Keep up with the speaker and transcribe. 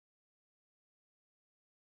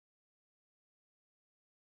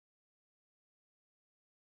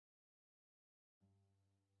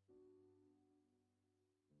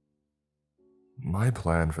My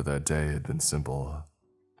plan for that day had been simple,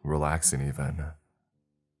 relaxing even.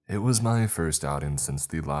 It was my first outing since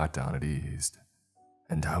the lockdown had eased,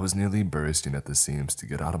 and I was nearly bursting at the seams to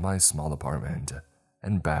get out of my small apartment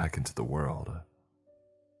and back into the world.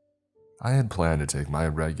 I had planned to take my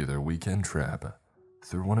regular weekend trip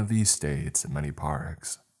through one of these state's many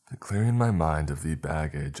parks, clearing my mind of the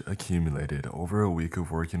baggage accumulated over a week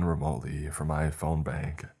of working remotely for my phone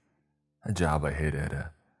bank, a job I hated,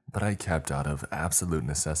 but I kept out of absolute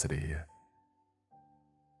necessity.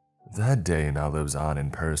 That day now lives on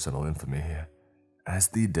in personal infamy as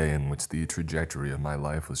the day in which the trajectory of my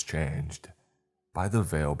life was changed by the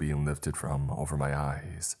veil being lifted from over my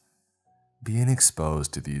eyes, being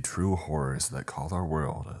exposed to the true horrors that call our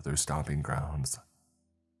world their stomping grounds.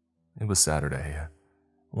 It was Saturday,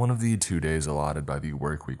 one of the 2 days allotted by the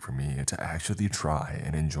work week for me to actually try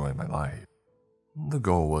and enjoy my life. The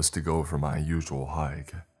goal was to go for my usual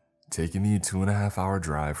hike, taking the 2.5-hour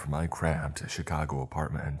drive from my cramped Chicago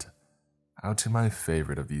apartment out to my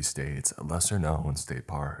favorite of the state's lesser-known state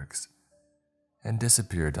parks, and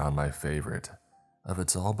disappear down my favorite of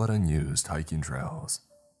its all but unused hiking trails,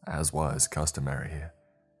 as was customary,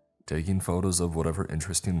 taking photos of whatever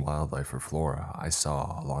interesting wildlife or flora I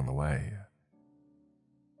saw along the way.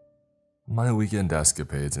 My weekend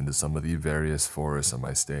escapades into some of the various forests of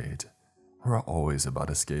my state were always about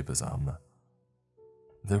escapism.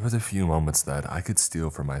 There were the few moments that I could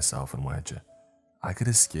steal for myself in which I could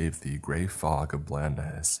escape the gray fog of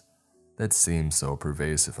blandness that seemed so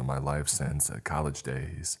pervasive in my life since college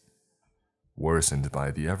days, worsened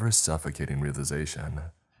by the ever-suffocating realization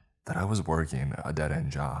that I was working a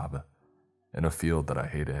dead-end job in a field that I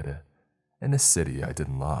hated, in a city I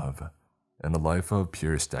didn't love, in a life of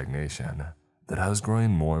pure stagnation that I was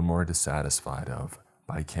growing more and more dissatisfied of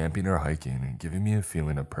by camping or hiking, giving me a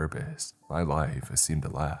feeling of purpose my life seemed to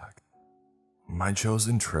lack. My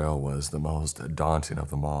chosen trail was the most daunting of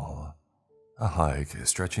them all, a hike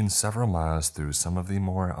stretching several miles through some of the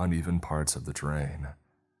more uneven parts of the terrain,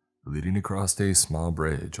 leading across a small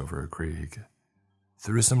bridge over a creek,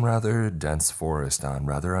 through some rather dense forest on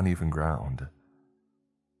rather uneven ground.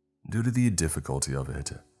 Due to the difficulty of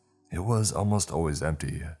it, it was almost always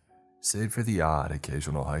empty, save for the odd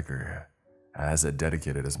occasional hiker, as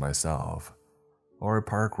dedicated as myself, or a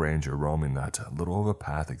park ranger roaming that little of a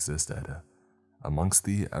path existed amongst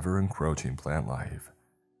the ever-encroaching plant life,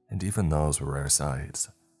 and even those were rare sights.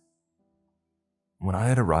 When I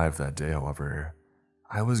had arrived that day, however,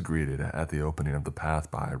 I was greeted at the opening of the path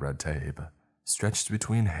by red tape, stretched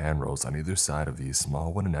between handrails on either side of the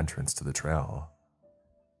small wooden entrance to the trail.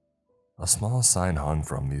 A small sign hung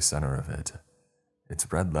from the center of it,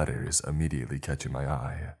 its red letters immediately catching my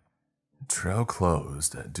eye. Trail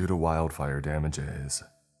closed due to wildfire damages.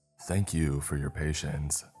 Thank you for your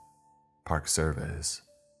patience. Park Service.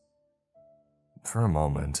 For a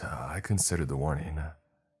moment, I considered the warning.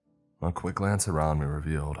 A quick glance around me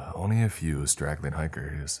revealed only a few straggling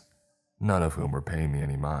hikers, none of whom were paying me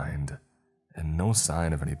any mind, and no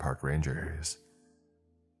sign of any park rangers.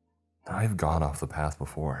 I've gone off the path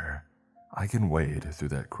before. I can wade through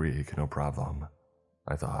that creek, no problem,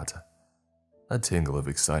 I thought, a tingle of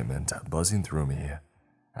excitement buzzing through me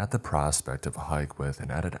at the prospect of a hike with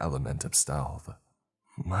an added element of stealth.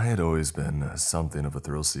 I had always been something of a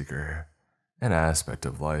thrill seeker, an aspect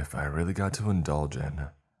of life I really got to indulge in,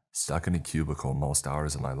 stuck in a cubicle most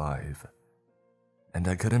hours of my life, and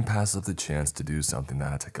I couldn't pass up the chance to do something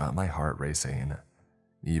that got my heart racing,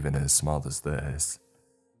 even as small as this.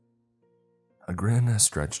 A grin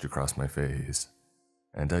stretched across my face,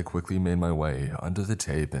 and I quickly made my way under the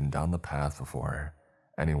tape and down the path before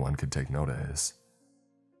anyone could take notice.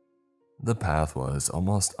 The path was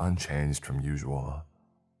almost unchanged from usual,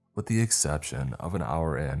 with the exception of an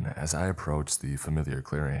hour in as I approached the familiar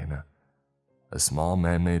clearing, a small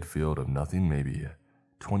man-made field of nothing maybe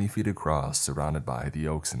 20 feet across surrounded by the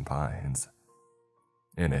oaks and pines.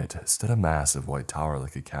 In it stood a massive white tower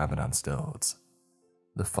like a cabin on stilts,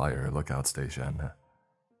 the fire lookout station.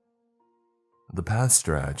 The path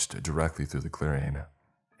stretched directly through the clearing,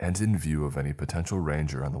 and in view of any potential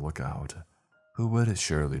ranger on the lookout, who would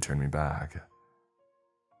surely turn me back.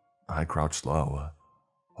 I crouched low,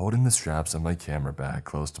 holding the straps of my camera bag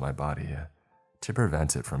close to my body to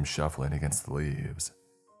prevent it from shuffling against the leaves,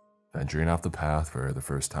 venturing off the path for the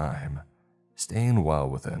first time, staying well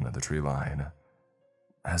within the tree line,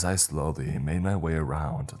 as I slowly made my way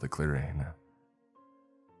around the clearing.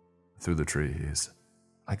 Through the trees,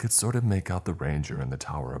 I could sort of make out the ranger in the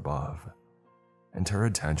tower above, and her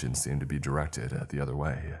attention seemed to be directed the other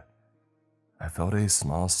way. I felt a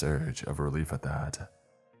small surge of relief at that.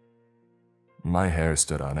 My hair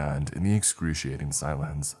stood on end in the excruciating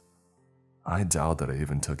silence. I doubt that I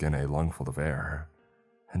even took in a lungful of air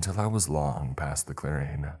until I was long past the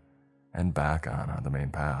clearing and back on the main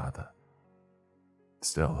path.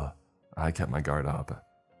 Still, I kept my guard up.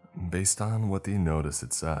 Based on what the notice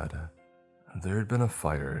had said, there had been a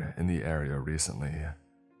fire in the area recently,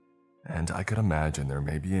 and I could imagine there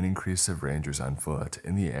may be an increase of rangers on foot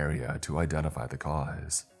in the area to identify the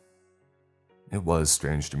cause. It was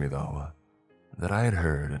strange to me, though, that I had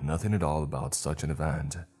heard nothing at all about such an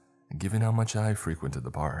event, given how much I frequented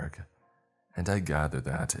the park, and I gathered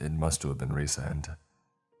that it must have been recent.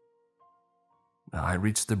 I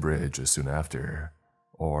reached the bridge soon after,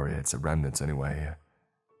 or its remnants anyway,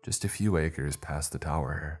 just a few acres past the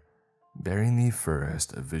tower, bearing the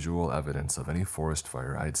first visual evidence of any forest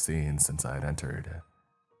fire I'd seen since I had entered.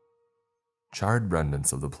 Charred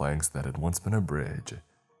remnants of the planks that had once been a bridge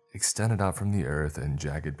extended out from the earth in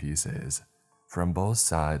jagged pieces from both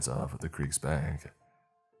sides of the creek's bank.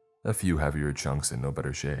 A few heavier chunks in no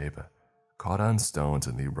better shape, caught on stones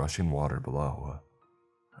in the rushing water below.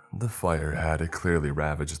 The fire had clearly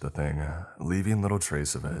ravaged the thing, leaving little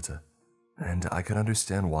trace of it, and I could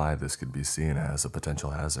understand why this could be seen as a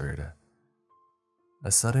potential hazard.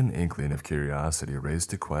 A sudden inkling of curiosity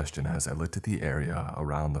raised a question as I looked at the area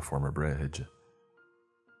around the former bridge.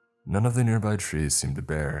 None of the nearby trees seemed to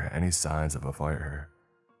bear any signs of a fire.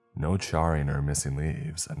 No charring or missing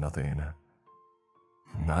leaves, nothing.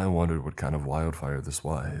 I wondered what kind of wildfire this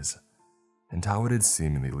was, and how it had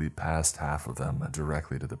seemingly leaped past half of them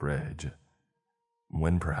directly to the bridge,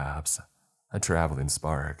 when perhaps a traveling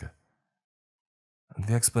spark.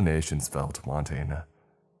 The explanations felt wanting,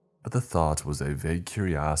 but the thought was a vague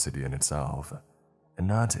curiosity in itself, and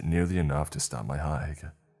not nearly enough to stop my hike.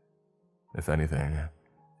 If anything,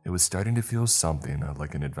 it was starting to feel something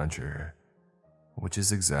like an adventure, which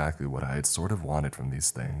is exactly what I had sort of wanted from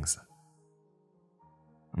these things.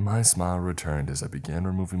 My smile returned as I began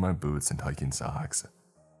removing my boots and hiking socks,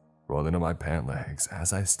 rolling up my pant legs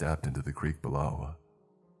as I stepped into the creek below.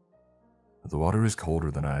 The water was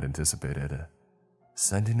colder than I had anticipated,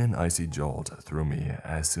 sending an icy jolt through me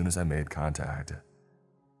as soon as I made contact.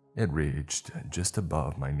 It reached just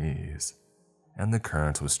above my knees, and the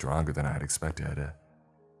current was stronger than I had expected,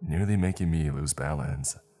 nearly making me lose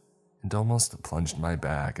balance, and almost plunged my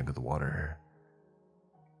back into the water.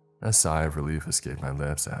 A sigh of relief escaped my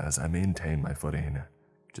lips as I maintained my footing,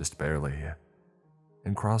 just barely,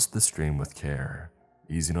 and crossed the stream with care,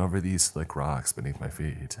 easing over these slick rocks beneath my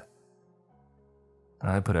feet.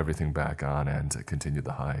 I put everything back on and continued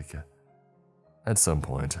the hike, at some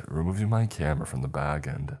point removing my camera from the bag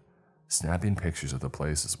and snapping pictures of the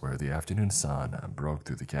places where the afternoon sun broke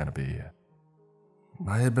through the canopy.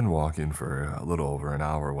 I had been walking for a little over an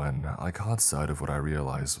hour when I caught sight of what I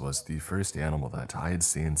realized was the first animal that I had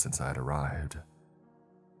seen since I had arrived.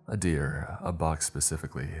 A deer, a buck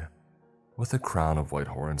specifically, with a crown of white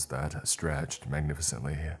horns that stretched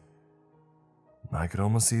magnificently. I could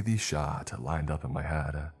almost see the shot lined up in my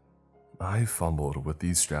head. I fumbled with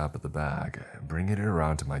the strap of the bag, bringing it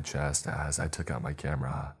around to my chest as I took out my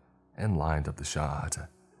camera and lined up the shot,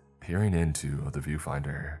 peering into the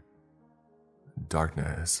viewfinder.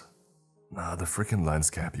 Darkness. The frickin' lens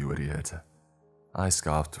cap, you idiot. I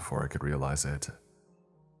scoffed before I could realize it.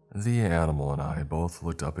 The animal and I both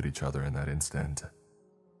looked up at each other in that instant.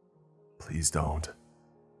 Please don't.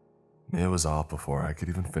 It was off before I could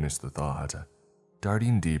even finish the thought,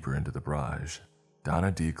 darting deeper into the brush, down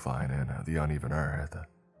a decline in the uneven earth.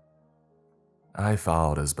 I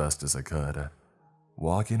followed as best as I could,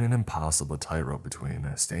 walking an impossible tightrope between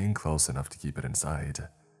staying close enough to keep it in sight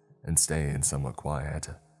and staying somewhat quiet,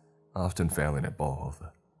 often failing at both.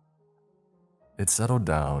 It settled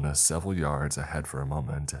down several yards ahead for a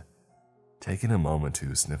moment, taking a moment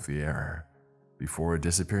to sniff the air, before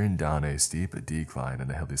disappearing down a steep decline in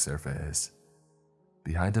the hilly surface,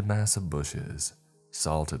 behind a mass of bushes,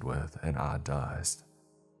 salted with an odd dust.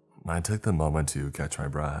 I took the moment to catch my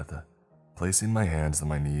breath, placing my hands on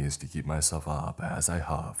my knees to keep myself up as I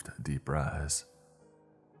huffed deep breaths.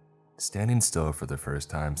 Standing still for the first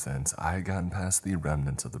time since I had gotten past the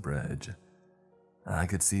remnants of the bridge, I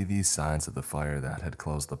could see the signs of the fire that had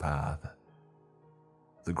closed the path.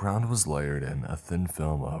 The ground was layered in a thin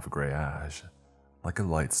film of gray ash, like a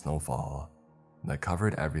light snowfall, that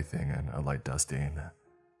covered everything in a light dusting.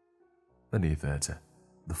 Beneath it,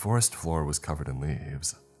 the forest floor was covered in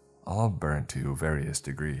leaves, all burnt to various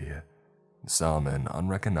degrees, some in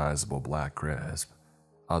unrecognizable black crisp,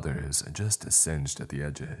 others just singed at the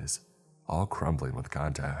edges, all crumbling with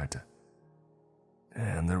contact.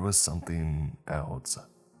 And there was something else.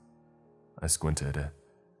 I squinted,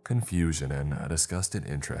 confusion and a disgusted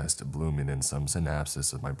interest blooming in some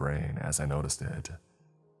synapses of my brain as I noticed it.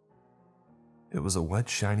 It was a wet,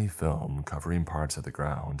 shiny film covering parts of the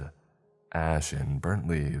ground, ash and burnt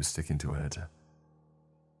leaves sticking to it.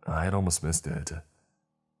 I had almost missed it.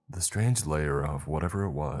 The strange layer of whatever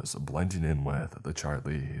it was blending in with the charred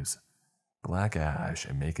leaves, black ash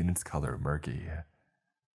and making its color murky.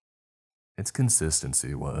 Its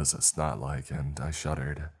consistency was snot-like and I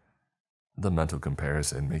shuddered, the mental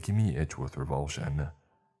comparison making me itch with revulsion,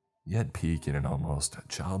 yet piquing an almost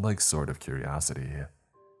childlike sort of curiosity.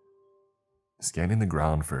 Scanning the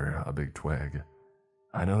ground for a big twig,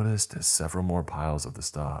 I noticed several more piles of the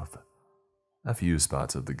stuff, a few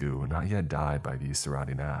spots of the goo not yet dyed by the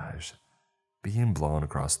surrounding ash, being blown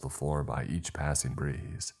across the floor by each passing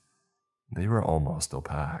breeze. They were almost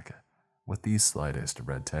opaque, with the slightest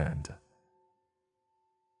red tint.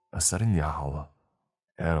 A sudden yowl,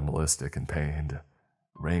 animalistic and pained,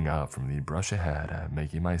 rang out from the brush ahead,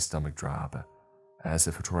 making my stomach drop, as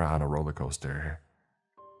if it were on a roller coaster.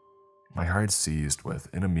 My heart seized with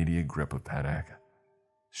an immediate grip of panic,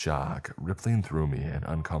 shock rippling through me in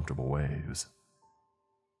uncomfortable waves.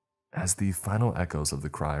 As the final echoes of the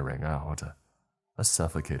cry rang out, a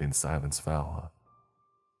suffocating silence fell.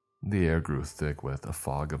 The air grew thick with a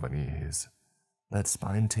fog of unease, that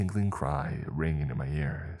spine-tingling cry ringing in my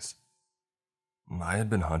ears. I had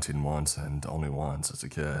been hunting once and only once as a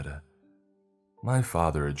kid. My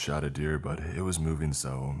father had shot a deer, but it was moving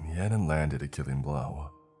so he hadn't landed a killing blow.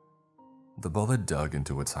 The bullet dug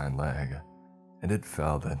into its hind leg, and it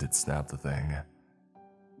fell and it snapped the thing.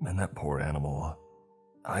 And that poor animal,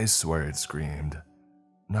 I swear it screamed,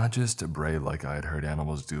 not just to bray like I had heard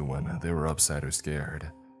animals do when they were upset or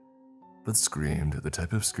scared, but screamed the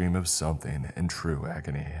type of scream of something in true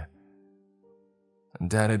agony.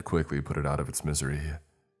 Dad had quickly put it out of its misery,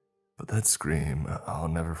 but that scream, I'll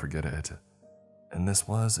never forget it, and this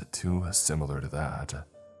was too similar to that.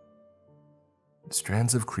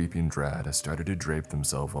 Strands of creeping dread started to drape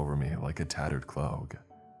themselves over me like a tattered cloak,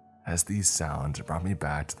 as the sound brought me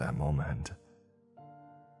back to that moment.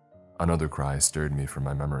 Another cry stirred me from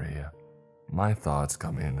my memory, my thoughts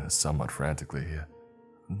coming somewhat frantically.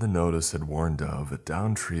 The notice had warned of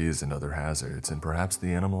downed trees and other hazards, and perhaps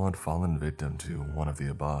the animal had fallen victim to one of the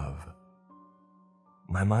above.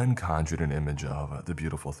 My mind conjured an image of the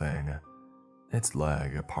beautiful thing, its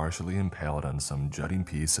leg partially impaled on some jutting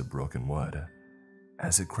piece of broken wood,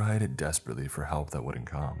 as it cried desperately for help that wouldn't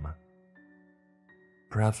come.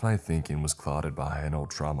 Perhaps my thinking was clouded by an old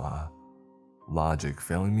trauma, logic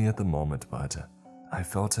failing me at the moment, but I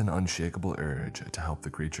felt an unshakable urge to help the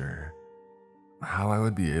creature. How I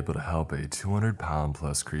would be able to help a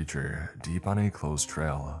 200-pound-plus creature deep on a closed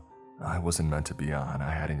trail I wasn't meant to be on, I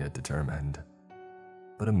hadn't yet determined,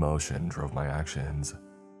 but emotion drove my actions.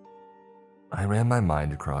 I ran my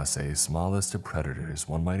mind across a small list of predators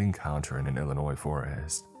one might encounter in an Illinois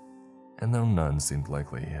forest, and though none seemed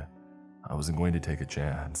likely, I wasn't going to take a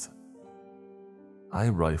chance. I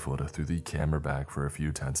rifled through the camera bag for a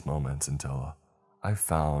few tense moments until I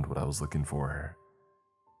found what I was looking for.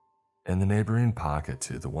 In the neighboring pocket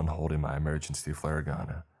to the one holding my emergency flare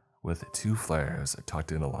gun, with 2 flares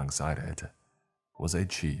tucked in alongside it, was a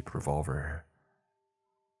cheap revolver.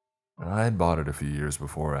 I had bought it a few years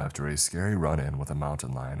before after a scary run-in with a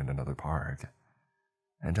mountain lion in another park,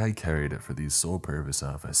 and I carried it for the sole purpose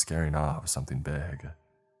of scaring off something big.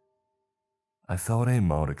 I felt a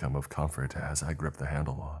modicum of comfort as I gripped the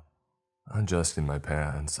handle. Adjusting my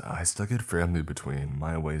pants, I stuck it firmly between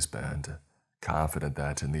my waistband, confident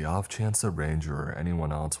that in the off chance the ranger or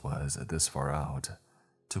anyone else was this far out,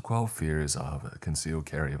 to quell fears of concealed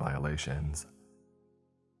carry violations.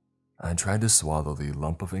 I tried to swallow the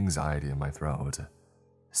lump of anxiety in my throat,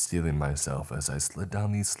 steeling myself as I slid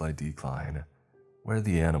down the slight decline, where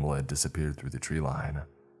the animal had disappeared through the tree line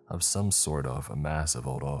of some sort of massive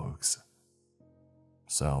old oaks.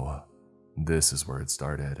 So, this is where it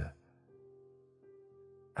started.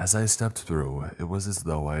 As I stepped through, it was as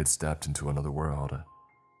though I had stepped into another world,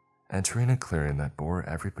 entering a clearing that bore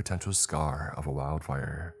every potential scar of a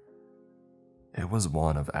wildfire. It was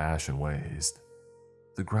one of ash and waste,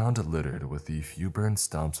 the ground littered with the few burned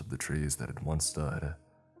stumps of the trees that had once stood,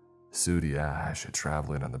 sooty ash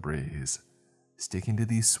traveling on the breeze, sticking to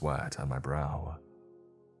the sweat on my brow.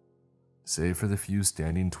 Save for the few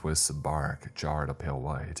standing twists of bark jarred a pale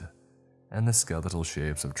white, and the skeletal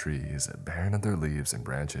shapes of trees barren of their leaves and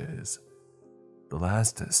branches, the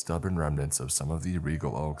last stubborn remnants of some of the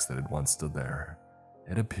regal oaks that had once stood there,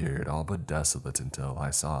 it appeared all but desolate until I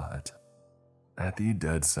saw it. At the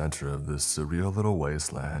dead center of this surreal little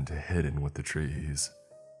wasteland hidden with the trees,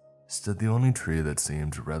 stood the only tree that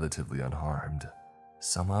seemed relatively unharmed,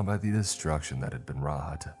 somehow by the destruction that had been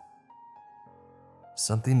wrought.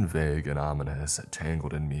 Something vague and ominous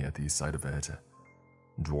tangled in me at the sight of it.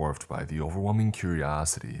 Dwarfed by the overwhelming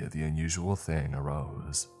curiosity, the unusual thing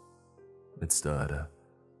arose. It stood,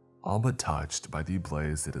 all but touched by the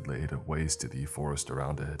blaze that had laid waste to the forest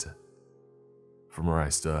around it. From where I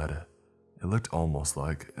stood, it looked almost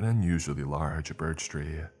like an unusually large birch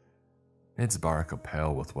tree, its bark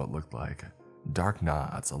pale with what looked like dark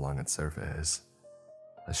knots along its surface,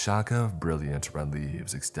 a shock of brilliant red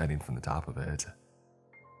leaves extending from the top of it.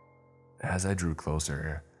 As I drew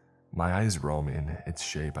closer, my eyes roaming its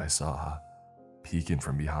shape, I saw, peeking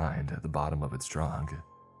from behind the bottom of its trunk,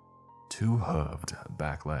 2 hooved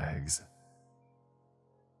back legs.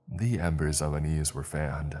 The embers on my knees were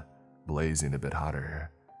fanned, blazing a bit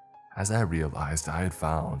hotter, as I realized I had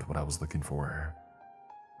found what I was looking for.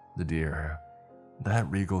 The deer,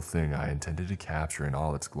 that regal thing I intended to capture in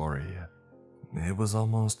all its glory. It was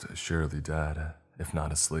almost surely dead, if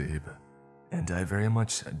not asleep, and I very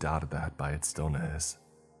much doubted that by its stillness,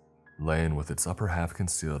 laying with its upper half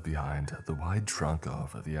concealed behind the wide trunk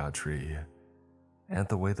of the odd tree, and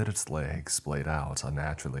the way that its legs splayed out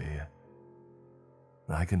unnaturally.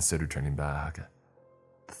 I considered turning back,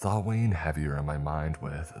 the thought weighing heavier on my mind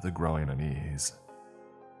with the growing unease.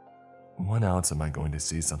 When else am I going to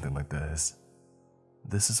see something like this?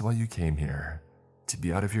 This is why you came here, to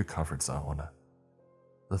be out of your comfort zone.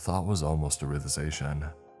 The thought was almost a realization,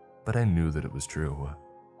 but I knew that it was true.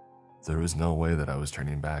 There was no way that I was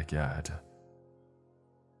turning back yet.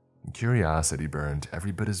 Curiosity burned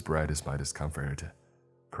every bit as bright as my discomfort,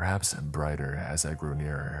 perhaps brighter as I grew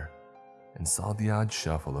nearer, and saw the odd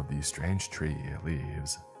shuffle of these strange tree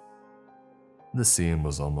leaves. The scene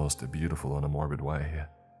was almost beautiful in a morbid way.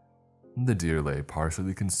 The deer lay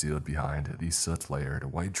partially concealed behind the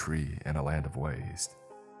soot-layered white tree in a land of waste,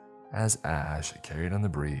 as ash carried on the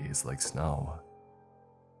breeze like snow.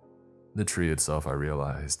 The tree itself, I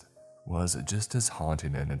realized, was just as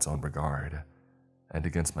haunting in its own regard, and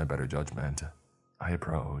against my better judgment, I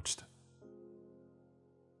approached.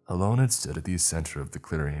 Alone it stood at the center of the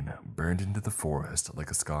clearing, burned into the forest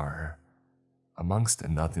like a scar. Amongst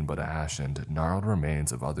nothing but ash and gnarled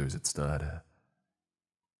remains of others it stood.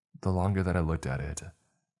 The longer that I looked at it,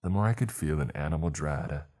 the more I could feel an animal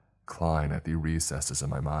dread clawing at the recesses of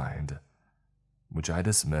my mind, which I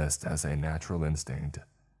dismissed as a natural instinct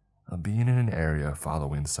of being in an area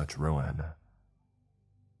following such ruin.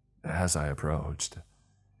 As I approached,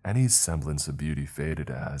 any semblance of beauty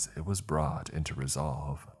faded as it was brought into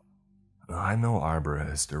resolve. I'm no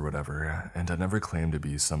arborist or whatever, and I never claim to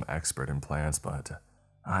be some expert in plants, but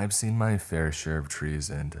I've seen my fair share of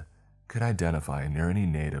trees and could identify near any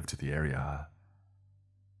native to the area.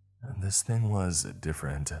 This thing was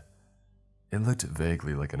different. It looked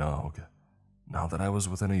vaguely like an oak, now that I was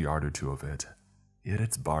within a yard or two of it, yet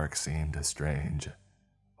its bark seemed strange,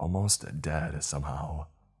 almost dead somehow.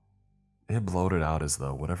 It bloated out as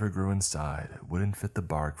though whatever grew inside wouldn't fit the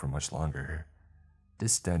bark for much longer,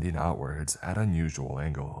 distending outwards at unusual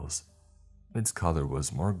angles. Its color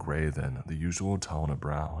was more gray than the usual tone of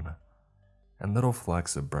brown, and little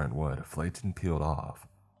flecks of burnt wood flaked and peeled off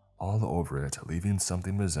all over it, leaving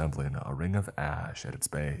something resembling a ring of ash at its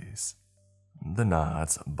base. The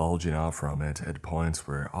knots bulging out from it at points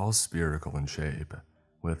were all spherical in shape,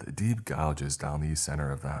 with deep gouges down the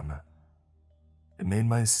center of them. It made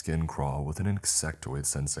my skin crawl with an insectoid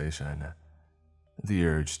sensation, the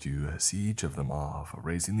urge to see each of them off,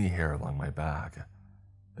 raising the hair along my back,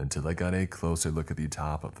 until I got a closer look at the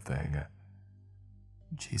top of the thing.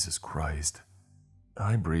 Jesus Christ,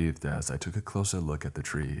 I breathed as I took a closer look at the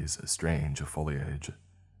tree's strange foliage.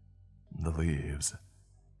 The leaves,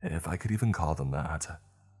 if I could even call them that,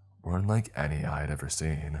 weren't like any I had ever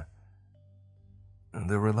seen.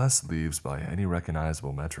 There were less leaves by any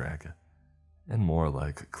recognizable metric, and more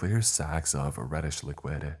like clear sacks of reddish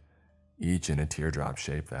liquid, each in a teardrop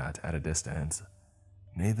shape that, at a distance,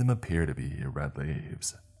 made them appear to be red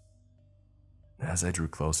leaves. As I drew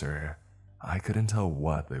closer, I couldn't tell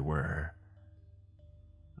what they were.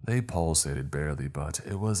 They pulsated barely, but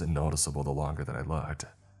it was noticeable the longer that I looked.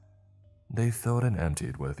 They filled and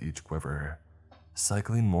emptied with each quiver,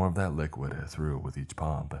 cycling more of that liquid through with each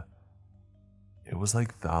pump. It was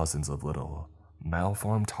like thousands of little,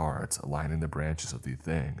 malformed hearts lining the branches of the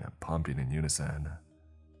thing, pumping in unison.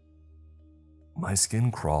 My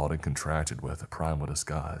skin crawled and contracted with primal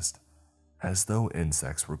disgust, as though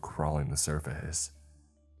insects were crawling the surface,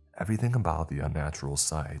 everything about the unnatural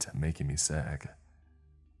sight making me sick.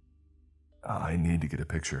 I need to get a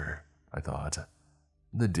picture, I thought,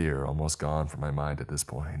 the deer almost gone from my mind at this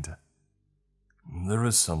point. There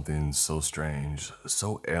was something so strange,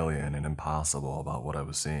 so alien and impossible about what I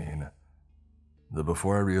was seeing, that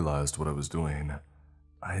before I realized what I was doing,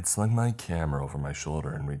 I had slung my camera over my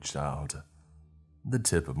shoulder and reached out, the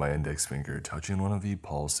tip of my index finger touching one of the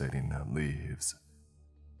pulsating leaves.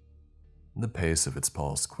 The pace of its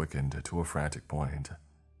pulse quickened to a frantic point,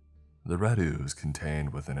 the red ooze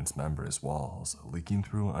contained within its membranous walls leaking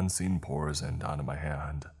through unseen pores and onto my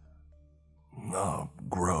hand. "Oh,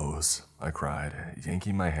 gross," I cried,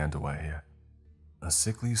 yanking my hand away. A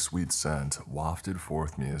sickly sweet scent wafted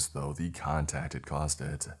forth me as though the contact had caused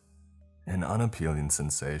it, an unappealing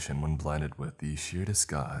sensation when blended with the sheer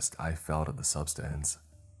disgust I felt at the substance.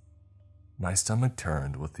 My stomach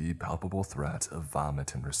turned with the palpable threat of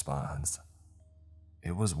vomit in response.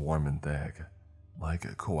 It was warm and thick,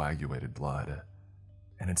 like coagulated blood,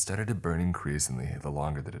 and it started to burn increasingly the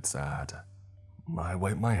longer that it sat. I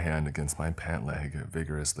wiped my hand against my pant leg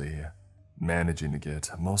vigorously, managing to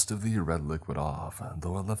get most of the red liquid off,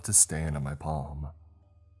 though it left a stain on my palm.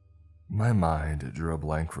 My mind drew a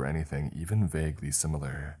blank for anything even vaguely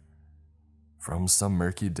similar. From some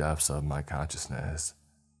murky depths of my consciousness,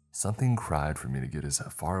 something cried for me to get as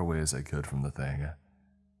far away as I could from the thing,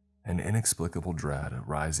 an inexplicable dread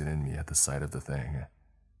rising in me at the sight of the thing.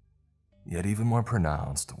 Yet even more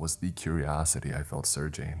pronounced was the curiosity I felt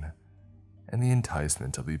surging, and the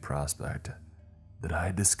enticement of the prospect that I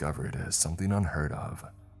had discovered as something unheard of,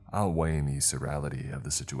 outweighing the surreality of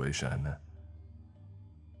the situation.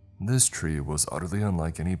 This tree was utterly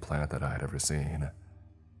unlike any plant that I had ever seen,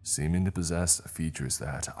 seeming to possess features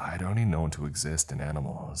that I had only known to exist in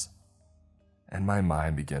animals, and my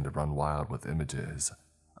mind began to run wild with images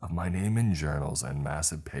of my name in journals and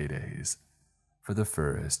massive paydays for the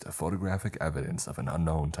first photographic evidence of an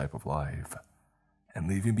unknown type of life, and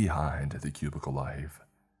leaving behind the cubicle life.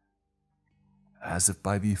 As if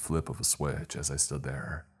by the flip of a switch as I stood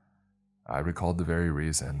there, I recalled the very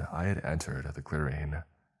reason I had entered the clearing.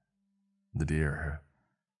 The deer.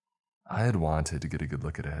 I had wanted to get a good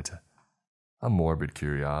look at it, a morbid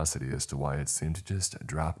curiosity as to why it seemed to just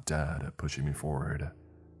drop dead, pushing me forward.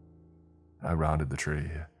 I rounded the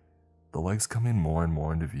tree, the legs coming more and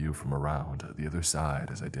more into view from around the other side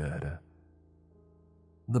as I did.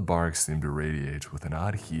 The bark seemed to radiate with an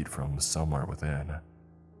odd heat from somewhere within,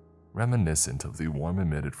 reminiscent of the warmth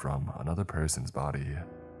emitted from another person's body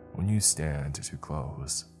when you stand too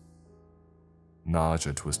close.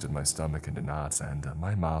 Nausea twisted my stomach into knots and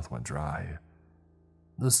my mouth went dry.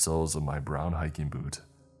 The soles of my brown hiking boot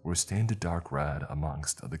were stained a dark red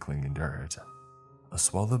amongst the clinging dirt. A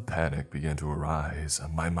swell of panic began to arise,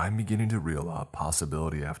 my mind beginning to reel up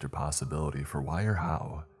possibility after possibility for why or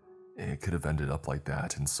how it could have ended up like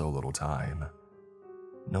that in so little time.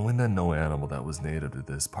 Knowing that no animal that was native to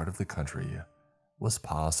this part of the country was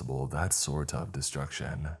possible of that sort of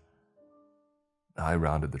destruction. I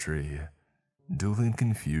rounded the tree, dueling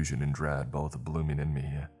confusion and dread both blooming in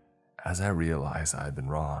me, as I realized I had been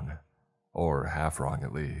wrong, or half wrong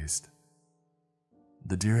at least.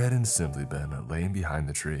 The deer hadn't simply been laying behind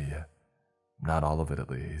the tree, not all of it at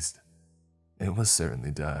least. It was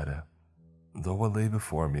certainly dead, though what lay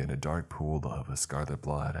before me in a dark pool of scarlet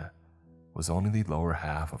blood was only the lower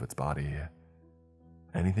half of its body.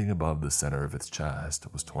 Anything above the center of its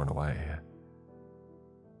chest was torn away.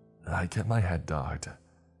 I kept my head ducked,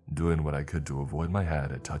 doing what I could to avoid my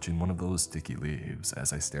head touching one of those sticky leaves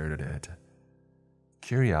as I stared at it.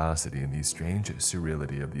 Curiosity and the strange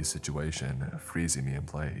surreality of the situation freezing me in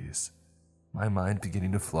place, my mind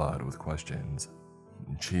beginning to flood with questions,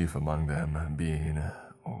 chief among them being,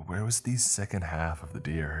 where was the second half of the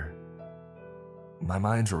deer? My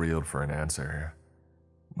mind reeled for an answer.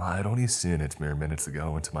 I had only seen it mere minutes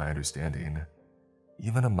ago, and to my understanding,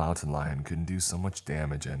 even a mountain lion couldn't do so much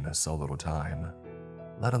damage in so little time,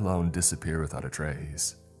 let alone disappear without a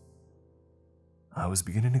trace. I was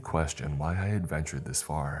beginning to question why I had ventured this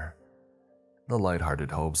far. The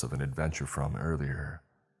light-hearted hopes of an adventure from earlier,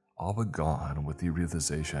 all but gone with the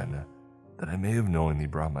realization that I may have knowingly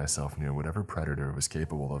brought myself near whatever predator was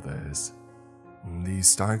capable of this. The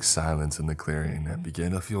stark silence in the clearing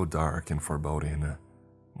began to feel dark and foreboding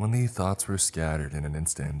when the thoughts were scattered in an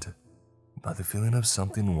instant by the feeling of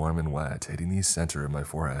something warm and wet hitting the center of my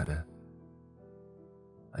forehead.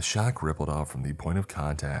 A shock rippled out from the point of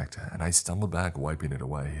contact, and I stumbled back, wiping it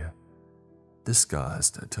away.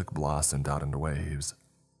 Disgust took blossomed out into waves,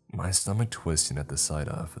 my stomach twisting at the sight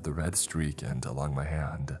of the red streak end along my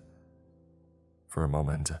hand. For a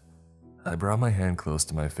moment, I brought my hand close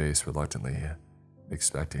to my face reluctantly,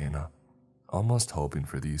 expecting, almost hoping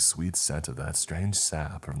for the sweet scent of that strange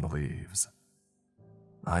sap from the leaves.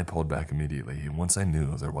 I pulled back immediately once I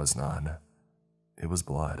knew there was none. It was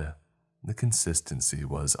blood. The consistency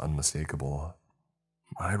was unmistakable.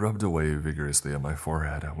 I rubbed away vigorously at my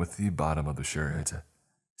forehead with the bottom of the shirt,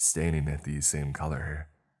 staining it the same color,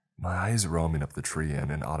 my eyes roaming up the tree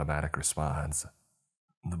in an automatic response.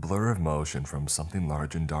 The blur of motion from something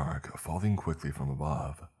large and dark falling quickly from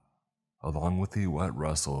above, along with the wet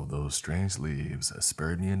rustle of those strange leaves,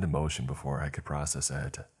 spurred me into motion before I could process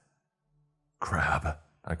it. "Crap,"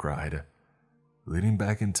 I cried, leaning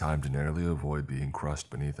back in time to narrowly avoid being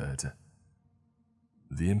crushed beneath it.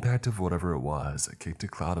 The impact of whatever it was kicked a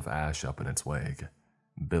cloud of ash up in its wake,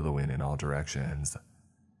 billowing in all directions,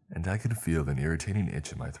 and I could feel an irritating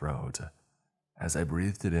itch in my throat as I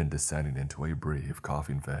breathed it in, descending into a brief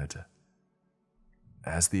coughing fit.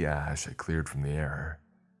 As the ash cleared from the air,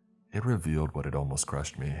 it revealed what had almost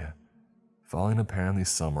crushed me, falling apparently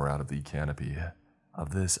somewhere out of the canopy of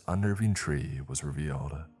this unnerving tree was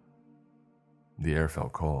revealed. The air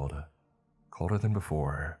felt cold, colder than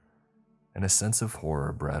before, and a sense of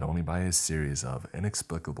horror bred only by a series of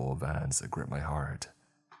inexplicable events gripped my heart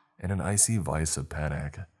in an icy vice of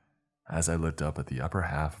panic as I looked up at the upper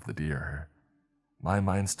half of the deer, my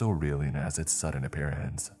mind still reeling at its sudden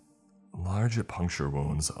appearance. Large puncture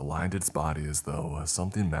wounds lined its body as though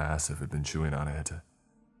something massive had been chewing on it,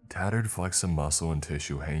 tattered flecks of muscle and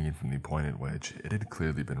tissue hanging from the point at which it had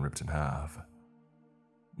clearly been ripped in half.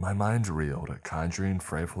 My mind reeled, conjuring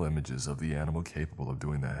frightful images of the animal capable of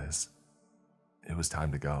doing this. It was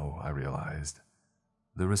time to go, I realized.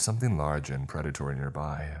 There was something large and predatory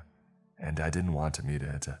nearby, and I didn't want to meet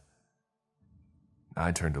it.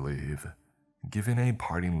 I turned to leave, giving a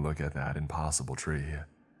parting look at that impossible tree,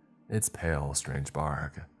 its pale, strange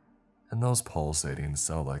bark, and those pulsating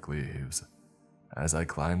cell-like leaves, as I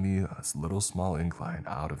climbed the little small incline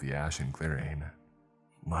out of the ashen clearing.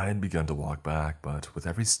 I had begun to walk back, but with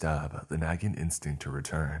every step, the nagging instinct to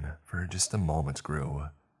return for just a moment grew.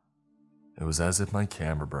 It was as if my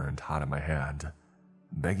camera burned hot in my hand,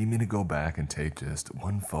 begging me to go back and take just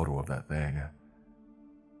one photo of that thing.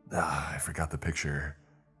 I forgot the picture.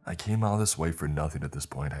 I came all this way for nothing at this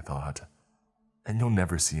point, I thought. And you'll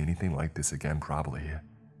never see anything like this again, probably.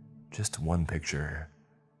 Just one picture.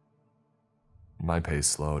 My pace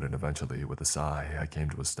slowed, and eventually, with a sigh, I came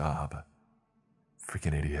to a stop.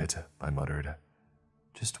 "Freaking idiot," I muttered.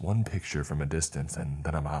 "Just one picture from a distance, and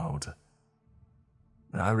then I'm out."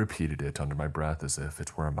 I repeated it under my breath as if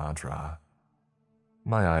it were a mantra,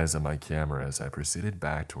 my eyes on my camera as I proceeded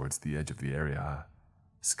back towards the edge of the area,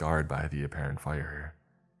 scarred by the apparent fire,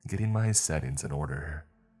 getting my settings in order.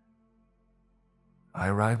 I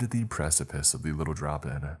arrived at the precipice of the little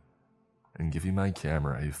drop-in, and giving my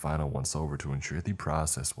camera a final once-over to ensure the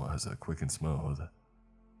process was quick and smooth,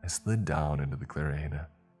 I slid down into the clearing.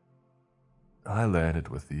 I landed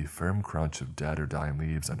with the firm crunch of dead or dying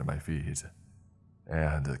leaves under my feet,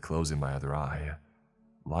 and, closing my other eye,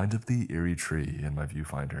 lined up the eerie tree in my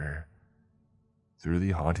viewfinder. Through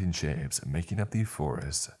the haunting shapes making up the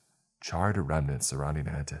forest, charred remnants surrounding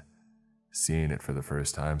it, seeing it for the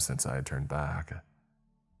first time since I had turned back.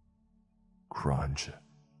 Crunch.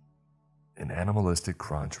 An animalistic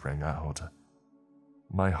crunch rang out.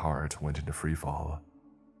 My heart went into freefall.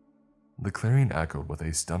 The clearing echoed with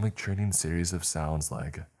a stomach-churning series of sounds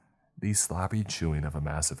like the sloppy chewing of a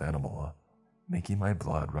massive animal, making my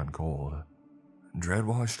blood run cold. Dread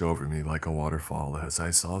washed over me like a waterfall as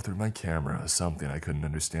I saw through my camera something I couldn't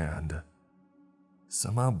understand.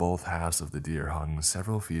 Somehow both halves of the deer hung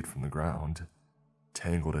several feet from the ground,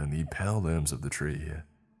 tangled in the pale limbs of the tree,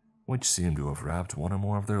 which seemed to have wrapped one or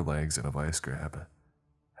more of their legs in a vice grip,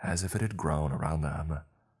 as if it had grown around them.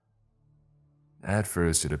 At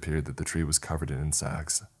first it appeared that the tree was covered in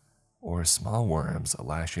insects, or small worms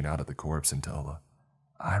lashing out at the corpse until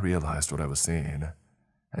I realized what I was seeing,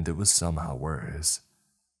 and it was somehow worse.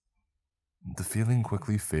 The feeling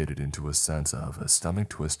quickly faded into a sense of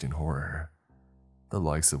stomach-twisting horror, the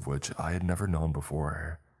likes of which I had never known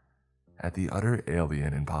before, at the utter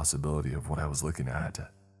alien impossibility of what I was looking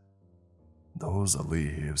at. Those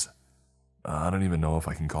leaves, I don't even know if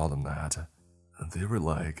I can call them that. They were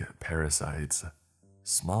like parasites,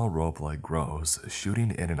 small rope-like growths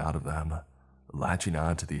shooting in and out of them, latching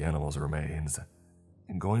onto the animal's remains,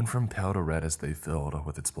 and going from pale to red as they filled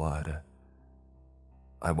with its blood.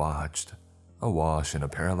 I watched, awash in a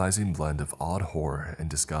paralyzing blend of awed horror and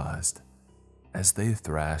disgust, as they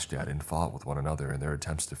thrashed at and fought with one another in their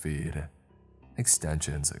attempts to feed,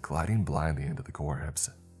 extensions gliding blindly into the corpse.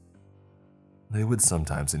 They would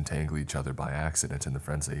sometimes entangle each other by accident in the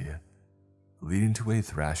frenzy, leading to a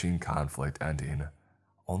thrashing conflict ending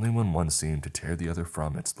only when one seemed to tear the other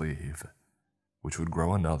from its leave, which would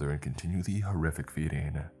grow another and continue the horrific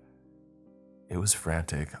feeding. It was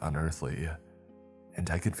frantic, unearthly, and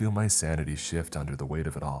I could feel my sanity shift under the weight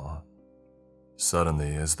of it all.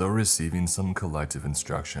 Suddenly, as though receiving some collective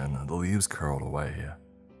instruction, the leaves curled away,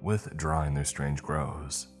 withdrawing their strange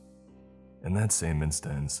growths. In that same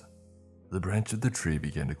instant, the branch of the tree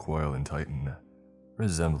began to coil and tighten,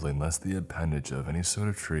 resembling less the appendage of any sort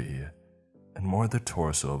of tree, and more the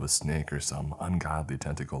torso of a snake or some ungodly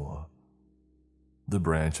tentacle. The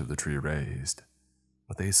branch of the tree raised,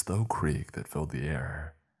 with a slow creak that filled the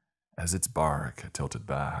air, as its bark tilted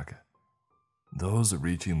back. Those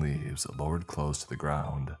reaching leaves lowered close to the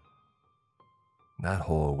ground. That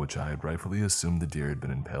hole which I had rightfully assumed the deer had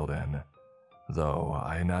been impaled in, though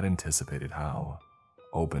I had not anticipated how,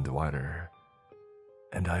 opened wider,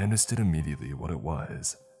 and I understood immediately what it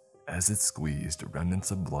was as it squeezed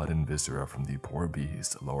remnants of blood and viscera from the poor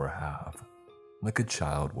beast's lower half, like a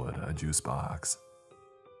child would a juice box.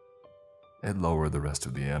 It lowered the rest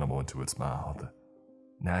of the animal into its mouth,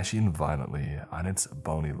 gnashing violently on its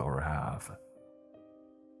bony lower half.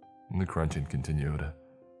 The crunching continued,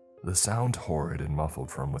 the sound horrid and muffled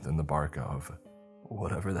from within the bark of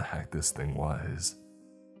whatever the heck this thing was,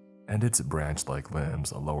 and its branch-like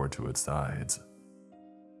limbs lowered to its sides,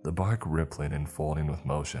 the bark rippling and folding with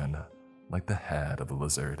motion like the head of a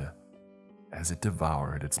lizard as it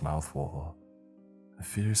devoured its mouthful.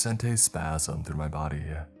 Fear sent a spasm through my body.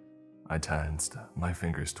 I tensed, my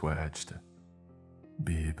fingers twitched.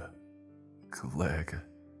 Beep. Click.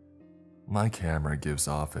 My camera gives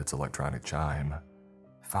off its electronic chime,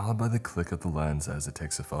 followed by the click of the lens as it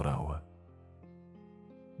takes a photo.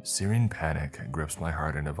 Searing panic grips my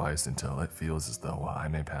heart in a vice until it feels as though I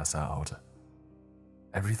may pass out.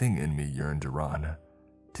 Everything in me yearned to run,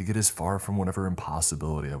 to get as far from whatever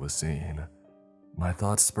impossibility I was seeing, my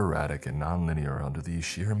thoughts sporadic and non-linear under the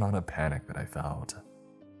sheer amount of panic that I felt.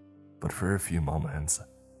 But for a few moments,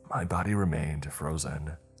 my body remained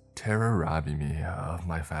frozen, terror robbing me of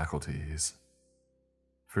my faculties.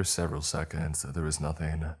 For several seconds, there was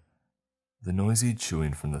nothing. The noisy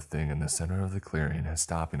chewing from the thing in the center of the clearing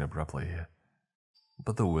stopping abruptly,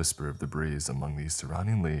 but the whisper of the breeze among the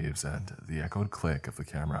surrounding leaves and the echoed click of the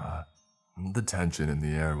camera. The tension in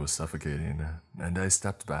the air was suffocating, and I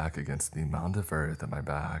stepped back against the mound of earth at my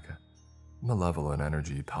back, malevolent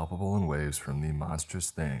energy palpable in waves from the monstrous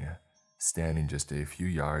thing standing just a few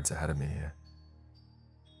yards ahead of me.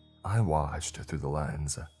 I watched through the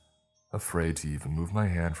lens, afraid to even move my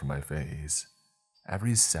hand from my face.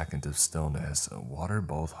 Every second of stillness watered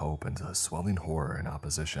both hope and a swelling horror in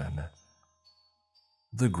opposition.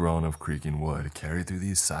 The groan of creaking wood carried through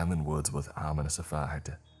these silent woods with ominous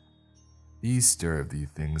effect. The stir of the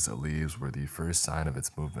thing's leaves were the first sign of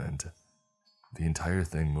its movement. The entire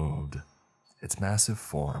thing moved, its massive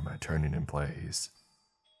form turning in place.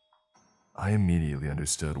 I immediately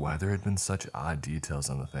understood why there had been such odd details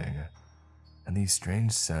on the thing, and the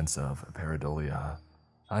strange sense of pareidolia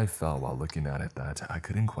I felt while looking at it that I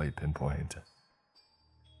couldn't quite pinpoint.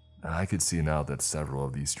 I could see now that several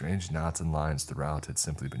of these strange knots and lines throughout had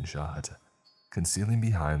simply been shot, concealing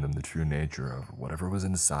behind them the true nature of whatever was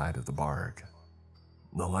inside of the bark.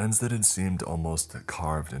 The lens that had seemed almost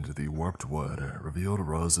carved into the warped wood revealed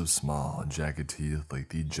rows of small, jagged teeth like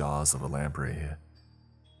the jaws of a lamprey.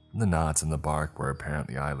 The knots in the bark were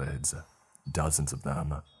apparently eyelids, dozens of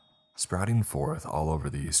them, sprouting forth all over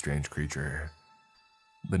the strange creature.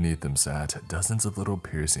 Beneath them sat dozens of little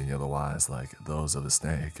piercing yellow eyes like those of a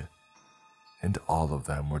snake, and all of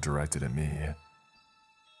them were directed at me.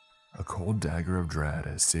 A cold dagger of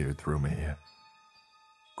dread seared through me.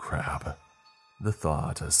 Crap. The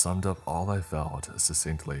thought summed up all I felt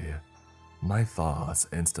succinctly. My thoughts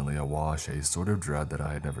instantly awash a sort of dread that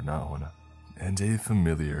I had never known, and a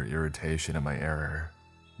familiar irritation at my error,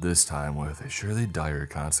 this time with surely dire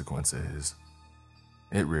consequences.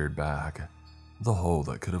 It reared back, the hole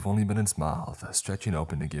that could have only been its mouth stretching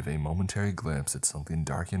open to give a momentary glimpse at something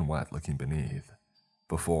dark and wet looking beneath,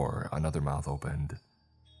 before another mouth opened,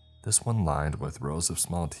 this one lined with rows of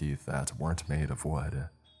small teeth that weren't made of wood.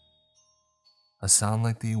 A sound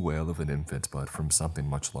like the wail of an infant but from something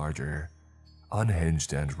much larger,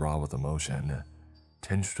 unhinged and raw with emotion,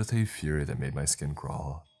 tinged with a fury that made my skin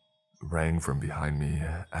crawl, rang from behind me,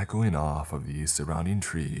 echoing off of the surrounding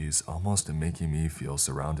trees, almost making me feel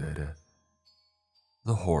surrounded.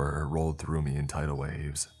 The horror rolled through me in tidal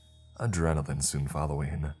waves, adrenaline soon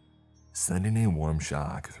following, sending a warm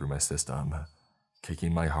shock through my system,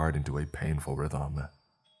 kicking my heart into a painful rhythm.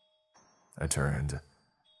 I turned,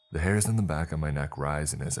 the hairs on the back of my neck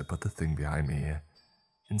rising as I put the thing behind me,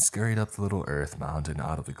 and scurried up the little earth mountain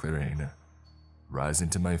out of the clearing. rising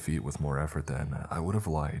to my feet with more effort than I would have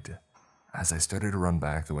liked as I started to run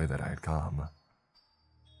back the way that I had come.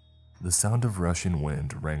 The sound of rushing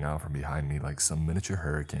wind rang out from behind me like some miniature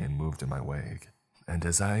hurricane moved in my wake, and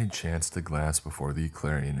as I chanced to glance before the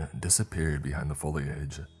clearing disappeared behind the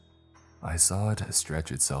foliage, I saw it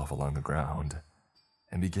stretch itself along the ground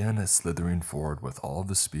and began slithering forward with all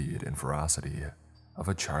the speed and ferocity of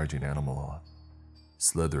a charging animal,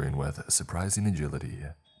 slithering with surprising agility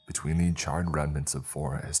between the charred remnants of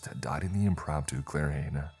forest dotting the impromptu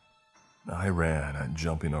clearing. I ran,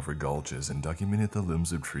 jumping over gulches and ducking beneath the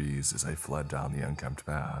limbs of trees as I fled down the unkempt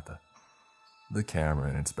path. The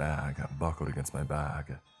camera in its bag buckled against my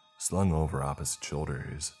back, slung over opposite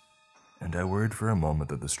shoulders, and I worried for a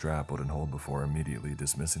moment that the strap wouldn't hold before immediately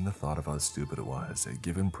dismissing the thought of how stupid it was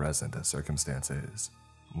given present circumstances.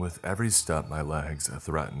 With every step, my legs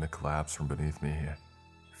threatened to collapse from beneath me,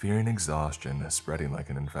 fearing exhaustion spreading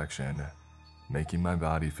like an infection, making my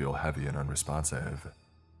body feel heavy and unresponsive.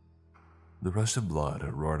 The rush of blood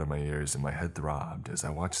roared in my ears and my head throbbed as I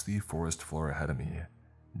watched the forest floor ahead of me,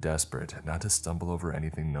 desperate not to stumble over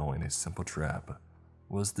anything, knowing a simple trip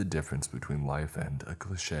was the difference between life and a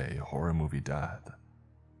cliché horror movie death.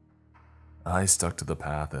 I stuck to the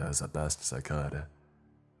path as best as I could,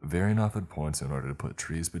 veering off at points in order to put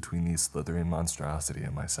trees between the slithering monstrosity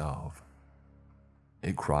and myself.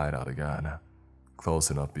 It cried out again, close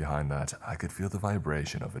enough behind that I could feel the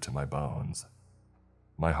vibration of it to my bones.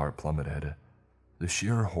 My heart plummeted, the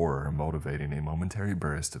sheer horror motivating a momentary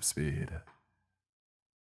burst of speed.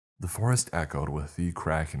 The forest echoed with the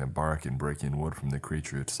cracking and barking breaking wood from the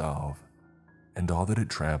creature itself, and all that it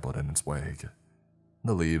trampled in its wake,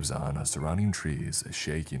 the leaves on surrounding trees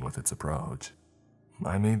shaking with its approach.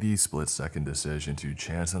 I made the split-second decision to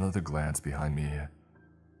chance another glance behind me.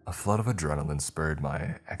 A flood of adrenaline spurred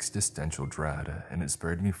my existential dread, and it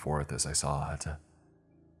spurred me forth as I saw it.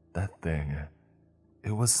 That thing,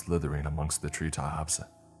 it was slithering amongst the treetops,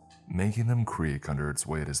 making them creak under its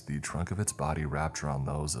weight as the trunk of its body wrapped around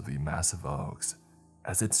those of the massive oaks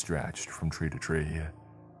as it stretched from tree to tree.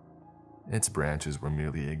 Its branches were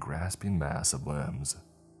merely a grasping mass of limbs,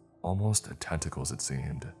 almost tentacles it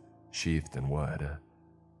seemed, sheathed in wood.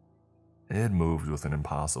 It moved with an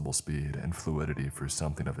impossible speed and fluidity for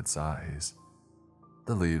something of its size.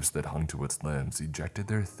 The leaves that hung to its limbs ejected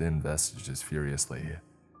their thin vestiges furiously,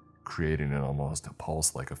 creating an almost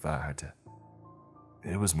pulse-like effect.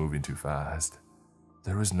 It was moving too fast.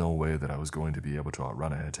 There was no way that I was going to be able to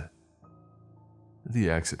outrun it. The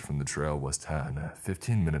exit from the trail was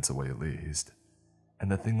 15 minutes away at least, and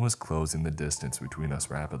the thing was closing the distance between us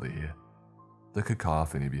rapidly, the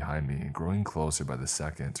cacophony behind me growing closer by the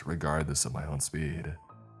second regardless of my own speed.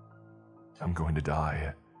 I'm going to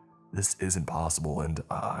die. This isn't possible, and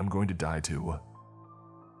I'm going to die too.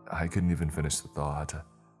 I couldn't even finish the thought,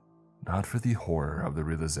 not for the horror of the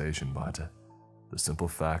realization, but the simple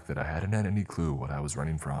fact that I hadn't had any clue what I was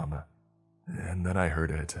running from. And then I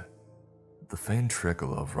heard it. The faint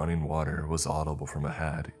trickle of running water was audible from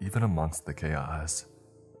ahead, even amongst the chaos.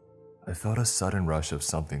 I felt a sudden rush of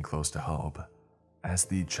something close to help, as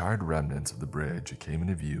the charred remnants of the bridge came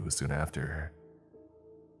into view soon after.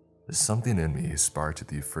 Something in me sparked at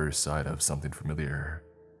the first sight of something familiar,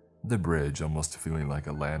 the bridge almost feeling like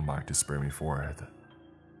a landmark to spur me forth.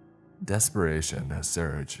 Desperation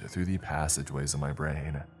surged through the passageways of my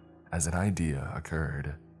brain as an idea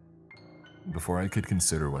occurred. Before I could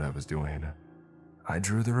consider what I was doing, I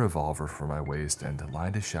drew the revolver from my waist and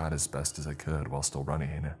lined a shot as best as I could while still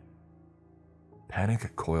running.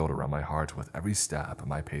 Panic coiled around my heart with every step.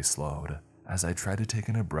 My pace slowed as I tried to take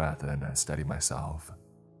in a breath and steady myself.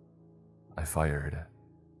 I fired.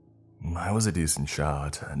 I was a decent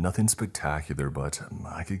shot, nothing spectacular, but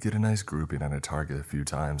I could get a nice grouping on a target a few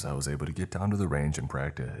times I was able to get down to the range and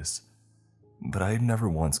practice. But I had never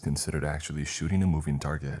once considered actually shooting a moving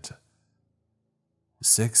target.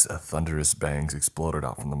 6 thunderous bangs exploded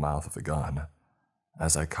out from the mouth of the gun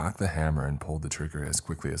as I cocked the hammer and pulled the trigger as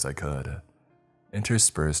quickly as I could,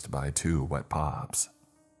 interspersed by 2 wet pops.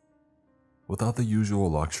 Without the usual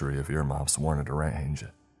luxury of earmuffs worn at a range,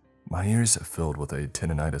 my ears filled with a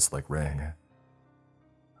tinnitus-like ring.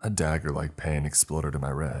 A dagger-like pain exploded in my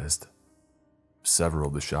wrist. Several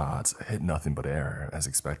of the shots hit nothing but air, as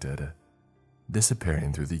expected,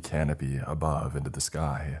 disappearing through the canopy above into the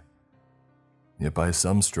sky. Yet by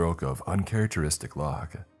some stroke of uncharacteristic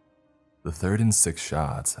luck, the 3rd and 6th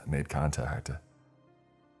shots made contact.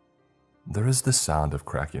 There is the sound of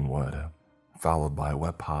cracking wood, followed by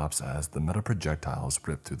wet pops as the metal projectiles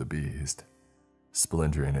ripped through the beast,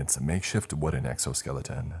 splintering its makeshift wooden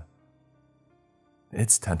exoskeleton.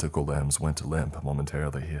 Its tentacle limbs went limp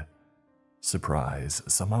momentarily, Surprise,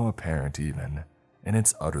 somehow apparent even, in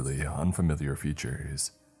its utterly unfamiliar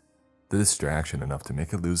features. The distraction enough to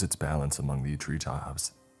make it lose its balance among the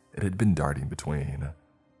treetops it had been darting between.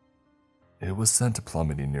 It was sent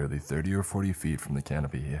plummeting nearly 30 or 40 feet from the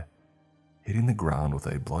canopy, hitting the ground with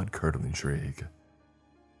a blood-curdling shriek.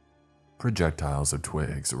 Projectiles of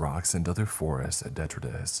twigs, rocks, and other forest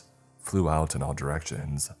detritus flew out in all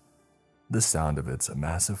directions, the sound of its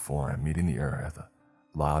massive form meeting the earth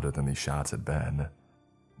louder than the shots had been.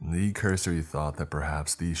 The cursory thought that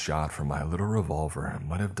perhaps the shot from my little revolver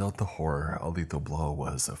might have dealt the horror a lethal blow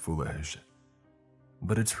was foolish.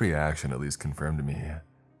 But its reaction at least confirmed to me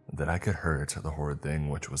that I could hurt the horrid thing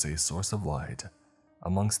which was a source of light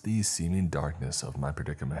amongst the seeming darkness of my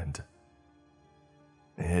predicament.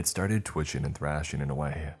 It started twitching and thrashing in a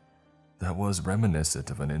way that was reminiscent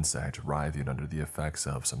of an insect writhing under the effects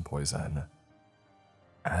of some poison.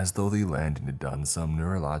 As though the landing had done some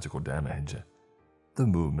neurological damage, the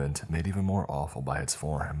movement made even more awful by its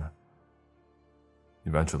form.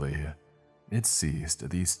 Eventually, it ceased,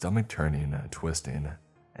 the stomach turning, twisting,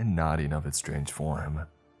 and nodding of its strange form,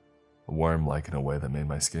 worm-like in a way that made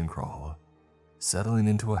my skin crawl, settling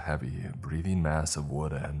into a heavy, breathing mass of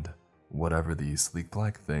wood and whatever the sleek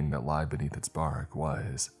black thing that lay beneath its bark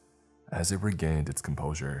was, as it regained its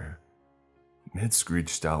composure. It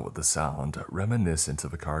screeched out with a sound reminiscent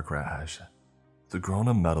of a car crash, the groan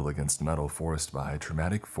of metal against metal forced by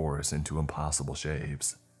traumatic force into impossible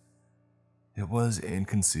shapes. It was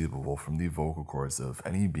inconceivable from the vocal cords of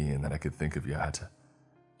any being that I could think of yet.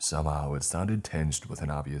 Somehow it sounded tinged with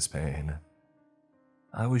an obvious pain.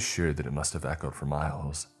 I was sure that it must have echoed for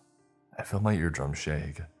miles. I felt my eardrums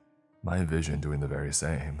shake, my vision doing the very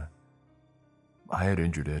same. I had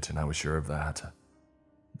injured it, and I was sure of that.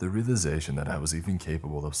 The realization that I was even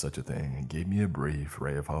capable of such a thing gave me a brief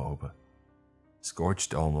ray of hope,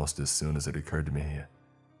 scorched almost as soon as it occurred to me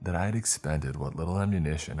that I had expended what little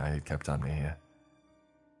ammunition I had kept on me.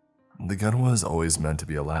 The gun was always meant to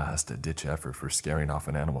be a last-ditch effort for scaring off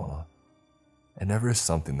an animal, and never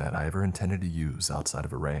something that I ever intended to use outside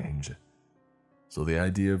of a range. So the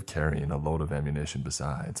idea of carrying a load of ammunition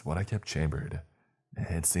besides what I kept chambered,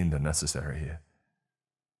 it seemed unnecessary.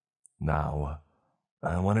 Now,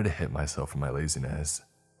 I wanted to hit myself for my laziness,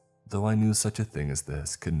 though I knew such a thing as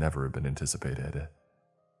this could never have been anticipated.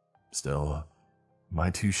 Still, my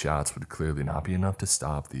 2 shots would clearly not be enough to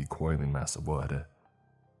stop the coiling mass of wood,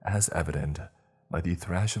 as evident by the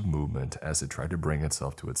thrash of movement as it tried to bring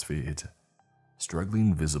itself to its feet,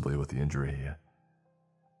 struggling visibly with the injury.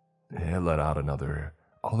 It let out another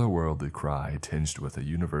otherworldly cry tinged with a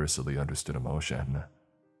universally understood emotion: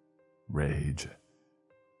 rage.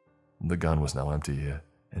 The gun was now empty,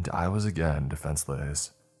 and I was again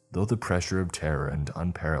defenseless, though the pressure of terror and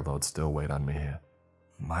unparalleled still weighed on me.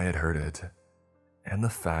 I had heard it, and the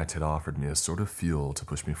fact had offered me a sort of fuel to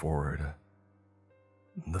push me forward.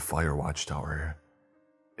 The fire watchtower.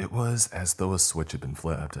 It was as though a switch had been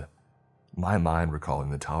flipped, my mind recalling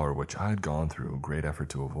the tower which I had gone through great effort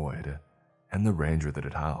to avoid, and the ranger that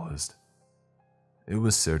it housed. It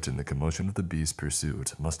was certain the commotion of the beast's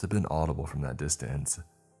pursuit must have been audible from that distance,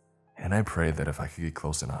 and I prayed that if I could get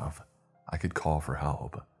close enough, I could call for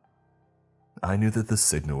help. I knew that the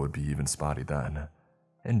signal would be even spotty then,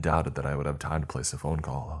 and doubted that I would have time to place a phone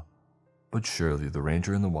call, but surely the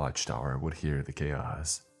ranger in the watchtower would hear the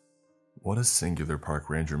chaos. What a singular park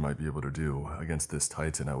ranger might be able to do against this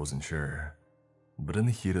titan I wasn't sure, but in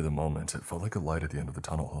the heat of the moment it felt like a light at the end of the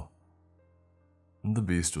tunnel. The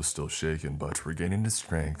beast was still shaken, but regaining its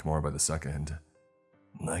strength more by the second.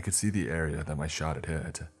 I could see the area that my shot had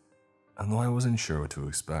hit, and though I wasn't sure what to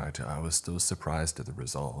expect, I was still surprised at the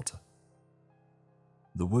result.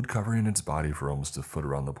 The wood covering its body for almost a foot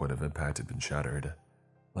around the point of impact had been shattered,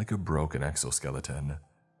 like a broken exoskeleton,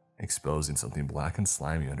 exposing something black and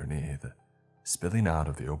slimy underneath, spilling out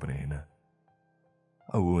of the opening.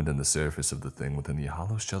 A wound in the surface of the thing within the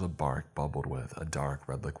hollow shell of bark bubbled with a dark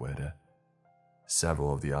red liquid.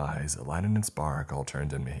 Several of the eyes lining its bark all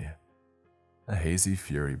turned in me, a hazy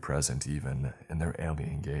fury present even in their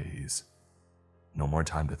alien gaze. No more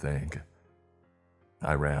time to think.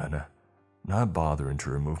 I ran, not bothering to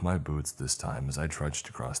remove my boots this time as I trudged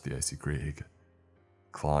across the icy creek,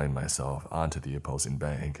 clawing myself onto the opposing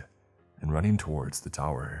bank and running towards the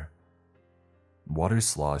tower. Water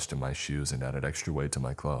sloshed in my shoes and added extra weight to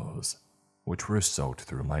my clothes, which were soaked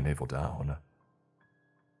through my navel down.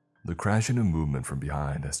 The crashing of movement from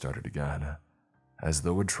behind had started again, as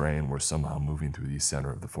though a train were somehow moving through the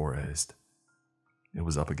center of the forest. It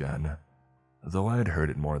was up again, though I had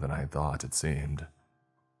heard it more than I thought it seemed.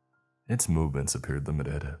 Its movements appeared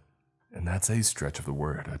limited, And that's a stretch of the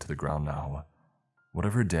word to the ground now.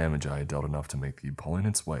 Whatever damage I had dealt enough to make the pulling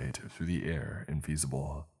its weight through the air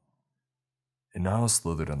infeasible. It now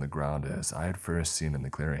slithered on the ground as I had first seen in the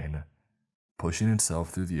clearing, pushing itself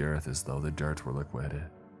through the earth as though the dirt were liquid.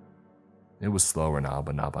 It was slower now,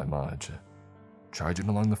 but not by much, charging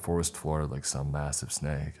along the forest floor like some massive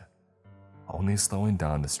snake, only slowing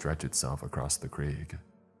down to stretch itself across the creek.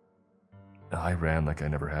 I ran like I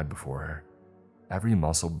never had before. Every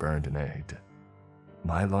muscle burned and ached.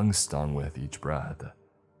 My lungs stung with each breath,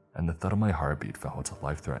 and the thud of my heartbeat felt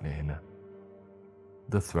life-threatening.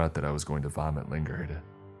 The threat that I was going to vomit lingered,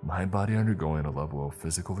 my body undergoing a level of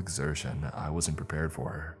physical exertion I wasn't prepared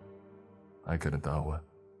for. I couldn't though.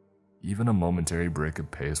 Even a momentary break of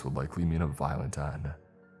pace would likely mean a violent end.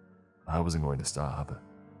 I wasn't going to stop,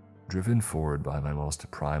 driven forward by my most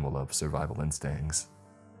primal of survival instincts.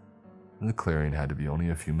 The clearing had to be only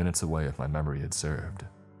a few minutes away if my memory had served.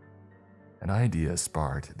 An idea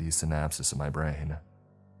sparked the synapses of my brain.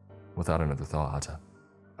 Without another thought,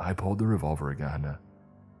 I pulled the revolver again,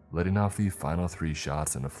 letting off the final 3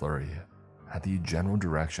 shots in a flurry at the general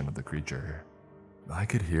direction of the creature. I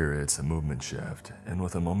could hear its movement shift, and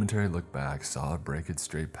with a momentary look back, saw it break its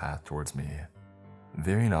straight path towards me,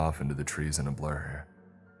 veering off into the trees in a blur,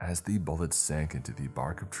 as the bullets sank into the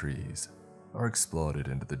bark of trees or exploded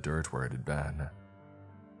into the dirt where it had been.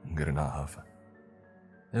 Good enough.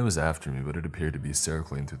 It was after me, but it appeared to be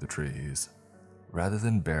circling through the trees, rather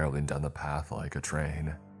than barreling down the path like a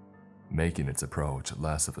train, making its approach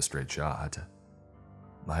less of a straight shot.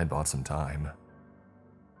 I had bought some time.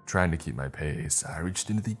 Trying to keep my pace, I reached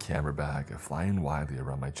into the camera bag, flying wildly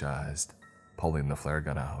around my chest, pulling the flare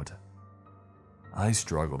gun out. I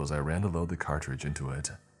struggled as I ran to load the cartridge into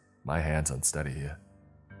it, my hands unsteady,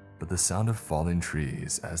 but the sound of falling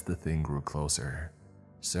trees as the thing grew closer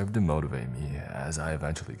served to motivate me as I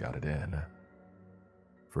eventually got it in.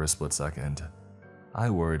 For a split second,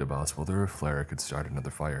 I worried about whether a flare could start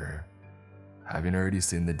another fire, having already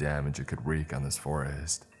seen the damage it could wreak on this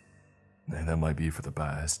forest, and that might be for the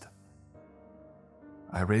best.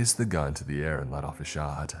 I raised the gun to the air and let off a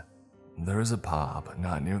shot. There was a pop,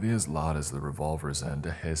 not nearly as loud as the revolver's, and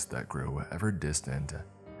a hiss that grew ever distant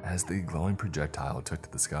as the glowing projectile took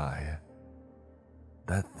to the sky.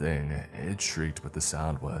 That thing, it shrieked, but the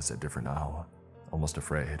sound was different now, almost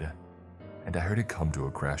afraid, and I heard it come to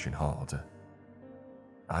a crashing halt.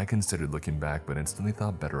 I considered looking back, but instantly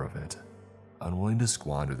thought better of it, unwilling to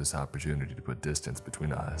squander this opportunity to put distance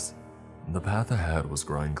between us. The path ahead was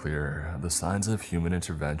growing clearer, the signs of human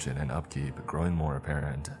intervention and upkeep growing more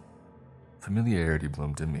apparent. Familiarity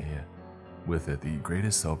bloomed in me, with it the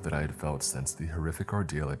greatest hope that I had felt since the horrific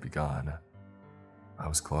ordeal had begun. I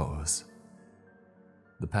was close.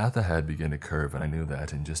 The path ahead began to curve, and I knew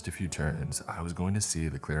that in just a few turns I was going to see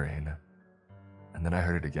the clearing. And then I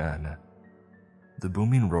heard it again, the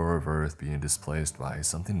booming roar of earth being displaced by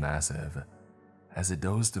something massive, as it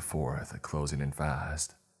dozed forth, closing in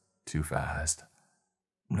fast. Too fast.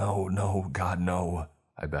 No, no, God, no,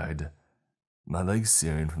 I begged, my legs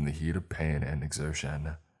searing from the heat of pain and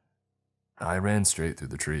exertion. I ran straight through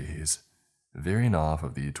the trees, veering off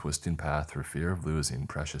of the twisting path for fear of losing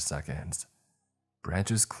precious seconds,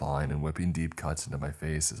 branches clawing and whipping deep cuts into my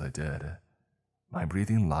face as I did, my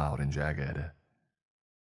breathing loud and jagged.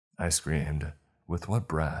 I screamed, with what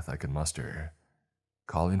breath I could muster,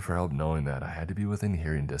 calling for help, knowing that I had to be within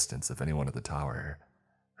hearing distance of anyone at the tower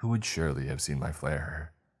who would surely have seen my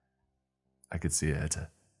flare. I could see it,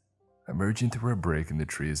 emerging through a break in the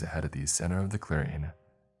trees ahead of the center of the clearing,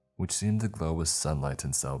 which seemed to glow with sunlight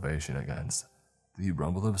and salvation against the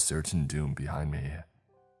rumble of certain doom behind me.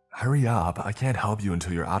 Hurry up, I can't help you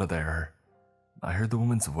until you're out of there. I heard the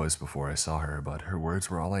woman's voice before I saw her, but her words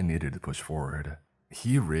were all I needed to push forward.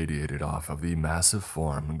 He radiated off of the massive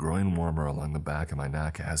form, growing warmer along the back of my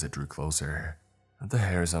neck as it drew closer, the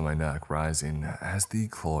hairs on my neck rising as the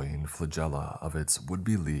cloying flagella of its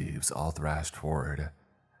would-be leaves all thrashed forward,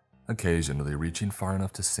 occasionally reaching far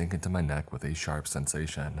enough to sink into my neck with a sharp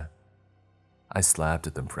sensation. I slapped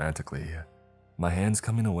at them frantically, my hands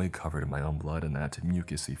coming away covered in my own blood and that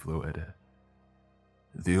mucousy fluid.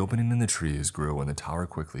 The opening in the trees grew and the tower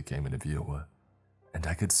quickly came into view, and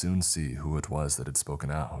I could soon see who it was that had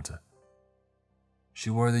spoken out.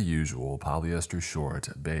 She wore the usual polyester short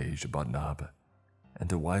beige button-up,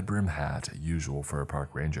 and a wide-brim hat usual for a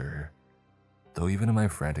park ranger, though even in my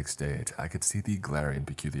frantic state I could see the glaring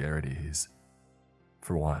peculiarities.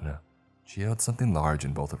 For one, she held something large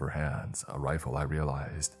in both of her hands, a rifle I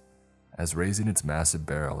realized, as raising its massive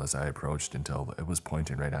barrel as I approached until it was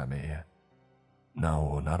pointing right at me.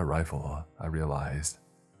 No, not a rifle, I realized.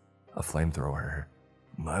 A flamethrower,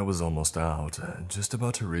 I was almost out, just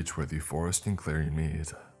about to reach where the forest and clearing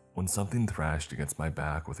meet, when something thrashed against my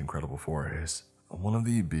back with incredible force. One of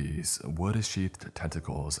the beast's wood-sheathed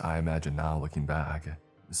tentacles, I imagine now looking back,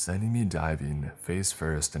 sending me diving face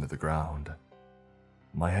first into the ground.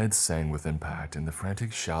 My head sang with impact, and the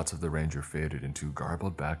frantic shouts of the ranger faded into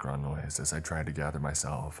garbled background noise as I tried to gather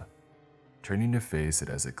myself, turning to face it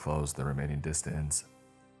as it closed the remaining distance.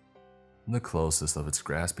 The closest of its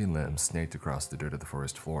grasping limbs snaked across the dirt of the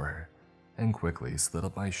forest floor, and quickly slid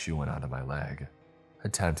up my shoe and onto my leg,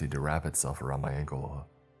 attempting to wrap itself around my ankle.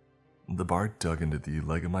 The bark dug into the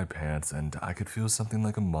leg of my pants, and I could feel something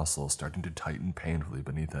like a muscle starting to tighten painfully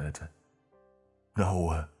beneath it.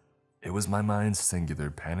 No, it was my mind's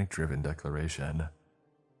singular, panic-driven declaration,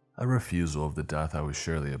 a refusal of the death I was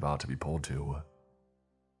surely about to be pulled to.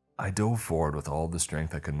 I dove forward with all the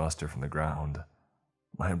strength I could muster from the ground,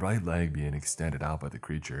 my right leg being extended out by the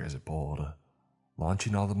creature as it pulled,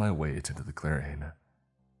 launching all of my weight into the clearing.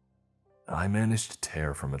 I managed to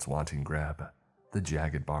tear from its wanting grip the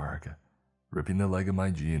jagged bark, ripping the leg of my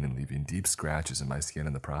jean and leaving deep scratches in my skin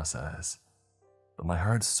in the process. But my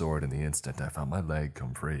heart soared in the instant I felt my leg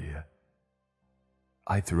come free.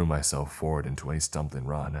 I threw myself forward into a stumbling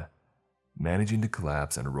run, managing to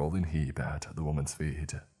collapse in a rolling heap at the woman's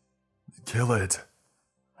feet. "Kill it!"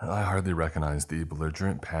 I hardly recognized the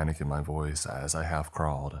belligerent panic in my voice as I half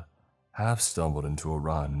crawled, half stumbled into a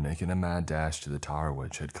run, making a mad dash to the tower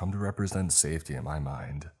which had come to represent safety in my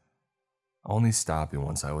mind, only stopping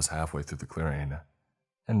once I was halfway through the clearing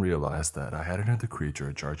and realized that I had entered the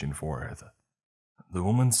creature charging forth. The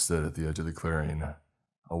woman stood at the edge of the clearing,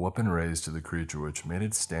 a weapon raised to the creature which made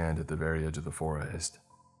it stand at the very edge of the forest,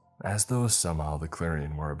 as though somehow the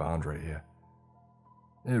clearing were a boundary.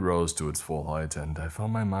 It rose to its full height, and I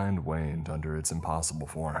felt my mind waned under its impossible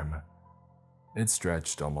form. It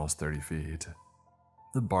stretched almost 30 feet,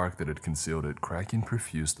 the bark that had concealed it cracking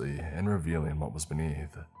profusely and revealing what was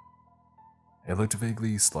beneath. It looked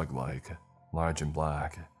vaguely slug-like, large and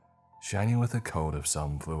black, shiny with a coat of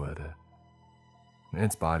some fluid.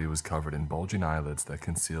 Its body was covered in bulging eyelids that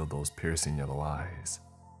concealed those piercing yellow eyes,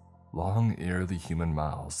 long, eerily human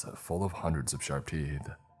mouths full of hundreds of sharp teeth.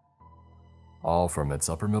 All from its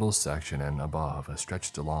upper middle section and above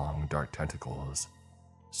stretched long, dark tentacles,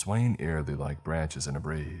 swaying eerily like branches in a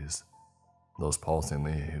breeze. Those pulsing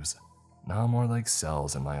leaves, now more like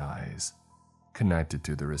cells in my eyes, connected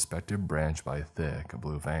to their respective branch by thick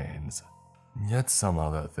blue veins. Yet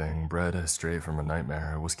somehow that thing, bred straight from a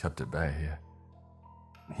nightmare, was kept at bay.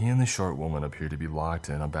 He and the short woman appeared to be locked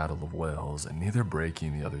in a battle of wills, neither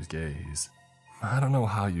breaking the other's gaze. I don't know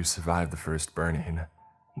how you survived the first burning.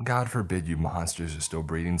 God forbid you monsters are still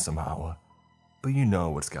breeding somehow, but you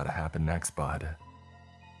know what's gotta happen next, bud.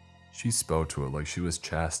 She spoke to it like she was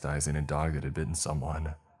chastising a dog that had bitten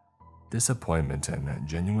someone, disappointment and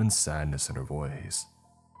genuine sadness in her voice.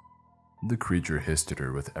 The creature hissed at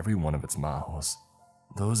her with every one of its mouths,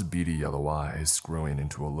 those beady yellow eyes screwing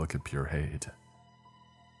into a look of pure hate.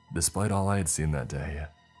 Despite all I had seen that day,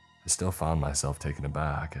 I still found myself taken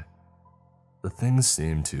aback. The thing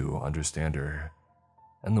seemed to understand her,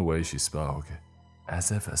 and the way she spoke,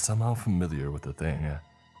 as if somehow familiar with the thing,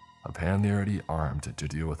 apparently already armed to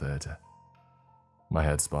deal with it. My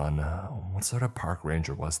head spun. What sort of park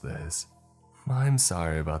ranger was this? I'm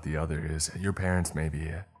sorry about the others. Your parents may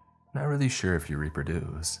be. Not really sure if you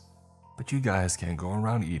reproduce, but you guys can't go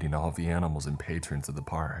around eating all of the animals and patrons of the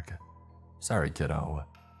park. Sorry, kiddo.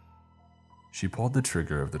 She pulled the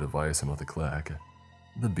trigger of the device, and with a click,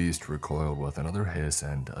 the beast recoiled with another hiss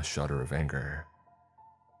and a shudder of anger.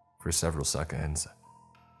 For several seconds,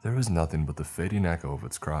 there was nothing but the fading echo of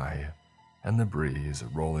its cry and the breeze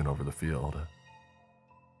rolling over the field.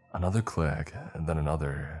 Another click, and then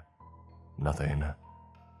another. Nothing.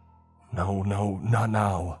 No, not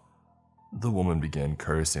now. The woman began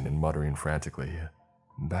cursing and muttering frantically,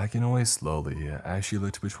 backing away slowly as she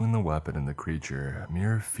looked between the weapon and the creature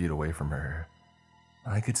mere feet away from her.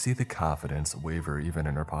 I could see the confidence waver even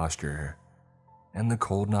in her posture, and the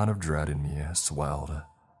cold knot of dread in me swelled,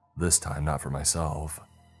 this time not for myself.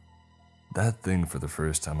 That thing, for the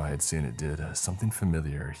first time I had seen it, did something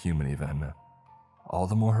familiar, human even, all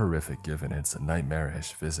the more horrific given its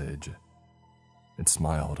nightmarish visage. It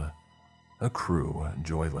smiled, a cruel,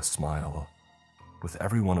 joyless smile, with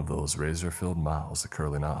every one of those razor-filled mouths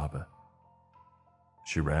curling up.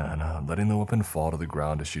 She ran, letting the weapon fall to the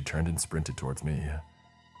ground as she turned and sprinted towards me,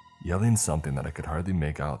 yelling something that I could hardly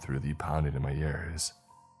make out through the pounding in my ears.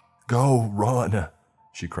 "Go, run!"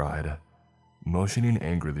 she cried, motioning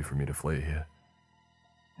angrily for me to flee.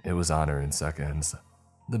 It was on her in seconds,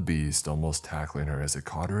 the beast almost tackling her as it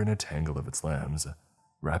caught her in a tangle of its limbs,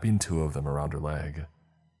 wrapping 2 of them around her leg.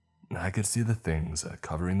 I could see the things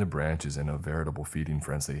covering the branches in a veritable feeding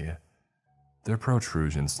frenzy, their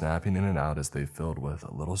protrusions snapping in and out as they filled with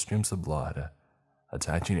little streams of blood,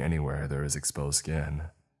 attaching anywhere there is exposed skin.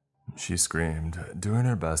 She screamed, doing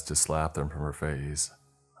her best to slap them from her face,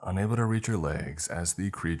 unable to reach her legs as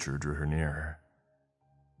the creature drew her near.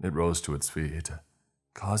 It rose to its feet,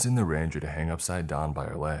 causing the ranger to hang upside down by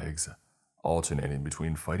her legs, alternating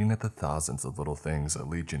between fighting at the thousands of little things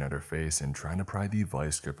leeching at her face and trying to pry the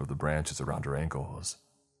vice grip of the branches around her ankles.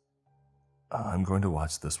 I'm going to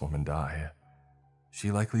watch this woman die. She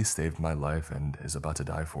likely saved my life and is about to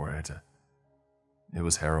die for it. It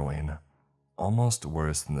was harrowing, almost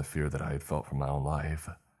worse than the fear that I had felt for my own life.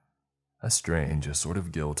 A strange sort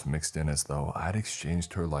of guilt mixed in as though I had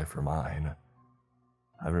exchanged her life for mine.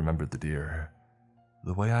 I remembered the deer,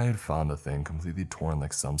 the way I had found the thing completely torn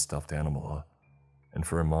like some stuffed animal, and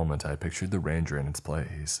for a moment I pictured the ranger in its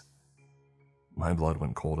place. My blood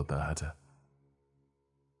went cold at that.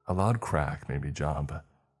 A loud crack made me jump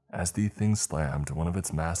as the thing slammed one of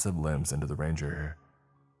its massive limbs into the ranger,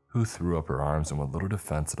 who threw up her arms in what little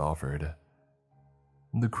defense it offered.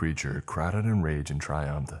 The creature cried out in rage and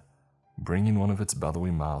triumph, bringing one of its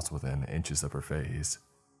bellowing mouths within inches of her face,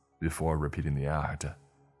 before repeating the act,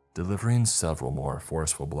 delivering several more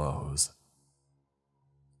forceful blows.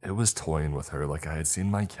 It was toying with her like I had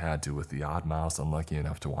seen my cat do with the odd mouse unlucky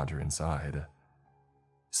enough to wander inside.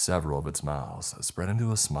 Several of its mouths spread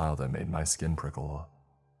into a smile that made my skin prickle.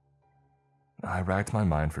 I racked my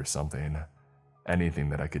mind for something, anything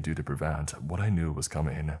that I could do to prevent what I knew was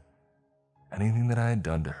coming. Anything that I had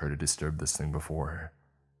done to her to disturb this thing before,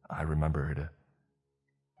 I remembered.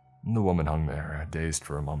 The woman hung there, dazed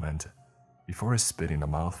for a moment, before spitting a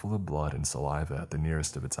mouthful of blood and saliva at the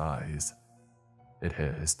nearest of its eyes. It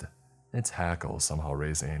hissed, its hackles somehow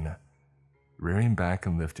raising, rearing back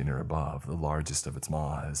and lifting her above the largest of its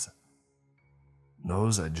maws.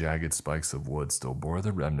 Those jagged spikes of wood still bore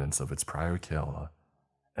the remnants of its prior kill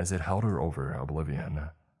as it held her over oblivion.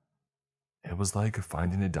 It was like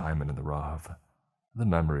finding a diamond in the rough, the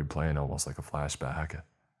memory playing almost like a flashback.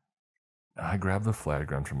 I grabbed the flare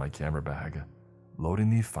gun from my camera bag, loading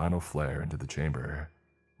the final flare into the chamber.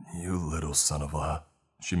 "You little son of a,"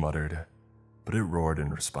 she muttered, but it roared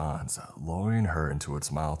in response, lowering her into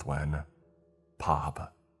its mouth when,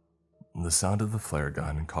 pop. The sound of the flare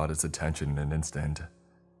gun caught its attention in an instant,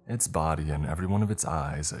 its body and every one of its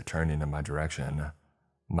eyes turning in my direction,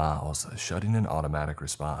 mouths shutting in automatic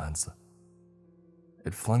response.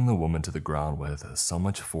 It flung the woman to the ground with so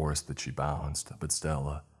much force that she bounced, but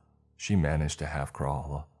still, she managed to half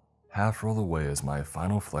crawl, half roll away as my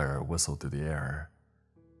final flare whistled through the air.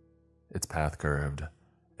 Its path curved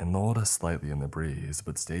and lulled slightly in the breeze,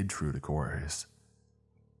 but stayed true to course.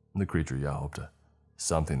 The creature yelped,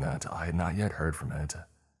 something that I had not yet heard from it,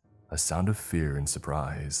 a sound of fear and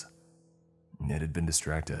surprise. It had been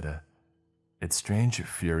distracted, its strange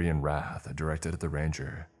fury and wrath directed at the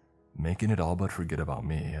ranger, making it all but forget about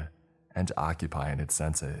me and occupying its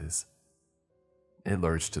senses. It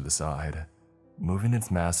lurched to the side, moving its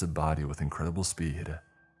massive body with incredible speed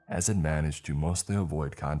as it managed to mostly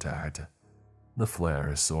avoid contact, the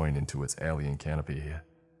flare soaring into its alien canopy.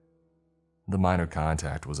 The minor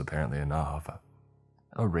contact was apparently enough.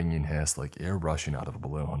 A ringing hiss like air rushing out of a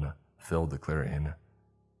balloon filled the clearing.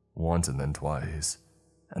 Once and then twice,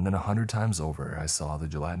 and then 100 times over I saw the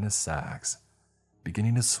gelatinous sacs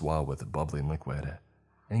beginning to swell with bubbling liquid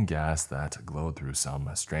and gas that glowed through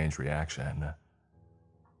some strange reaction.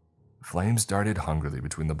 Flames darted hungrily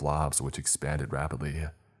between the blobs, which expanded rapidly,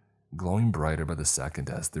 glowing brighter by the second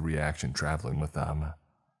as the reaction traveling with them.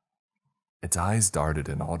 Its eyes darted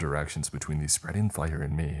in all directions between the spreading fire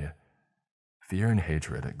and me, fear and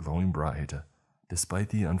hatred glowing bright despite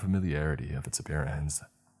the unfamiliarity of its appearance.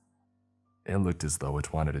 It looked as though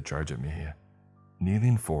it wanted to charge at me,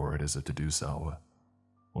 kneeling forward as if to do so,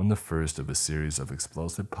 when the first of a series of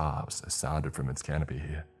explosive pops sounded from its canopy.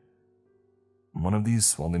 One of these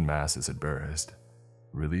swelling masses had burst,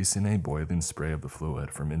 releasing a boiling spray of the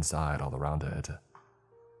fluid from inside all around it.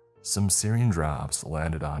 Some searing drops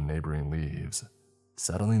landed on neighboring leaves,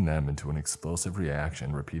 settling them into an explosive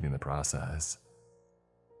reaction repeating the process.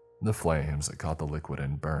 The flames caught the liquid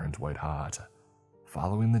and burned white hot,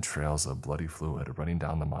 following the trails of bloody fluid running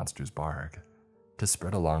down the monster's bark to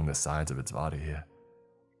spread along the sides of its body.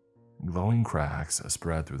 Glowing cracks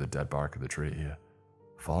spread through the dead bark of the tree,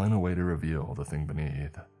 falling away to reveal the thing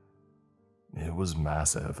beneath. It was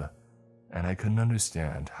massive, and I couldn't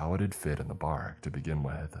understand how it had fit in the bark to begin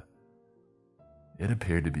with. It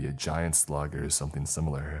appeared to be a giant slug or something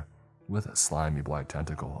similar, with slimy black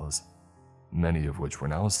tentacles. many of which were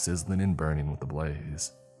now sizzling and burning with the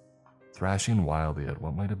blaze, thrashing wildly at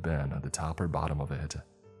what might have been at the top or bottom of it.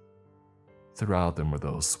 Throughout them were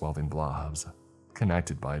those swelling blobs,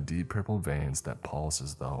 connected by deep purple veins that pulse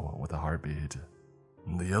as though with a heartbeat.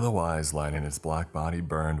 The yellow eyes lining its black body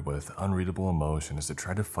burned with unreadable emotion as it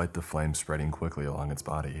tried to fight the flame spreading quickly along its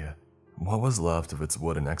body. What was left of its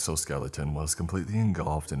wooden exoskeleton was completely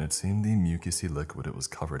engulfed, and it seemed the mucousy liquid it was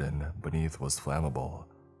covered in beneath was flammable,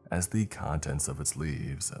 as the contents of its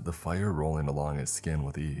leaves, the fire rolling along its skin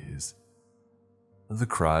with ease. The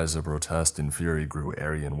cries of protest and fury grew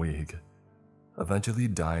airy and weak, eventually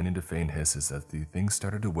dying into faint hisses as the thing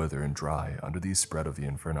started to wither and dry under the spread of the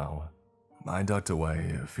inferno. I ducked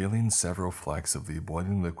away, feeling several flecks of the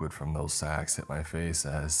boiling liquid from those sacks hit my face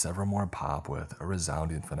as several more pop with a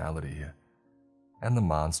resounding finality, and the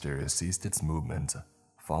monster ceased its movement,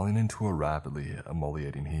 falling into a rapidly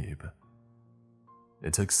emoliating heap.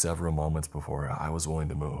 It took several moments before I was willing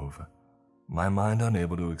to move, my mind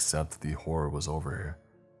unable to accept that the horror was over,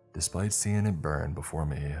 despite seeing it burn before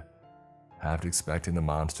me, half expecting the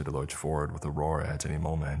monster to lurch forward with a roar at any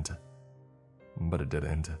moment. But it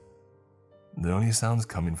didn't. The only sounds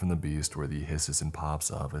coming from the beast were the hisses and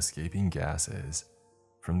pops of escaping gases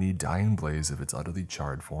from the dying blaze of its utterly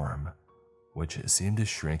charred form, which seemed to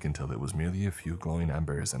shrink until it was merely a few glowing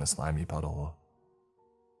embers in a slimy puddle.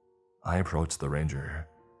 I approached the ranger,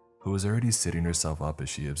 who was already sitting herself up as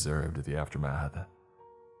she observed the aftermath.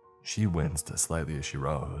 She winced slightly as she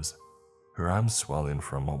rose, her arms swelling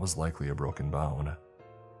from what was likely a broken bone,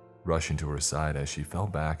 rushing to her side as she fell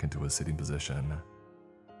back into a sitting position.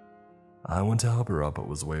 I went to help her up but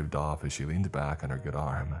was waved off as she leaned back on her good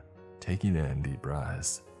arm, taking in deep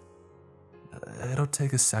breaths. "It'll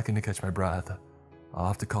take a second to catch my breath. I'll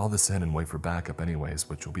have to call this in and wait for backup anyways,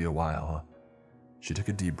 which will be a while." She took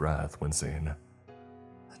a deep breath, wincing.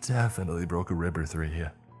 "Definitely broke a rib or three,"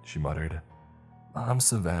 she muttered. "I'm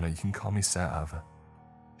Savannah, you can call me Sav."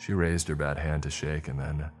 She raised her bad hand to shake and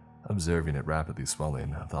then, observing it rapidly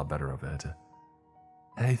swelling, thought better of it.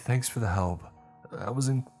 "Hey, thanks for the help. I was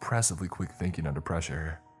impressively quick thinking under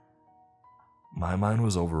pressure." My mind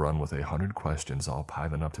was overrun with 100 questions all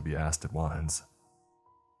piling up to be asked at once.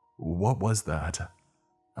 "What was that?"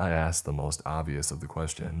 I asked the most obvious of the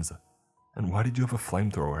questions. "And why did you have a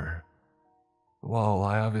flamethrower?" "Well,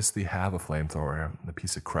 I obviously have a flamethrower, a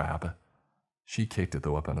piece of crap." She kicked at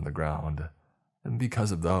the weapon on the ground. "And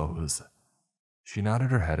because of those." She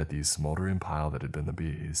nodded her head at the smoldering pile that had been the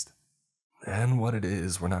beast. "And what it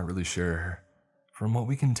is, we're not really sure. From what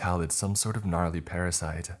we can tell, it's some sort of gnarly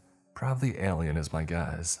parasite, probably alien is my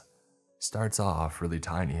guess. Starts off really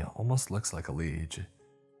tiny, almost looks like a leech,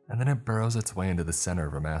 and then it burrows its way into the center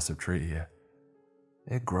of a massive tree.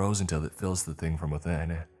 It grows until it fills the thing from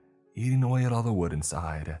within, eating away at all the wood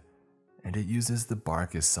inside, and it uses the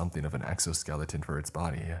bark as something of an exoskeleton for its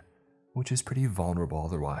body, which is pretty vulnerable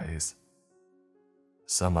otherwise."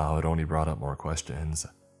 Somehow it only brought up more questions.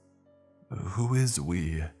 "Who is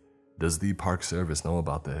we? Does the Park Service know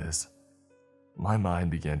about this?" My mind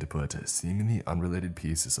began to put seemingly unrelated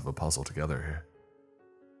pieces of a puzzle together.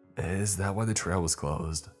 "Is that why the trail was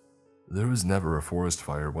closed? There was never a forest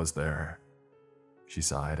fire, was there?" She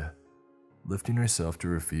sighed, lifting herself to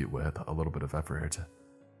her feet with a little bit of effort.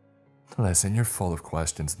 "Listen, you're full of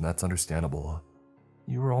questions, and that's understandable.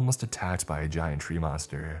 You were almost attacked by a giant tree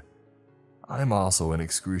monster. I'm also in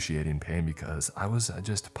excruciating pain because I was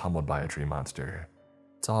just pummeled by a tree monster.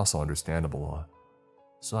 It's also understandable.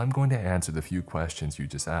 So I'm going to answer the few questions you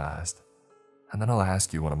just asked, and then I'll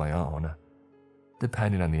ask you one of my own.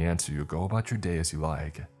 Depending on the answer, you'll go about your day as you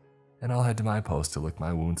like, and I'll head to my post to lick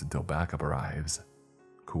my wounds until backup arrives.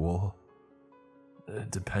 Cool?"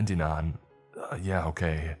 "Depending on... yeah,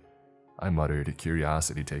 okay," I muttered,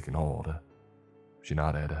 curiosity taking hold. She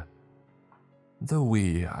nodded. "The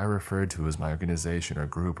we I referred to as my organization or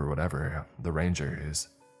group or whatever, the Rangers.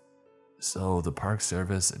 So the Park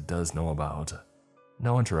Service does know about..."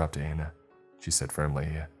 "No interrupting," she said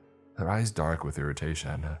firmly, her eyes dark with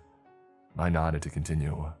irritation. I nodded to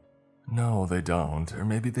continue. "No, they don't, or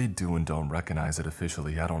maybe they do and don't recognize it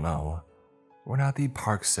officially, I don't know. We're not the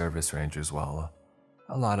Park Service Rangers, well.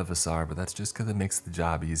 A lot of us are, but that's just because it makes the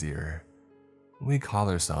job easier. We call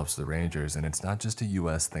ourselves the Rangers, and it's not just a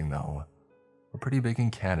US thing though. We're pretty big in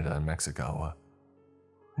Canada and Mexico.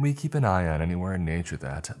 We keep an eye on anywhere in nature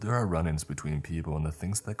that there are run-ins between people and the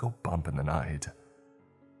things that go bump in the night.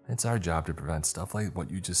 It's our job to prevent stuff like what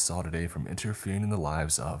you just saw today from interfering in the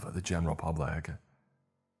lives of the general public."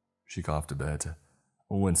 She coughed a bit,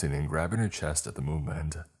 wincing and grabbing her chest at the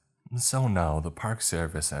movement. "So no, the Park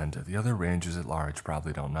Service and the other rangers at large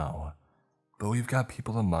probably don't know. but we've got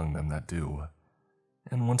people among them that do.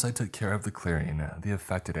 And once I took care of the clearing, the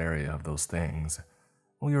affected area of those things,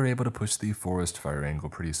 we were able to push the forest fire angle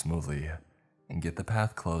pretty smoothly and get the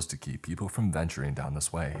path closed to keep people from venturing down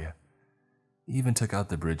this way. Even took out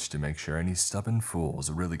the bridge to make sure any stubborn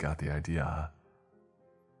fools really got the idea.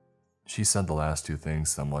 She said the last two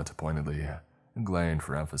things somewhat pointedly, glaring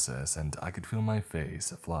for emphasis, and I could feel my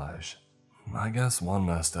face flush. I guess one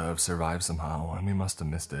must have survived somehow, and we must have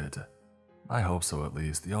missed it. I hope so at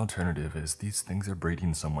least. The alternative is these things are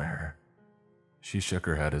breeding somewhere. She shook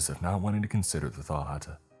her head as if not wanting to consider the thought.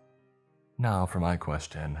 Now for my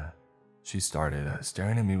question. She started,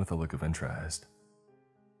 staring at me with a look of interest.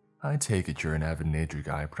 I take it you're an avid nature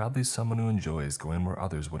guy, probably someone who enjoys going where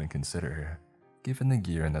others wouldn't consider, given the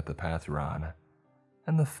gear and that the path you're on,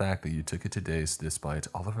 and the fact that you took it today despite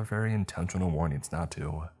all of our very intentional warnings not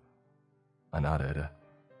to. I nodded.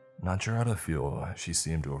 Not sure how to feel. She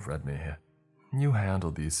seemed to have read me. You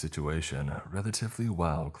handled the situation relatively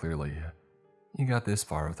well, clearly. You got this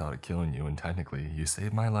far without it killing you, and technically, you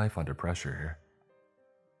saved my life under pressure.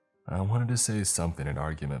 I wanted to say something in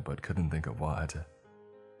argument, but couldn't think of what.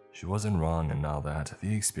 She wasn't wrong, and now that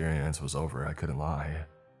the experience was over, I couldn't lie.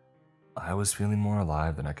 I was feeling more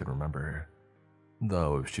alive than I could remember.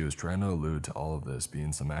 Though if she was trying to allude to all of this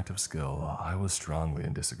being some act of skill, I was strongly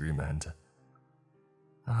in disagreement.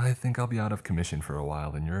 I think I'll be out of commission for a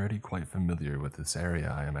while, and you're already quite familiar with this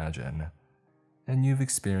area, I imagine. And you've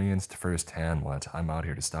experienced firsthand what I'm out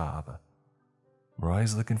here to stop. We're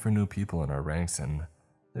always looking for new people in our ranks, and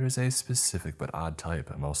there's a specific but odd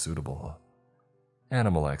type most suitable.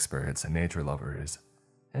 Animal experts, nature lovers,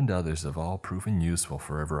 and others have all proven useful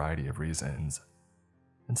for a variety of reasons.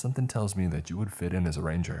 And something tells me that you would fit in as a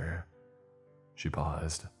ranger. She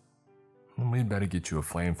paused. We'd better get you a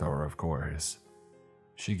flamethrower, of course.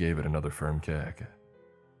 She gave it another firm kick.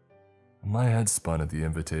 My head spun at the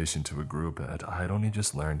invitation to a group that I had only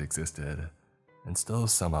just learned existed, and still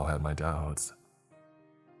somehow had my doubts.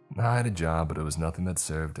 I had a job, but it was nothing that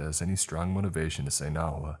served as any strong motivation to say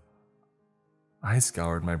no. I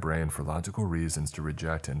scoured my brain for logical reasons to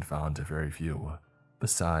reject and found very few,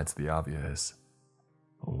 besides the obvious.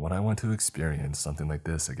 Would I want to experience something like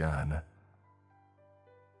this again?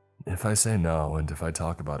 If I say no, and if I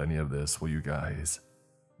talk about any of this, will you guys?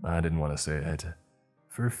 I didn't want to say it,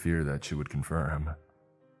 for fear that she would confirm.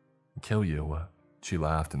 Kill you, she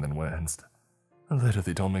laughed and then winced.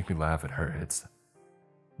 Literally, don't make me laugh, it hurts.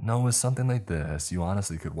 No, with something like this, you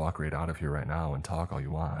honestly could walk right out of here right now and talk all you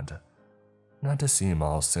want. Not to seem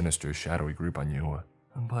all sinister, shadowy group on you,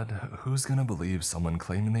 but who's gonna believe someone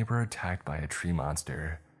claiming they were attacked by a tree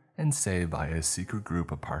monster and saved by a secret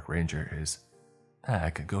group of park rangers?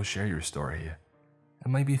 Heck, go share your story. It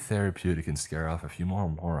might be therapeutic and scare off a few more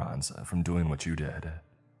morons from doing what you did.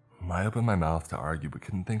 I opened my mouth to argue but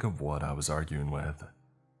couldn't think of what I was arguing with.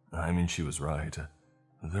 I mean, she was right.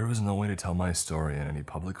 There was no way to tell my story in any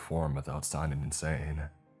public forum without sounding insane.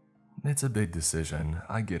 It's a big decision,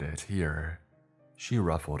 I get it, here. She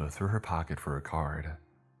ruffled through her pocket for a card.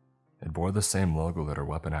 It bore the same logo that her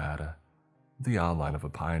weapon had, the outline of a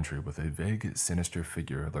pine tree with a vague, sinister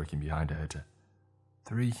figure lurking behind it.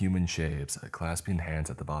 3 human shapes clasping hands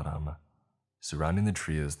at the bottom, surrounding the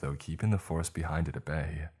tree as though keeping the force behind it at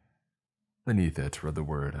bay. Beneath it read the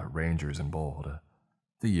word Rangers in bold,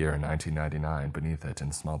 the year 1999 beneath it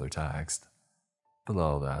in smaller text.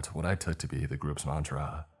 Below that, what I took to be the group's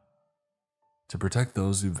mantra. To protect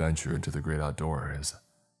those who venture into the great outdoors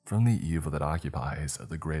from the evil that occupies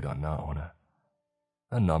the great unknown.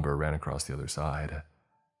 A number ran across the other side.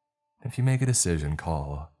 If you make a decision,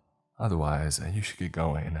 call. Otherwise, you should get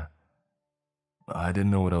going. I didn't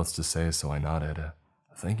know what else to say, so I nodded,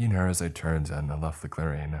 thanking her as I turned and left the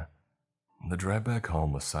clearing. The drive back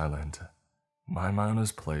home was silent. My mind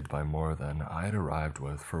was plagued by more than I had arrived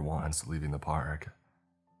with for once leaving the park.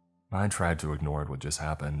 I tried to ignore what just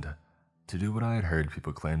happened, to do what I had heard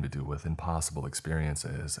people claim to do with impossible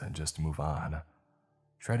experiences and just move on.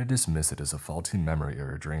 Try to dismiss it as a faulty memory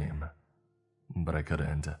or a dream. But I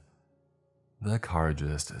couldn't. The card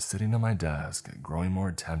just sitting on my desk, growing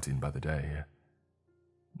more tempting by the day.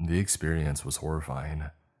 The experience was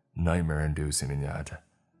horrifying, nightmare-inducing, and yet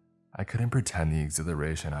I couldn't pretend the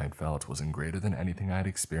exhilaration I had felt wasn't greater than anything I had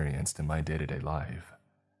experienced in my day-to-day life.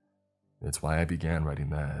 It's why I began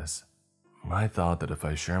writing this. I thought that if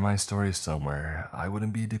I share my story somewhere, I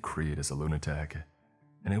wouldn't be decreed as a lunatic,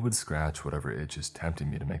 and it would scratch whatever itch is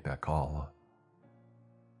tempting me to make that call.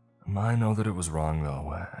 I know that it was wrong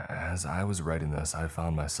though. As I was writing this, I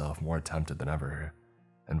found myself more tempted than ever,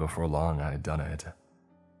 and before long I had done it.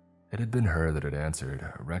 It had been her that had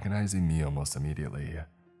answered, recognizing me almost immediately.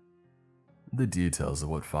 The details of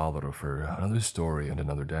what followed are for another story and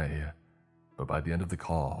another day, but by the end of the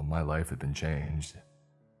call, my life had been changed.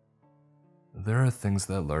 There are things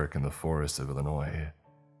that lurk in the forests of Illinois,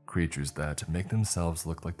 creatures that make themselves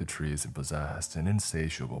look like the trees and possessed an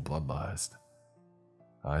insatiable bloodlust.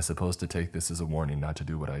 I suppose to take this as a warning not to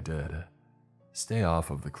do what I did. Stay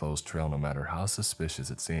off of the closed trail no matter how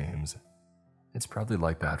suspicious it seems. It's probably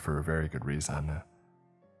like that for a very good reason.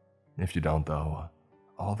 If you don't though,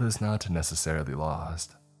 all is not necessarily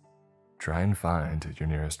lost. Try and find your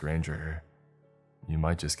nearest ranger. You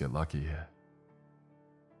might just get lucky.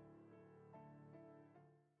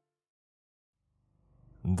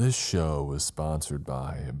 This show was sponsored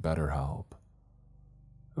by BetterHelp.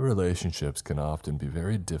 Relationships can often be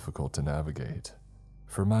very difficult to navigate.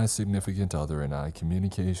 For my significant other and I,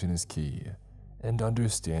 communication is key, and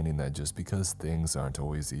understanding that just because things aren't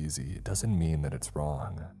always easy doesn't mean that it's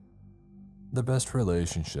wrong. The best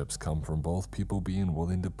relationships come from both people being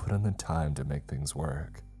willing to put in the time to make things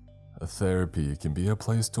work. Therapy can be a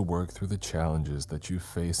place to work through the challenges that you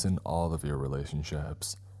face in all of your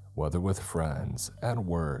relationships, whether with friends, at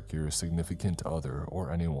work, your significant other,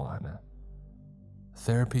 or anyone.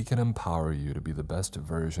 Therapy can empower you to be the best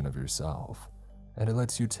version of yourself, and it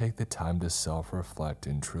lets you take the time to self-reflect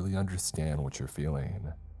and truly understand what you're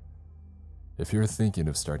feeling. If you're thinking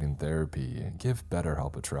of starting therapy, give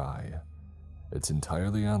BetterHelp a try. It's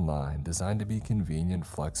entirely online, designed to be convenient,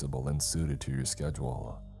 flexible, and suited to your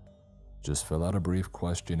schedule. Just fill out a brief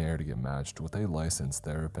questionnaire to get matched with a licensed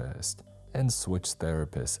therapist, and switch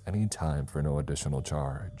therapists anytime for no additional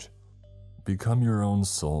charge. Become your own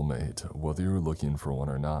soulmate, whether you're looking for one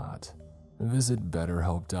or not. Visit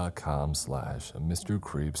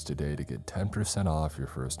betterhelp.com/MrCreeps today to get 10% off your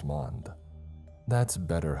first month. That's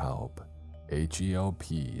BetterHelp,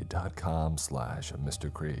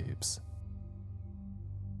 HELP.com/MrCreeps.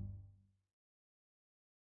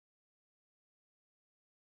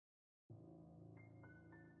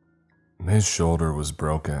 His shoulder was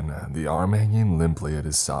broken, the arm hanging limply at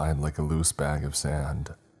his side like a loose bag of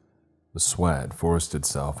sand. The sweat forced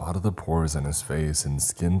itself out of the pores in his face and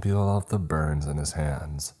skin peeled off the burns in his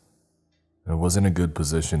hands. It wasn't a good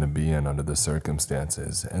position to be in under the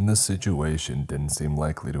circumstances, and the situation didn't seem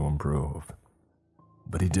likely to improve.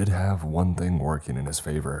 But he did have one thing working in his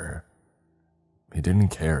favor. He didn't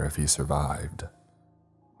care if he survived.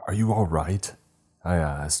 "Are you all right?" I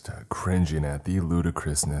asked, cringing at the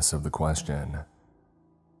ludicrousness of the question.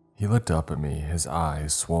 He looked up at me, his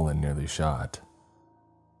eyes swollen nearly shut.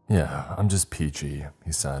 "Yeah, I'm just peachy,"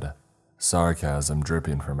 he said, sarcasm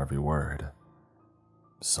dripping from every word.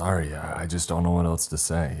 "Sorry, I just don't know what else to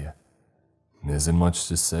say." "Isn't much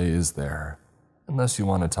to say, is there? Unless you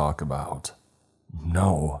want to talk about."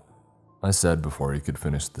 "No," I said before he could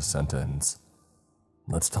finish the sentence.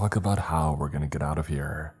 "Let's talk about how we're going to get out of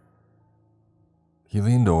here." He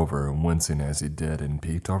leaned over, wincing as he did, and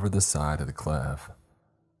peeked over the side of the cliff.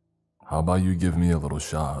 "How about you give me a little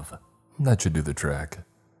shove? That should do the trick."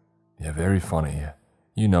 "Yeah, very funny.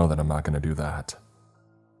 You know that I'm not going to do that."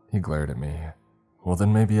 He glared at me. "Well,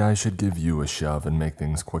 then maybe I should give you a shove and make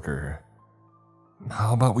things quicker.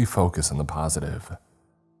 How about we focus on the positive?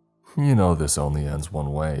 You know this only ends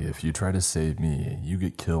one way. If you try to save me, you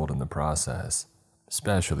get killed in the process.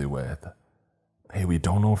 Especially with... Hey, we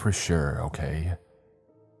don't know for sure, okay?"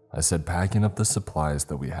 I said, packing up the supplies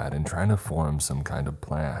that we had and trying to form some kind of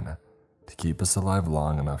plan to keep us alive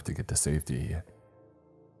long enough to get to safety.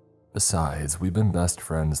 Besides, we've been best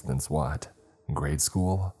friends since what? Grade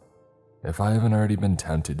school? If I haven't already been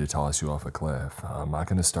tempted to toss you off a cliff, I'm not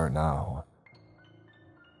going to start now.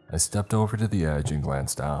 I stepped over to the edge and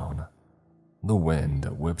glanced down. The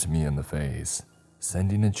wind whipped me in the face,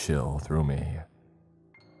 sending a chill through me.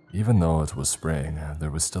 Even though it was spring,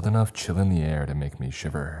 there was still enough chill in the air to make me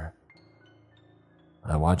shiver.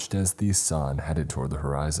 I watched as the sun headed toward the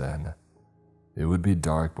horizon. It would be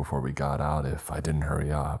dark before we got out if I didn't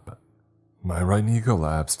hurry up. My right knee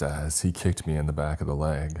collapsed as he kicked me in the back of the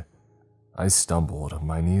leg. I stumbled,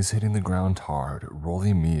 my knees hitting the ground hard,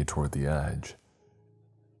 rolling me toward the edge.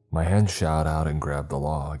 My hand shot out and grabbed the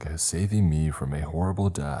log, saving me from a horrible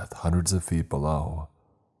death hundreds of feet below.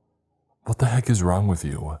 "What the heck is wrong with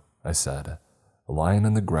you?" I said, lying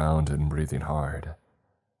on the ground and breathing hard.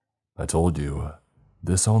 "I told you,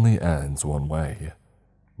 this only ends one way.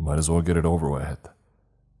 Might as well get it over with."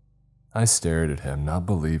 I stared at him, not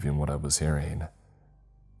believing what I was hearing.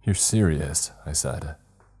 "You're serious," I said.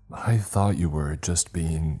 "I thought you were just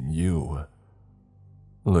being you."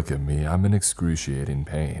 "Look at me, I'm in excruciating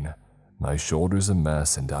pain. My shoulder's a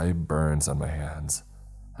mess and I have burns on my hands,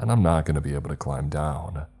 and I'm not going to be able to climb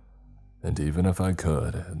down. And even if I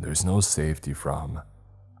could, there's no safety from.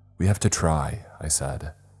 We have to try, I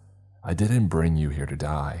said. I didn't bring you here to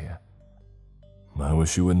die. I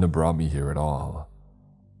wish you wouldn't have brought me here at all.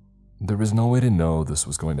 There was no way to know this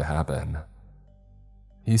was going to happen.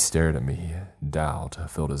 He stared at me. Doubt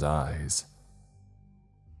filled his eyes.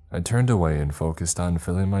 I turned away and focused on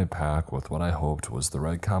filling my pack with what I hoped was the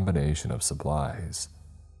right combination of supplies.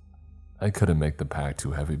 I couldn't make the pack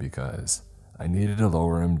too heavy because I needed to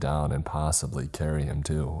lower him down and possibly carry him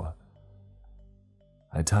too.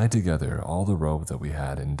 I tied together all the rope that we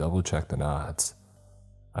had and double-checked the knots.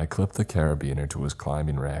 I clipped the carabiner to his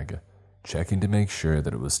climbing rig, checking to make sure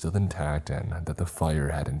that it was still intact and that the fire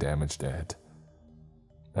hadn't damaged it.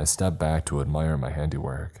 I stepped back to admire my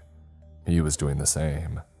handiwork. He was doing the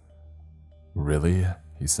same. "Really?"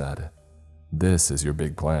 he said. "This is your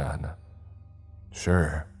big plan?"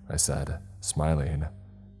 "Sure," I said, smiling,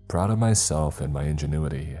 proud of myself and my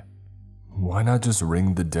ingenuity. "Why not just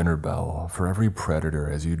ring the dinner bell for every predator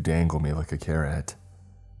as you dangle me like a carrot?"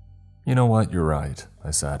 "You know what, you're right,"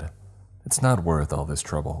 I said. "It's not worth all this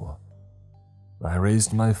trouble." I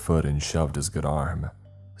raised my foot and shoved his good arm,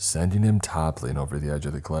 sending him toppling over the edge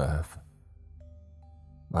of the cliff.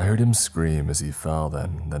 I heard him scream as he fell,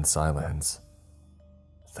 then silence.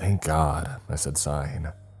 "Thank God," I said, sighing.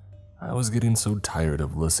 I was getting so tired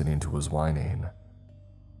of listening to his whining.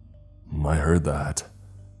 "I heard that,"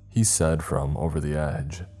 he said from over the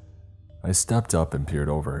edge. I stepped up and peered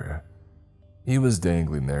over. He was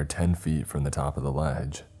dangling there 10 feet from the top of the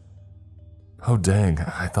ledge. "Oh dang,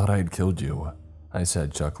 I thought I had killed you," I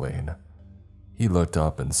said, chuckling. He looked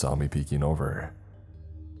up and saw me peeking over.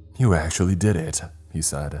 "You actually did it," he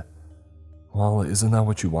said. "Well, isn't that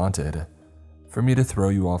what you wanted? For me to throw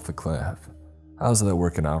you off the cliff? How's that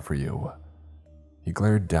working out for you?" He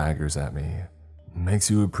glared daggers at me. "Makes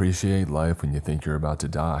you appreciate life when you think you're about to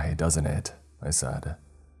die, doesn't it?" I said.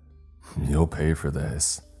 "You'll pay for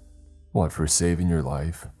this." "What, for saving your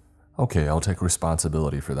life? Okay, I'll take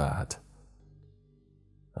responsibility for that."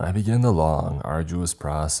 I began the long, arduous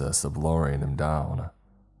process of lowering him down.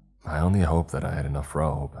 I only hoped that I had enough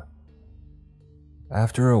rope.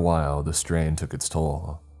 After a while, the strain took its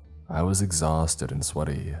toll. I was exhausted and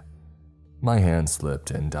sweaty. My hand slipped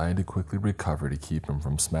and I had to quickly recover to keep him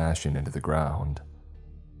from smashing into the ground.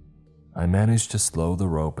 I managed to slow the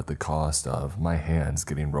rope at the cost of my hands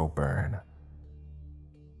getting rope burn.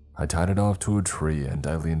 I tied it off to a tree and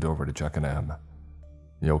I leaned over to check on him.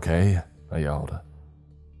 "You okay?" I yelled.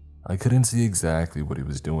 I couldn't see exactly what he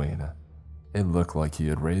was doing. It looked like he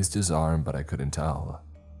had raised his arm, but I couldn't tell.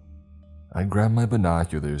 I grabbed my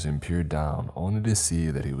binoculars and peered down, only to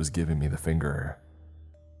see that he was giving me the finger.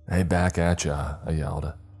 "Hey, back at ya," I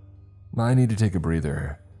yelled. "I need to take a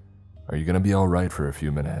breather. Are you gonna be alright for a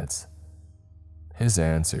few minutes?" His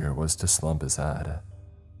answer was to slump his head.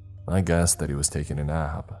 I guessed that he was taking a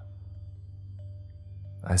nap.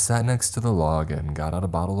 I sat next to the log and got out a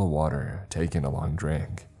bottle of water, taking a long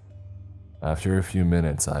drink. After a few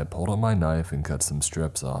minutes, I pulled out my knife and cut some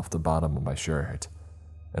strips off the bottom of my shirt,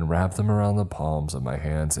 and wrapped them around the palms of my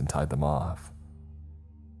hands and tied them off.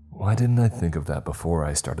 Why didn't I think of that before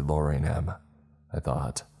I started lowering him? I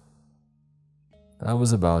thought. I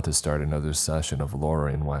was about to start another session of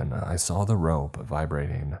lowering when I saw the rope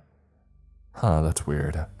vibrating. Huh, that's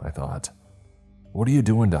weird, I thought. "What are you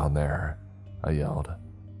doing down there?" I yelled,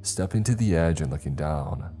 stepping to the edge and looking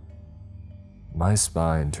down. My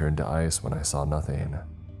spine turned to ice when I saw nothing.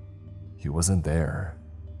 He wasn't there.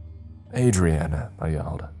 "Adrian," I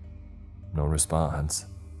yelled. No response.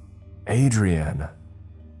 "Adrian!"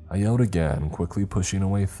 I yelled again, quickly pushing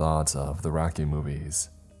away thoughts of the Rocky movies.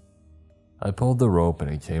 I pulled the rope and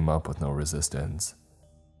it came up with no resistance.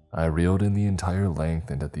 I reeled in the entire length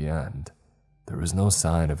and at the end, there was no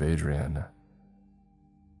sign of Adrian.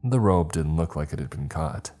 The rope didn't look like it had been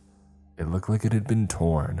cut. It looked like it had been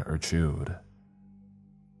torn or chewed.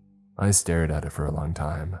 I stared at it for a long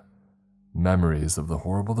time. Memories of the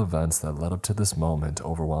horrible events that led up to this moment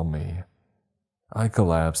overwhelmed me. I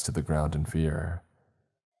collapsed to the ground in fear.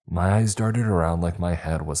 My eyes darted around like my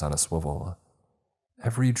head was on a swivel.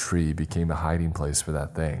 Every tree became a hiding place for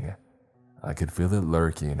that thing. I could feel it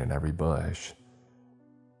lurking in every bush.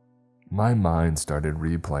 My mind started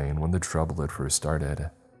replaying when the trouble had first started.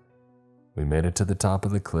 We made it to the top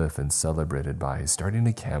of the cliff and celebrated by starting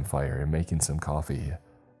a campfire and making some coffee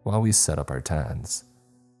while we set up our tents.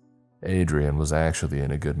 Adrian was actually in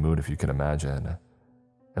a good mood, if you can imagine,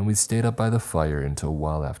 and we stayed up by the fire until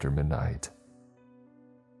well after midnight.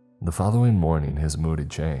 The following morning, his mood had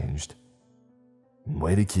changed.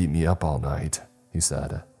 "Way to keep me up all night," he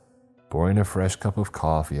said, pouring a fresh cup of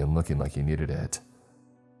coffee and looking like he needed it.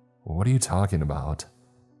 What are you talking about?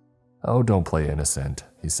 Oh, don't play innocent,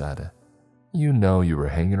 he said. You know you were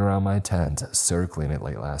hanging around my tent, circling it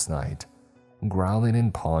late last night, growling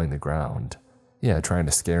and pawing the ground. Yeah, trying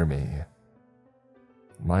to scare me.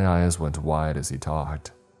 My eyes went wide as he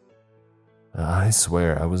talked. I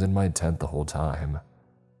swear I was in my tent the whole time.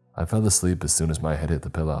 I fell asleep as soon as my head hit the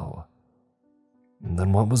pillow.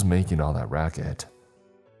 Then what was making all that racket?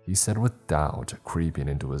 He said with doubt creeping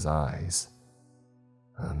into his eyes.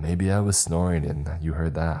 Maybe I was snoring and you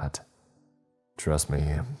heard that. Trust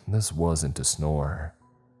me, this wasn't a snore.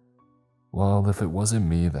 Well, if it wasn't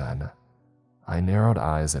me then. I narrowed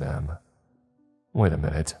eyes at him. Wait a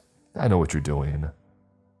minute, I know what you're doing.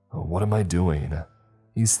 What am I doing?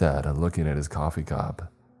 He said, looking at his coffee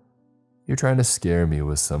cup. You're trying to scare me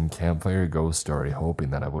with some campfire ghost story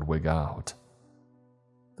hoping that I would wig out.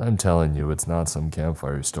 I'm telling you, it's not some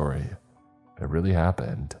campfire story. It really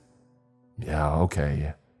happened. Yeah,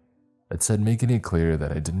 okay. It said, making it clear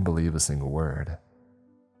that I didn't believe a single word.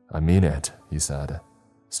 I mean it, he said,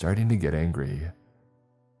 starting to get angry.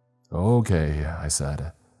 Okay, I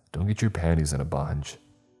said, don't get your panties in a bunch.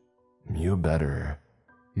 You better,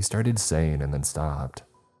 he started saying and then stopped.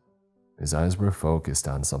 His eyes were focused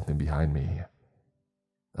on something behind me.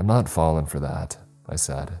 I'm not falling for that, I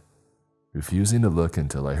said, refusing to look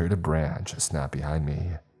until I heard a branch snap behind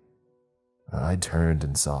me. I turned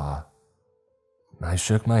and saw. I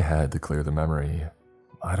shook my head to clear the memory.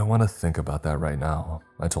 I don't want to think about that right now,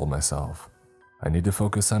 I told myself. I need to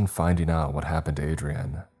focus on finding out what happened to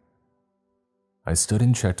Adrian. I stood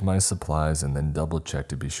and checked my supplies and then double-checked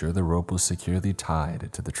to be sure the rope was securely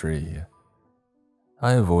tied to the tree.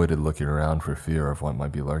 I avoided looking around for fear of what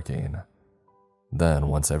might be lurking. Then,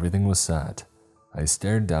 once everything was set, I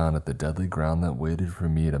stared down at the deadly ground that waited for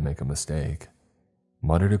me to make a mistake,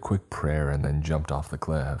 muttered a quick prayer and then jumped off the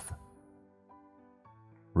cliff.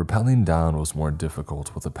 Rappelling down was more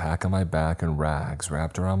difficult with a pack on my back and rags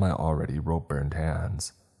wrapped around my already rope-burned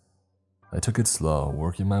hands. I took it slow,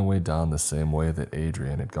 working my way down the same way that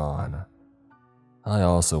Adrian had gone. I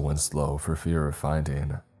also went slow for fear of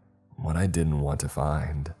finding what I didn't want to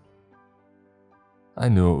find. I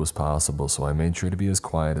knew it was possible, so I made sure to be as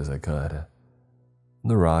quiet as I could.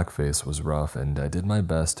 The rock face was rough, and I did my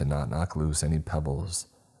best to not knock loose any pebbles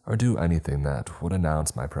or do anything that would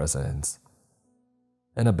announce my presence.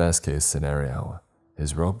 In a best-case scenario,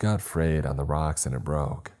 his rope got frayed on the rocks and it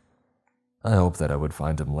broke. I hoped that I would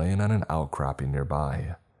find him laying on an outcropping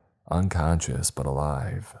nearby, unconscious but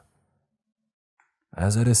alive.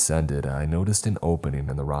 As I descended, I noticed an opening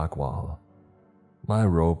in the rock wall. My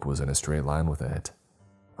rope was in a straight line with it.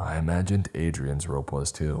 I imagined Adrian's rope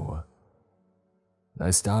was too. I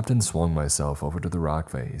stopped and swung myself over to the rock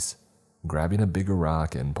face, grabbing a bigger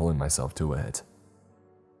rock and pulling myself to it.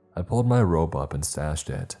 I pulled my rope up and stashed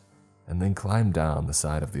it, and then climbed down the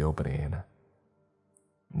side of the opening.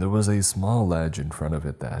 There was a small ledge in front of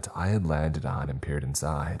it that I had landed on and peered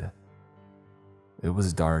inside. It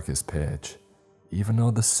was dark as pitch. Even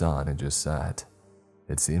though the sun had just set,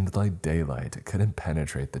 it seemed like daylight couldn't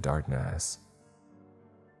penetrate the darkness.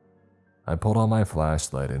 I pulled on my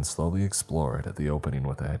flashlight and slowly explored the opening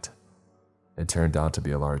with it. It turned out to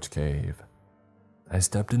be a large cave. I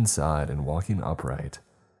stepped inside and walking upright,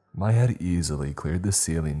 my head easily cleared the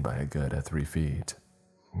ceiling by a good 3 feet.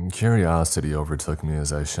 Curiosity overtook me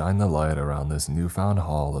as I shined the light around this newfound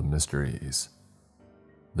hall of mysteries.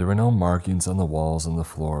 There were no markings on the walls and the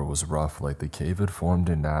floor was rough like the cave had formed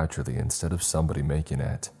it naturally instead of somebody making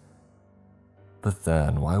it. But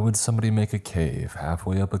then, why would somebody make a cave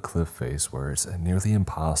halfway up a cliff face where it's nearly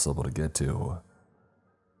impossible to get to?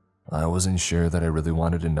 I wasn't sure that I really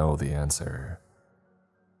wanted to know the answer.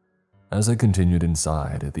 As I continued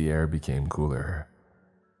inside, the air became cooler.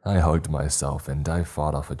 I hugged myself and I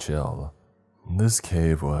fought off a chill. This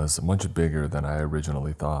cave was much bigger than I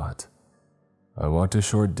originally thought. I walked a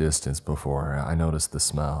short distance before I noticed the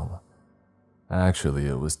smell. Actually,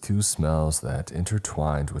 it was 2 smells that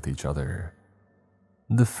intertwined with each other.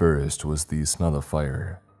 The first was the smell of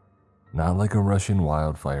fire. Not like a rushing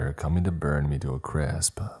wildfire coming to burn me to a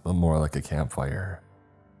crisp, but more like a campfire.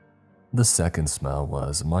 The second smell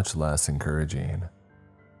was much less encouraging.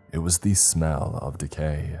 It was the smell of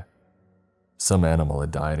decay. Some animal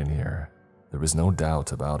had died in here. There was no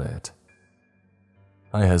doubt about it.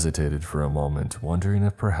 I hesitated for a moment, wondering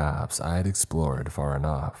if perhaps I had explored far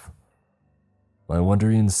enough. My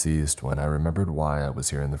wondering ceased when I remembered why I was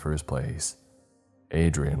here in the first place.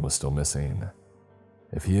 Adrian was still missing.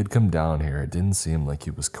 If he had come down here, it didn't seem like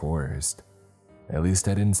he was coerced. At least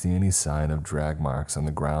I didn't see any sign of drag marks on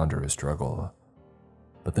the ground or a struggle.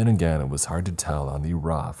 But then again, it was hard to tell on the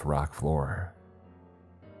rough rock floor.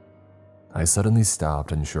 I suddenly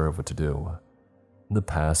stopped, unsure of what to do. The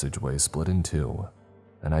passageway split in two,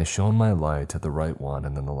 and I shone my light to the right one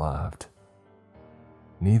and then the left.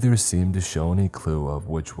 Neither seemed to show any clue of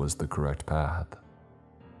which was the correct path.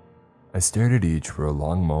 I stared at each for a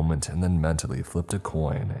long moment and then mentally flipped a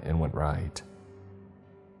coin and went right.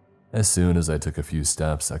 As soon as I took a few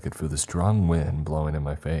steps, I could feel the strong wind blowing in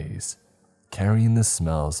my face, carrying the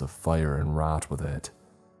smells of fire and rot with it.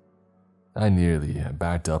 I nearly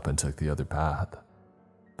backed up and took the other path,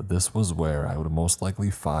 but this was where I would most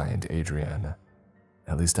likely find Adrian.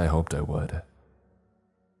 At least I hoped I would.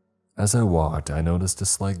 As I walked, I noticed a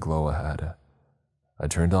slight glow ahead. I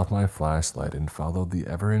turned off my flashlight and followed the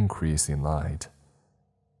ever-increasing light.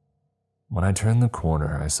 When I turned the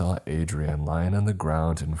corner, I saw Adrian lying on the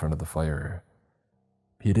ground in front of the fire.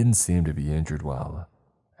 He didn't seem to be injured well,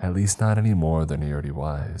 at least not any more than he already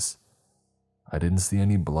was. I didn't see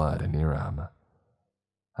any blood near him.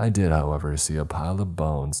 I did, however, see a pile of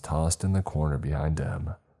bones tossed in the corner behind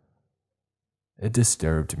him. It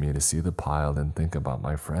disturbed me to see the pile and think about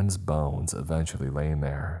my friend's bones eventually laying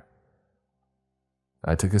there.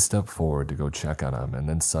 I took a step forward to go check on him and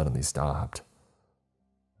then suddenly stopped.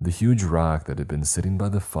 The huge rock that had been sitting by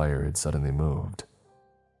the fire had suddenly moved.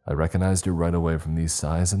 I recognized it right away from the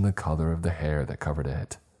size and the color of the hair that covered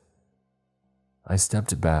it. I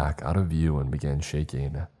stepped back out of view and began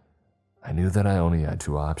shaking. I knew that I only had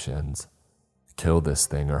two options: kill this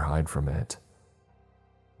thing or hide from it.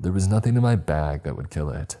 There was nothing in my bag that would kill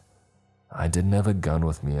it. I didn't have a gun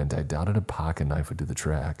with me, and I doubted a pocket knife would do the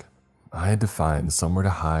trick. I had to find somewhere to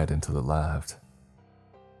hide and to the left.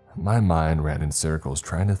 My mind ran in circles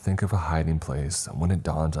trying to think of a hiding place when it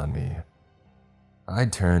dawned on me. I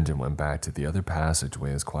turned and went back to the other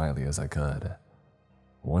passageway as quietly as I could.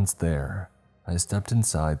 Once there, I stepped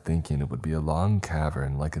inside thinking it would be a long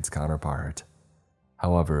cavern like its counterpart.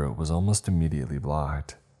 However, it was almost immediately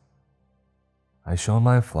blocked. I shone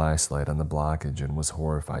my flashlight on the blockage and was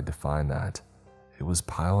horrified to find that it was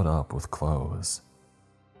piled up with clothes.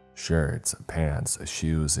 Shirts, pants,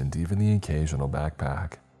 shoes, and even the occasional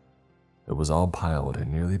backpack. It was all piled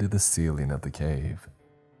nearly to the ceiling of the cave.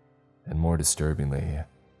 And more disturbingly,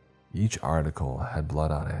 each article had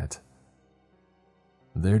blood on it.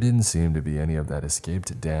 There didn't seem to be any of that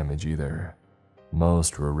escaped damage either.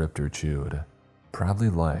 Most were ripped or chewed, probably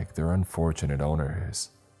like their unfortunate owners.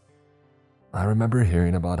 I remember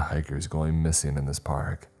hearing about hikers going missing in this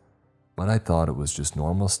park, but I thought it was just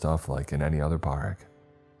normal stuff like in any other park.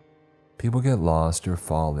 People get lost or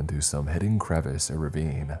fall into some hidden crevice or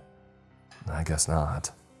ravine. I guess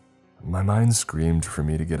not. My mind screamed for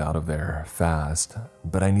me to get out of there fast,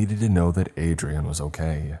 but I needed to know that Adrian was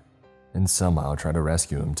okay, and somehow try to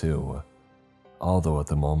rescue him too, although at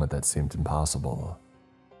the moment that seemed impossible.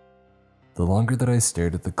 The longer that I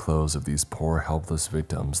stared at the clothes of these poor helpless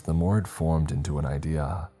victims, the more it formed into an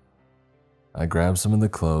idea. I grabbed some of the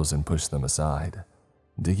clothes and pushed them aside,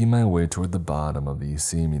 digging my way toward the bottom of the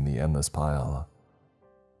seemingly endless pile.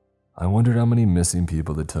 I wondered how many missing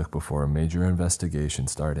people it took before a major investigation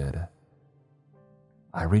started.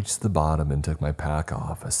 I reached the bottom and took my pack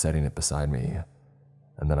off, setting it beside me,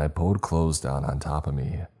 and then I pulled clothes down on top of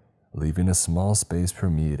me, leaving a small space for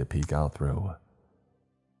me to peek out through.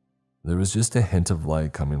 There was just a hint of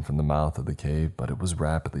light coming from the mouth of the cave, but it was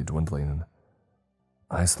rapidly dwindling.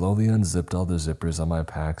 I slowly unzipped all the zippers on my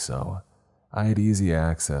pack so I had easy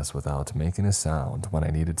access without making a sound when I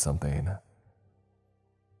needed something.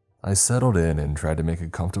 I settled in and tried to make a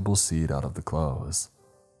comfortable seat out of the clothes.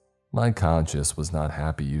 My conscience was not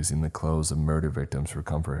happy using the clothes of murder victims for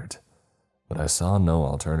comfort, but I saw no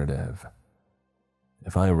alternative.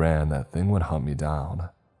 If I ran, that thing would hunt me down.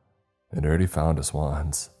 It already found us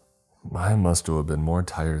once. I must have been more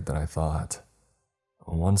tired than I thought.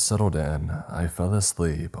 Once settled in, I fell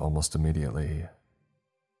asleep almost immediately.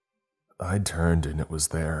 I turned and it was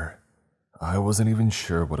there. I wasn't even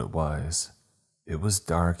sure what it was. It was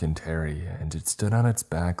dark and hairy, and it stood on its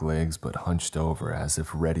back legs but hunched over as if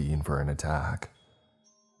readying for an attack.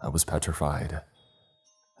 I was petrified.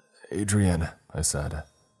 "Adrian," I said.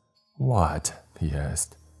 "What?" he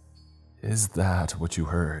asked. "Is that what you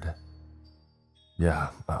heard?" "Yeah,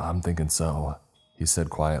 I'm thinking so," he said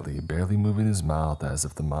quietly, barely moving his mouth as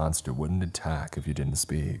if the monster wouldn't attack if you didn't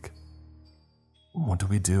speak. "What do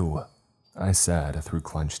we do?" I said through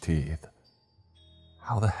clenched teeth.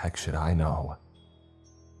 How the heck should I know?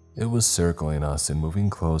 It was circling us and moving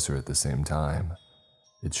closer at the same time.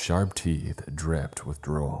 Its sharp teeth dripped with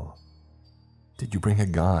drool. "Did you bring a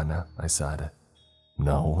gun?" I said.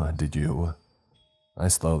 "No, did you?" I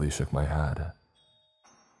slowly shook my head.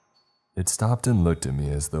 It stopped and looked at me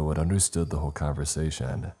as though it understood the whole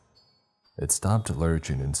conversation. It stopped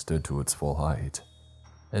lurching and stood to its full height.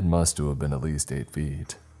 It must have been at least 8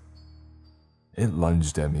 feet. It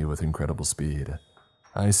lunged at me with incredible speed.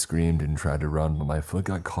 I screamed and tried to run, but my foot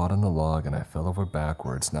got caught on the log and I fell over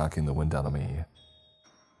backwards, knocking the wind out of me.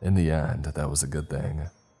 In the end, that was a good thing.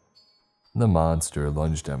 The monster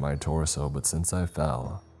lunged at my torso, but since I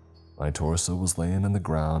fell, my torso was laying on the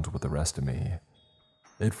ground with the rest of me.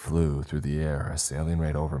 It flew through the air, sailing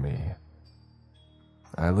right over me.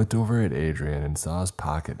 I looked over at Adrian and saw his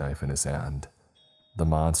pocket knife in his hand. The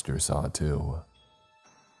monster saw it too.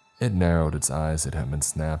 It narrowed its eyes at him and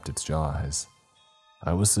snapped its jaws.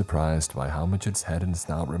 I was surprised by how much its head and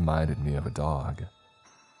snout reminded me of a dog.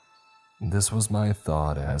 This was my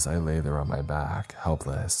thought as I lay there on my back,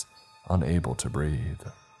 helpless, unable to breathe.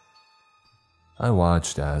 I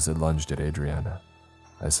watched as it lunged at Adrian.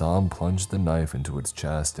 I saw him plunge the knife into its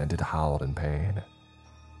chest and it howled in pain.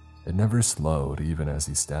 It never slowed even as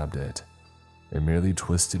he stabbed it. It merely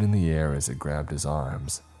twisted in the air as it grabbed his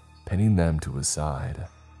arms, pinning them to his side.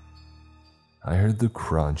 I heard the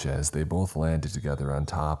crunch as they both landed together on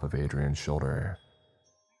top of Adrian's shoulder.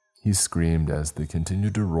 He screamed as they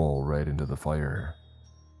continued to roll right into the fire.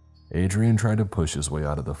 Adrian tried to push his way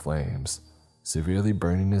out of the flames, severely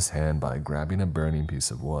burning his hand by grabbing a burning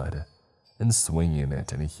piece of wood and swinging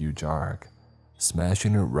it in a huge arc,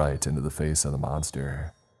 smashing it right into the face of the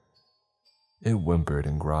monster. It whimpered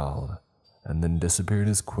and growled, and then disappeared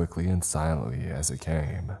as quickly and silently as it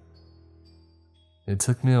came. It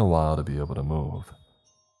took me a while to be able to move.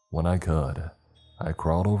 When I could, I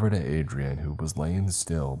crawled over to Adrian, who was laying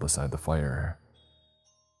still beside the fire.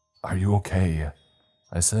 "Are you okay?"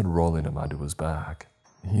 I said, rolling him onto his back.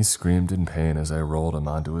 He screamed in pain as I rolled him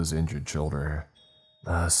onto his injured shoulder.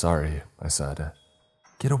 Sorry," I said.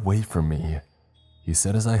 "Get away from me," he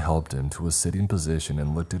said as I helped him to a sitting position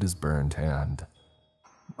and looked at his burned hand.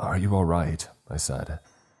 "Are you alright?" I said.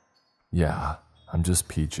 "Yeah, I'm just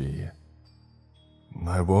peachy."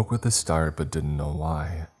 I woke with a start but didn't know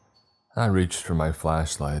why. I reached for my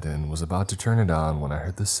flashlight and was about to turn it on when I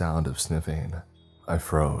heard the sound of sniffing. I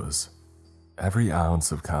froze. Every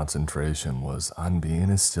ounce of concentration was on being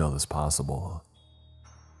as still as possible.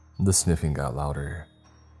 The sniffing got louder.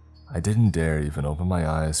 I didn't dare even open my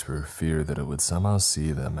eyes for fear that it would somehow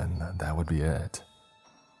see them and that would be it.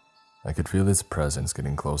 I could feel its presence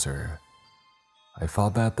getting closer. I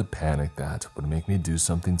fought back the panic that would make me do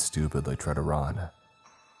something stupid like try to run.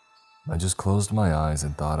 I just closed my eyes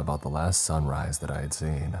and thought about the last sunrise that I had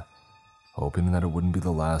seen, hoping that it wouldn't be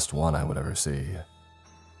the last one I would ever see.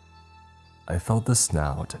 I felt the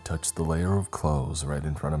snout touch the layer of clothes right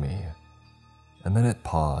in front of me, and then it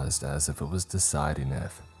paused as if it was deciding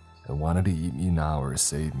if it wanted to eat me now or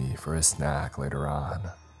save me for a snack later on.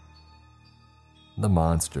 The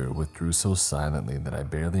monster withdrew so silently that I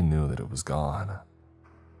barely knew that it was gone.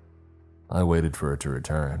 I waited for it to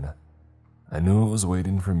return. I knew it was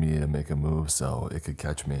waiting for me to make a move so it could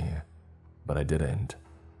catch me, but I didn't.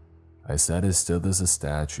 I sat as still as a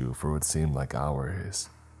statue for what seemed like hours.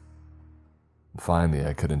 Finally,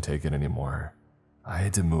 I couldn't take it anymore. I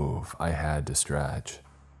had to move. I had to stretch.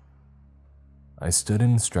 I stood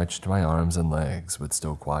and stretched my arms and legs, but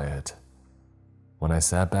still quiet. When I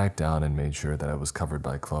sat back down and made sure that I was covered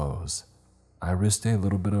by clothes, I risked a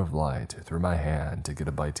little bit of light through my hand to get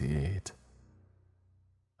a bite to eat.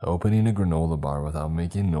 Opening a granola bar without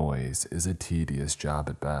making noise is a tedious job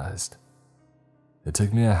at best. It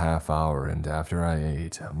took me a half hour, and after I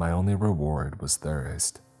ate, my only reward was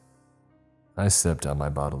thirst. I sipped on my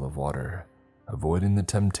bottle of water, avoiding the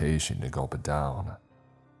temptation to gulp it down.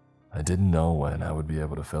 I didn't know when I would be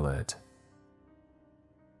able to fill it.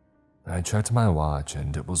 I checked my watch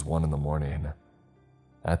and it was 1 a.m.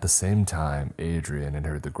 At the same time, Adrian had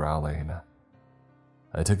heard the growling.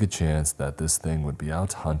 I took a chance that this thing would be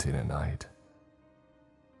out hunting at night.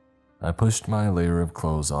 I pushed my layer of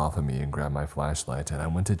clothes off of me and grabbed my flashlight, and I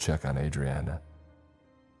went to check on Adrian.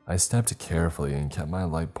 I stepped carefully and kept my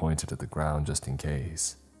light pointed at the ground just in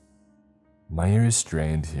case. My ears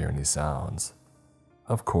strained to hear any sounds.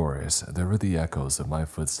 Of course, there were the echoes of my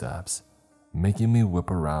footsteps, making me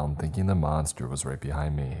whip around thinking the monster was right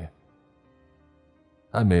behind me.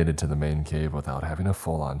 I made it to the main cave without having a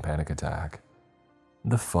full-on panic attack.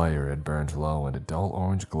 The fire had burned low and a dull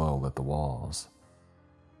orange glow lit the walls.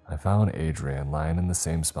 I found Adrian lying in the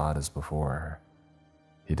same spot as before.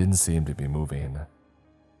 He didn't seem to be moving.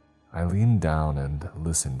 I leaned down and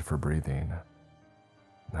listened for breathing.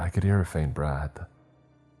 I could hear a faint breath.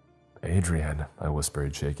 "Adrian," I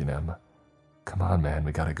whispered, shaking him. "Come on, man,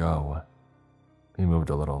 we gotta go." He moved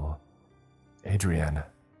a little. "Adrian,"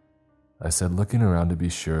 I said, looking around to be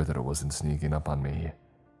sure that it wasn't sneaking up on me.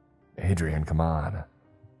 Adrian, come on.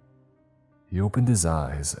 He opened his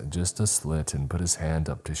eyes, just a slit, and put his hand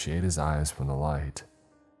up to shade his eyes from the light.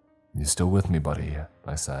 You still with me, buddy?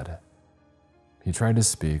 I said. He tried to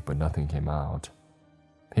speak, but nothing came out.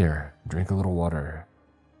 Here, drink a little water.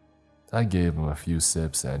 I gave him a few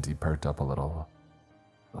sips and he perked up a little.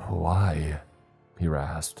 Why? He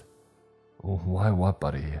rasped. Why what,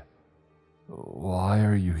 buddy? Why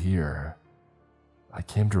are you here? I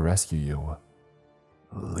came to rescue you.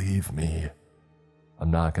 Leave me.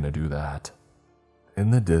 I'm not gonna do that.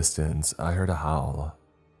 In the distance, I heard a howl.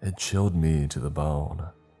 It chilled me to the bone.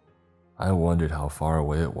 I wondered how far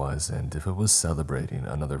away it was and if it was celebrating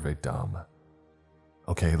another victim.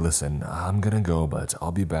 Okay, listen, I'm gonna go, but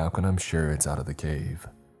I'll be back when I'm sure it's out of the cave.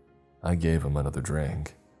 I gave him another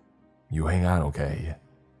drink. You hang on, okay?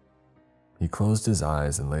 He closed his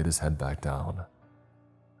eyes and laid his head back down.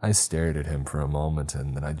 I stared at him for a moment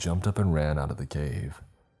and then I jumped up and ran out of the cave.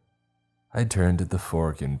 I turned at the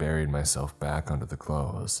fork and buried myself back under the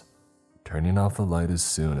clothes, turning off the light as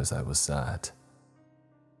soon as I was set.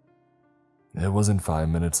 It wasn't 5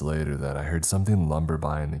 minutes later that I heard something lumber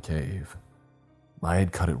by in the cave. I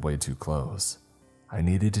had cut it way too close. I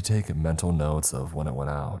needed to take mental notes of when it went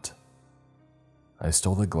out. I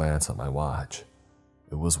stole a glance at my watch.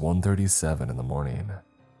 It was 1:37 in the morning.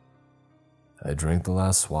 I drank the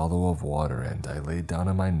last swallow of water and I laid down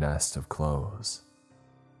in my nest of clothes.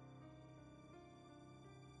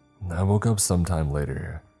 I woke up sometime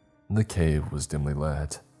later. The cave was dimly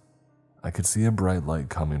lit. I could see a bright light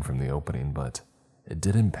coming from the opening, but it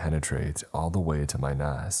didn't penetrate all the way to my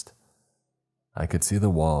nest. I could see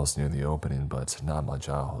the walls near the opening, but not much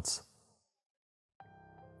else.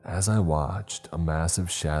 As I watched, a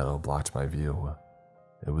massive shadow blocked my view.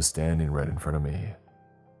 It was standing right in front of me.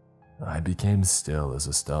 I became still as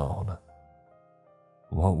a stone.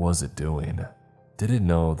 What was it doing? Did it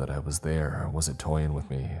know that I was there, or was it toying with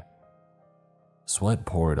me? Sweat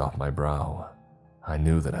poured off my brow. I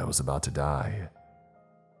knew that I was about to die.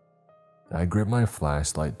 I gripped my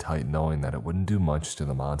flashlight tight, knowing that it wouldn't do much to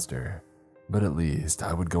the monster, but at least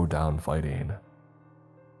I would go down fighting.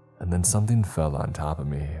 And then something fell on top of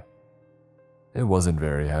me. It wasn't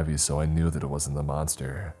very heavy, so I knew that it wasn't the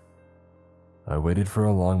monster. I waited for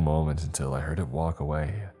a long moment until I heard it walk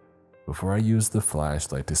away, before I used the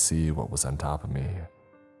flashlight to see what was on top of me.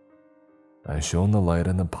 I shone the light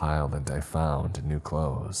on the pile and I found new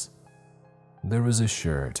clothes. There was a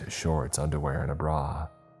shirt, shorts, underwear, and a bra.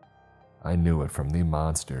 I knew it from the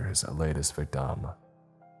monster's latest victim.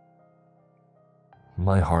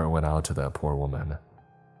 My heart went out to that poor woman.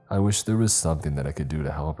 I wish there was something that I could do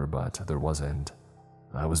to help her, but there wasn't.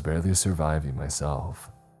 I was barely surviving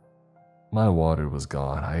myself. My water was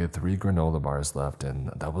gone. I had 3 granola bars left,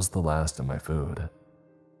 and that was the last of my food.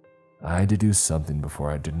 I had to do something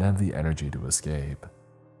before I didn't have the energy to escape.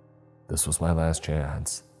 This was my last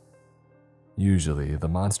chance. Usually, the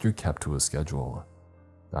monster kept to a schedule.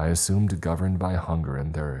 I assumed governed by hunger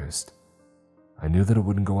and thirst. I knew that it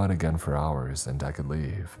wouldn't go out again for hours, and I could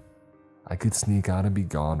leave. I could sneak out and be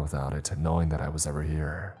gone without it, knowing that I was ever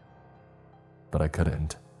here. But I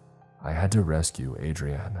couldn't. I had to rescue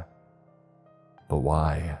Adrian. But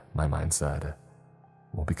why? My mind said.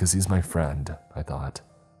 Well, because he's my friend, I thought.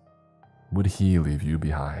 Would he leave you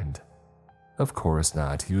behind? Of course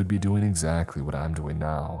not. He would be doing exactly what I'm doing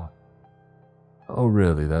now. Oh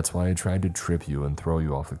really, that's why I tried to trip you and throw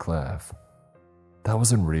you off the cliff. That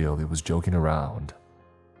wasn't real, he was joking around.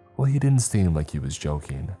 Well, he didn't seem like he was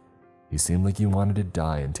joking. He seemed like he wanted to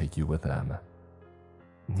die and take you with him.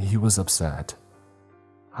 He was upset.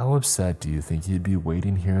 How upset do you think he'd be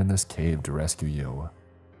waiting here in this cave to rescue you?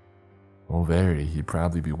 Well, very, he'd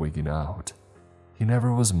probably be wigging out. He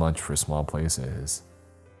never was much for small places.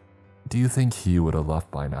 Do you think he would have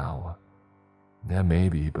left by now? Yeah,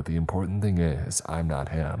 maybe, but the important thing is, I'm not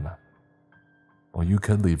him. Well, you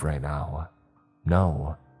could leave right now.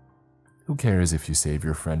 No. Who cares if you save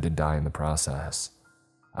your friend and die in the process?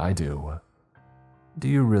 I do. Do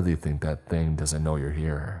you really think that thing doesn't know you're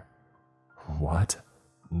here? What?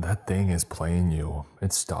 That thing is playing you.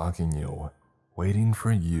 It's stalking you, waiting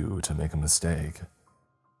for you to make a mistake.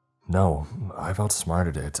 No, I've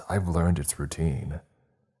outsmarted it. I've learned its routine.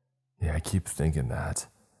 Yeah, I keep thinking that.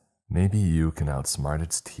 Maybe you can outsmart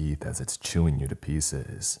its teeth as it's chewing you to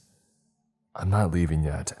pieces. I'm not leaving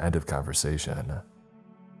yet. End of conversation.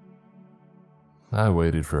 I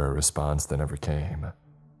waited for a response that never came.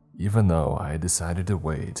 Even though I had decided to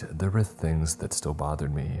wait, there were things that still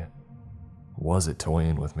bothered me. Was it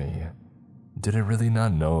toying with me? Did it really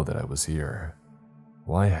not know that I was here?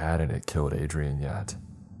 Why hadn't it killed Adrian yet?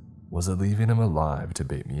 Was it leaving him alive to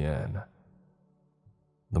bait me in?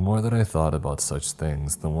 The more that I thought about such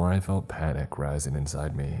things, the more I felt panic rising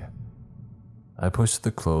inside me. I pushed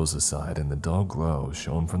the clothes aside and the dull glow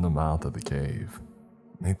shone from the mouth of the cave.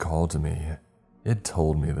 It called to me. It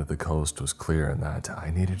told me that the coast was clear and that I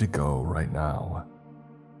needed to go right now.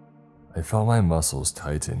 I felt my muscles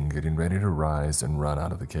tighten, getting ready to rise and run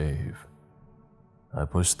out of the cave. I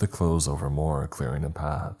pushed the clothes over more, clearing a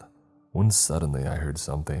path, when suddenly I heard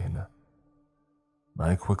something.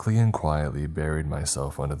 I quickly and quietly buried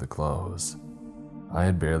myself under the clothes. I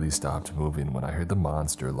had barely stopped moving when I heard the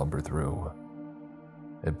monster lumber through.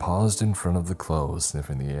 It paused in front of the clothes,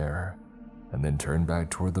 sniffing the air, and then turned back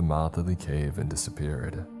toward the mouth of the cave and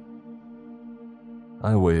disappeared.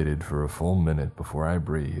 I waited for a full minute before I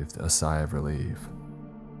breathed a sigh of relief.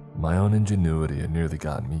 My own ingenuity had nearly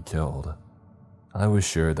gotten me killed. I was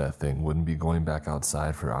sure that thing wouldn't be going back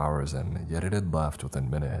outside for hours, and yet it had left within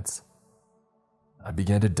minutes. I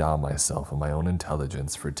began to doubt myself and my own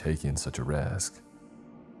intelligence for taking such a risk.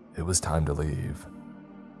 It was time to leave.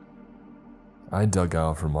 I dug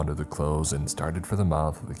out from under the clothes and started for the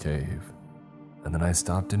mouth of the cave, and then I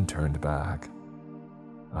stopped and turned back.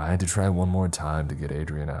 I had to try one more time to get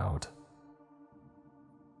Adrian out.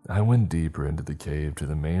 I went deeper into the cave to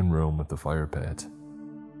the main room with the fire pit.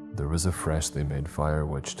 There was a freshly made fire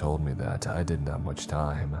which told me that I didn't have much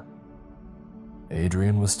time.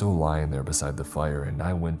 Adrian was still lying there beside the fire, and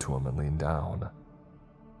I went to him and leaned down.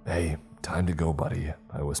 "Hey, time to go, buddy,"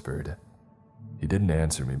 I whispered. He didn't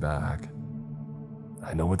answer me back.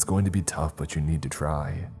 "I know it's going to be tough, but you need to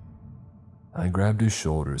try." I grabbed his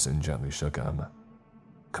shoulders and gently shook him.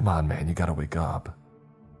 "Come on, man, you gotta wake up."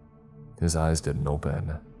 His eyes didn't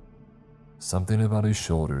open. Something about his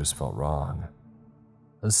shoulders felt wrong.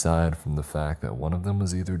 Aside from the fact that one of them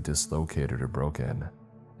was either dislocated or broken,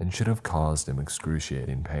 and should have caused him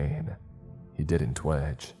excruciating pain, he didn't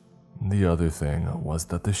twitch. The other thing was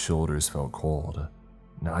that the shoulders felt cold.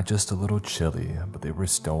 Not just a little chilly, but they were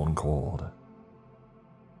stone cold.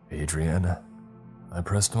 "Adrian?" I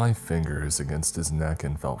pressed my fingers against his neck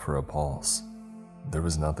and felt for a pulse. There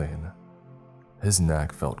was nothing. His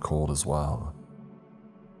neck felt cold as well.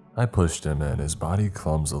 I pushed him in, his body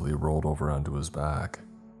clumsily rolled over onto his back.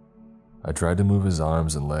 I tried to move his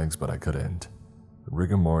arms and legs, but I couldn't.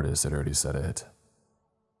 Rigor mortis had already set it.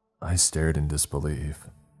 I stared in disbelief.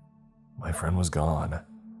 My friend was gone.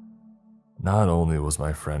 Not only was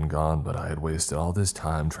my friend gone, but I had wasted all this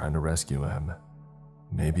time trying to rescue him.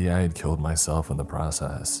 Maybe I had killed myself in the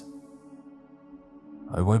process.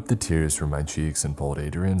 I wiped the tears from my cheeks and pulled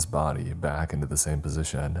Adrian's body back into the same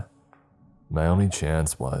position. My only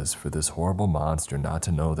chance was for this horrible monster not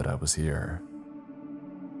to know that I was here.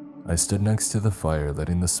 I stood next to the fire,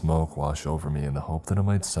 letting the smoke wash over me in the hope that it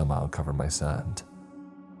might somehow cover my scent.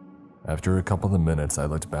 After a couple of minutes, I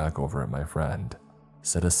looked back over at my friend,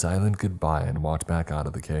 said a silent goodbye, and walked back out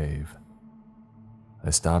of the cave.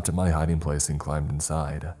 I stopped at my hiding place and climbed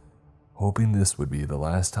inside, hoping this would be the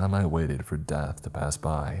last time I waited for death to pass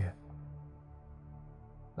by.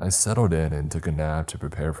 I settled in and took a nap to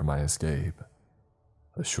prepare for my escape.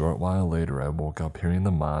 A short while later, I woke up hearing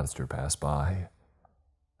the monster pass by.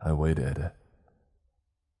 I waited.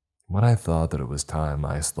 When I thought that it was time,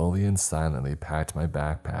 I slowly and silently packed my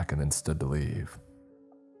backpack and then stood to leave.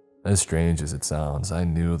 As strange as it sounds, I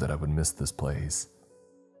knew that I would miss this place.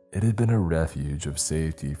 It had been a refuge of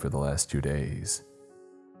safety for the last 2 days,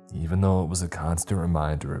 even though it was a constant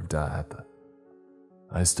reminder of death.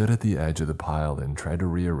 I stood at the edge of the pile and tried to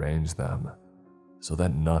rearrange them so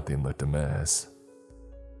that nothing looked amiss.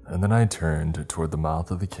 And then I turned toward the mouth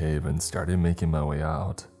of the cave and started making my way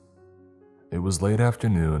out. It was late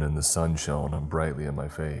afternoon and the sun shone brightly in my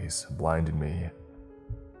face, blinding me.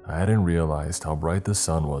 I hadn't realized how bright the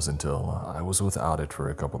sun was until I was without it for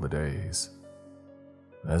a couple of days.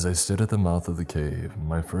 As I stood at the mouth of the cave,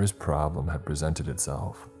 my first problem had presented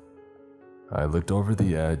itself. I looked over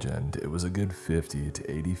the edge and it was a good 50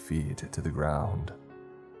 to 80 feet to the ground.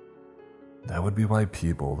 That would be why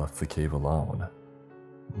people left the cave alone.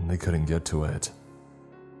 They couldn't get to it.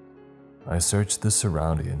 I searched the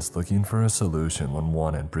surroundings looking for a solution when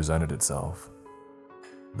one had presented itself.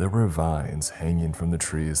 There were vines hanging from the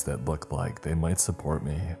trees that looked like they might support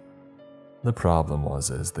me. The problem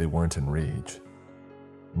was they weren't in reach.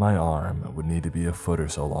 My arm would need to be a foot or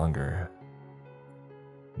so longer.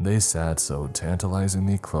 They sat so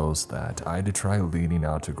tantalizingly close that I had to try leaning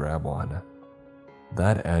out to grab one.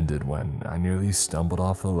 That ended when I nearly stumbled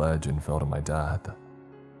off the ledge and fell to my death.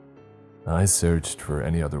 I searched for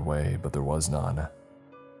any other way, but there was none.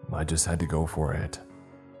 I just had to go for it.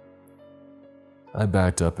 I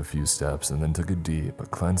backed up a few steps and then took a deep,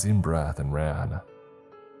 cleansing breath and ran.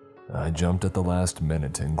 I jumped at the last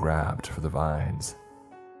minute and grabbed for the vines.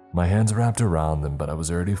 My hands wrapped around them, but I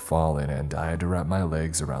was already falling and I had to wrap my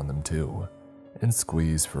legs around them too, and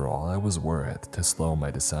squeeze for all I was worth to slow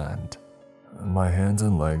my descent. My hands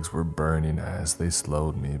and legs were burning as they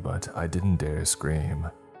slowed me, but I didn't dare scream.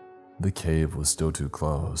 The cave was still too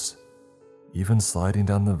close. Even sliding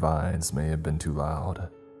down the vines may have been too loud.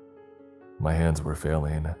 My hands were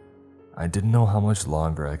failing. I didn't know how much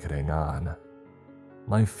longer I could hang on.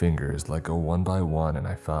 My fingers let go one by one and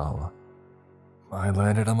I fell. I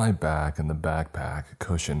landed on my back and the backpack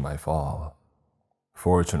cushioned my fall.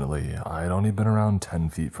 Fortunately, I had only been around 10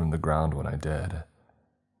 feet from the ground when I did.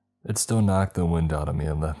 It still knocked the wind out of me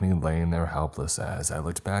and left me laying there helpless as I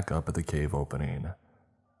looked back up at the cave opening.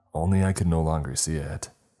 Only I could no longer see it.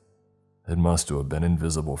 It must have been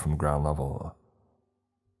invisible from ground level.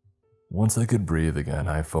 Once I could breathe again,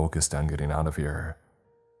 I focused on getting out of here.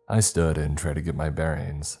 I stood and tried to get my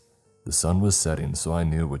bearings. The sun was setting, so I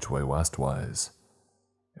knew which way west was.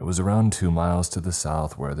 It was around 2 miles to the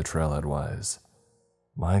south where the trailhead was.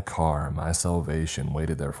 My car, my salvation,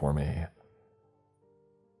 waited there for me.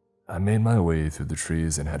 I made my way through the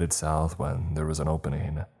trees and headed south when there was an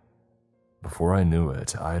opening. Before I knew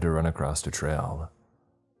it, I had to run across the trail.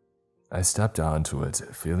 I stepped onto it,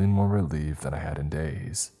 feeling more relieved than I had in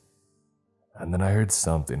days. And then I heard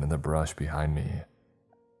something in the brush behind me.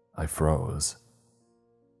 I froze.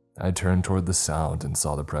 I turned toward the sound and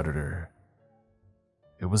saw the predator.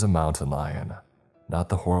 It was a mountain lion, not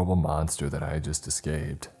the horrible monster that I had just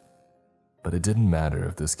escaped. But it didn't matter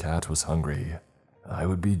if this cat was hungry. I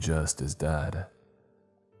would be just as dead.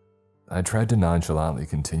 I tried to nonchalantly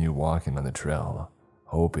continue walking on the trail,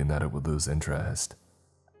 hoping that it would lose interest.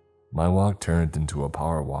 My walk turned into a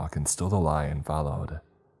power walk and still the lion followed.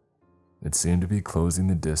 It seemed to be closing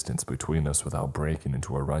the distance between us without breaking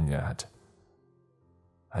into a run yet.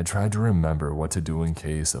 I tried to remember what to do in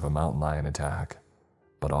case of a mountain lion attack,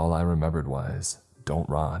 but all I remembered was, don't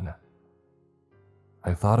run.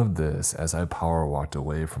 I thought of this as I power walked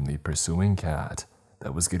away from the pursuing cat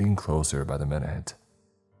that was getting closer by the minute.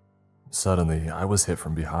 Suddenly, I was hit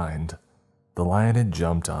from behind. The lion had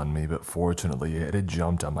jumped on me, but fortunately it had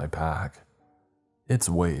jumped on my pack. Its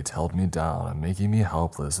weight held me down, making me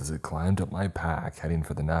helpless as it climbed up my pack, heading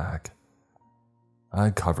for the neck. I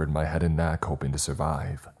covered my head and neck, hoping to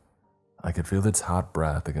survive. I could feel its hot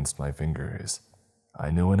breath against my fingers. I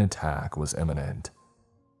knew an attack was imminent.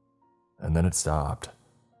 And then it stopped.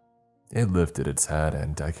 It lifted its head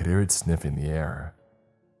and I could hear it sniffing the air.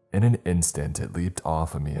 In an instant, it leaped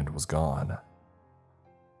off of me and was gone.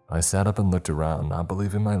 I sat up and looked around, not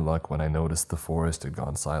believing my luck when I noticed the forest had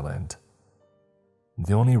gone silent.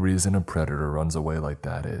 The only reason a predator runs away like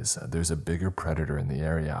that is there's a bigger predator in the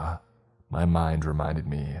area, my mind reminded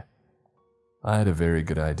me. I had a very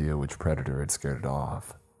good idea which predator had scared it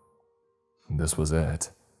off. This was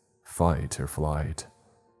it. Fight or flight.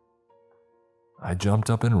 I jumped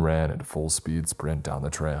up and ran at full speed sprint down the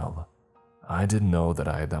trail. I didn't know that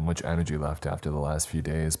I had that much energy left after the last few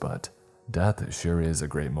days, but death sure is a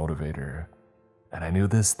great motivator. And I knew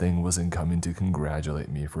this thing wasn't coming to congratulate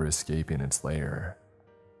me for escaping its lair.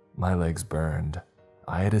 My legs burned.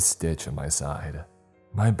 I had a stitch in my side.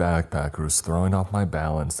 My backpack was throwing off my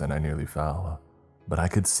balance and I nearly fell, but I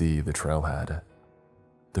could see the trailhead.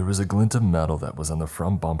 There was a glint of metal that was on the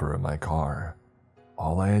front bumper of my car.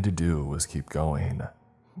 All I had to do was keep going.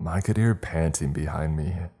 I could hear panting behind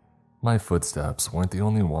me. My footsteps weren't the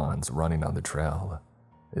only ones running on the trail.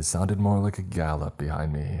 It sounded more like a gallop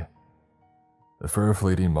behind me. For a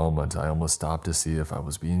fleeting moment, I almost stopped to see if I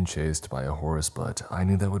was being chased by a horse, but I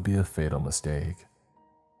knew that would be a fatal mistake.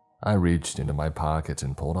 I reached into my pocket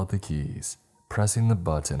and pulled out the keys, pressing the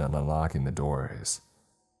button and unlocking the doors.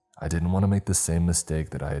 I didn't want to make the same mistake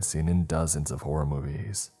that I had seen in dozens of horror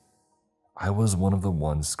movies. I was one of the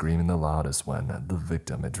ones screaming the loudest when the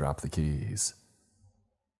victim had dropped the keys.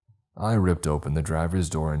 I ripped open the driver's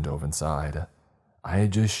door and dove inside. I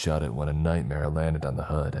had just shut it when a nightmare landed on the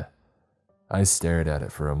hood. I stared at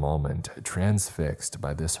it for a moment, transfixed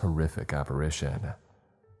by this horrific apparition.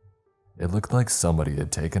 It looked like somebody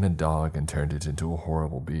had taken a dog and turned it into a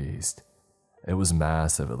horrible beast. It was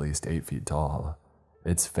massive, at least 8 feet tall.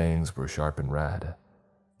 Its fangs were sharp and red.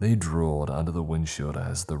 They drooled onto the windshield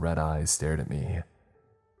as the red eyes stared at me.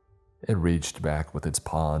 It reached back with its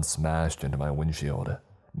paw and smashed into my windshield,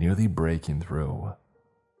 nearly breaking through.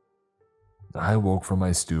 I woke from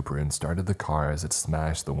my stupor and started the car as it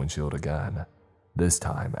smashed the windshield again, this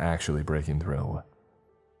time actually breaking through.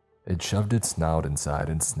 It shoved its snout inside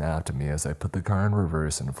and snapped at me as I put the car in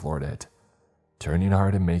reverse and floored it, turning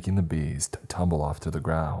hard and making the beast tumble off to the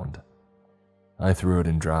ground. I threw it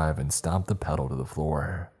in drive and stomped the pedal to the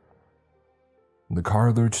floor. The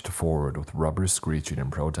car lurched forward with rubber screeching in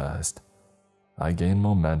protest. I gained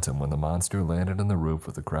momentum when the monster landed on the roof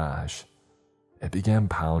with a crash. It began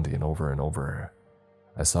pounding over and over.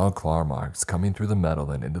 I saw claw marks coming through the metal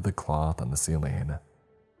and into the cloth on the ceiling.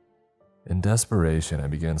 In desperation, I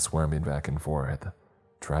began swarming back and forth,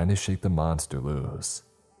 trying to shake the monster loose.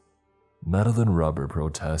 Metal and rubber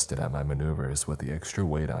protested at my maneuvers with the extra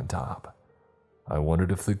weight on top. I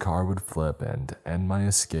wondered if the car would flip and end my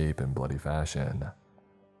escape in bloody fashion.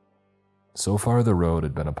 So far, the road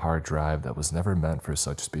had been a park drive that was never meant for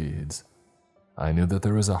such speeds. I knew that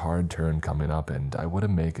there was a hard turn coming up and I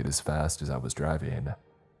wouldn't make it as fast as I was driving.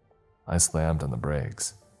 I slammed on the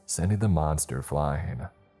brakes, sending the monster flying.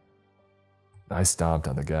 I stomped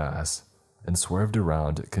on the gas and swerved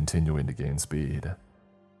around, continuing to gain speed.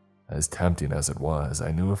 As tempting as it was,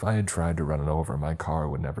 I knew if I had tried to run it over, my car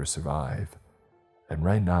would never survive. And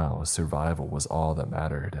right now, survival was all that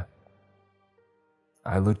mattered.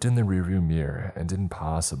 I looked in the rearview mirror and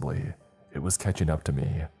impossibly, it was catching up to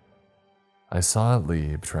me. I saw it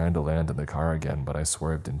leap, trying to land in the car again, but I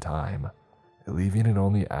swerved in time, leaving it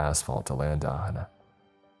only asphalt to land on.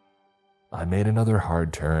 I made another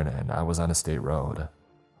hard turn and I was on a state road.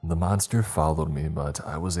 The monster followed me, but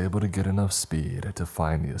I was able to get enough speed to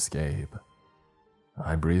find the escape.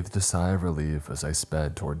 I breathed a sigh of relief as I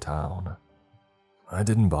sped toward town. I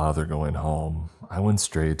didn't bother going home. I went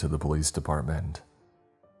straight to the police department.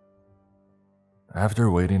 After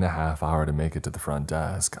waiting a half hour to make it to the front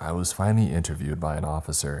desk, I was finally interviewed by an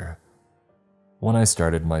officer. When I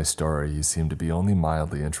started my story, he seemed to be only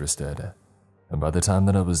mildly interested, and by the time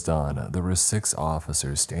that I was done, there were 6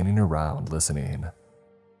 officers standing around listening.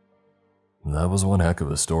 "That was one heck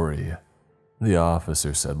of a story," the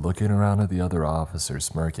officer said, looking around at the other officers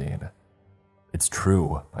smirking. "It's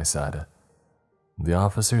true," I said. The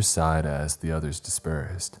officer sighed as the others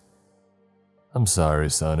dispersed. "I'm sorry,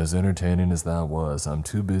 son, as entertaining as that was, I'm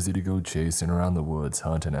too busy to go chasing around the woods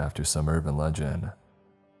hunting after some urban legend."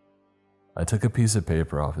 I took a piece of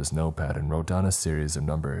paper off his notepad and wrote down a series of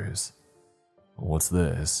numbers. "What's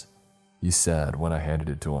this?" he said when I handed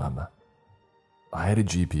it to him. "I had a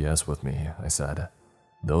GPS with me," I said.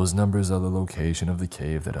 "Those numbers are the location of the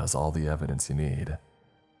cave that has all the evidence you need."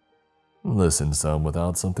 "Listen, son,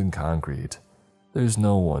 without something concrete, there's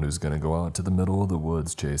no one who's gonna go out to the middle of the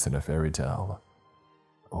woods chasing a fairy tale."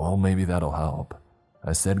 "Well, maybe that'll help,"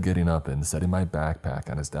 I said, getting up and setting my backpack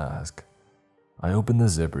on his desk. I opened the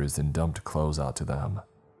zippers and dumped clothes out to them.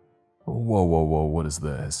 Whoa, what is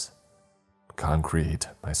this?" "Concrete,"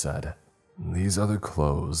 I said. "These are the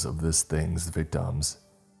clothes of this thing's victims.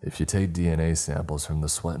 If you take DNA samples from the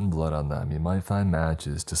sweat and blood on them, you might find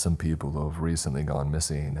matches to some people who have recently gone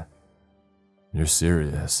missing." "You're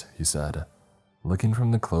serious," he said, looking from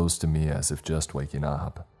the clothes to me as if just waking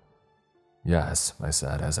up. "Yes," I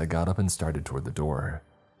said as I got up and started toward the door.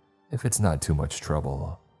 "If it's not too much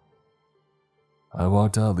trouble." I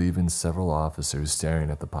walked out, leaving several officers staring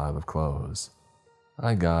at the pile of clothes.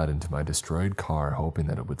 I got into my destroyed car, hoping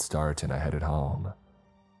that it would start, and I headed home.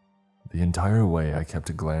 The entire way, I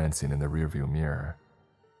kept glancing in the rearview mirror.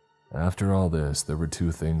 After all this, there were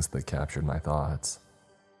 2 things that captured my thoughts.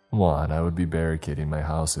 1, I would be barricading my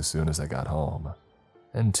house as soon as I got home.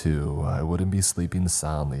 And 2, I wouldn't be sleeping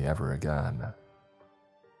soundly ever again.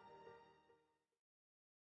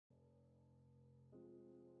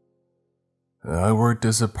 I worked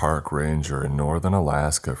as a park ranger in northern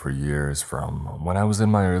Alaska for years, from when I was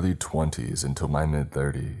in my early 20s until my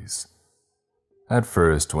mid-30s. At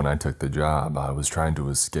first, when I took the job, I was trying to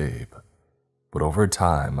escape, but over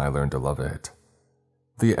time I learned to love it.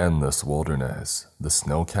 The endless wilderness, the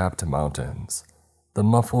snow-capped mountains, the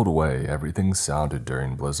muffled way everything sounded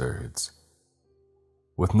during blizzards.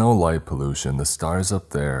 With no light pollution, the stars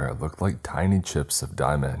up there looked like tiny chips of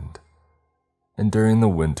diamond. And during the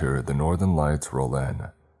winter, the northern lights roll in,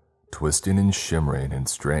 twisting and shimmering in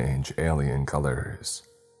strange alien colors.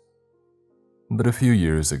 But a few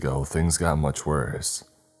years ago, things got much worse.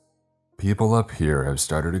 People up here have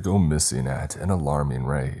started to go missing at an alarming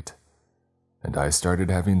rate, and I started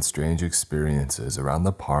having strange experiences around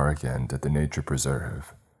the park and at the nature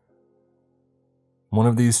preserve. One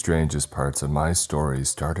of these strangest parts of my story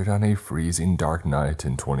started on a freezing dark night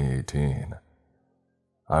in 2018.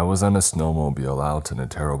 I was on a snowmobile out in a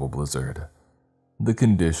terrible blizzard. The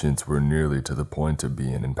conditions were nearly to the point of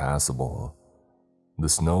being impassable. The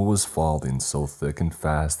snow was falling so thick and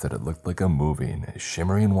fast that it looked like a moving,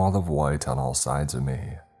 shimmering wall of white on all sides of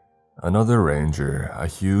me. Another ranger, a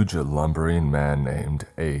huge, lumbering man named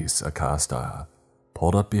Ace Acosta,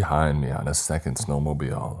 pulled up behind me on a second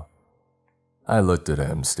snowmobile. I looked at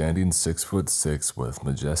him standing 6'6" with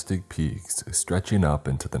majestic peaks stretching up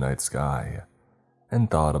into the night sky, and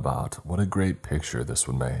thought about what a great picture this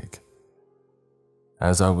would make.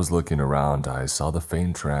 As I was looking around, I saw the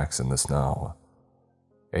faint tracks in the snow.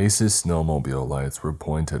 Ace's snowmobile lights were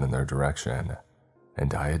pointed in their direction,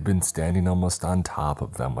 and I had been standing almost on top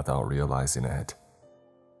of them without realizing it,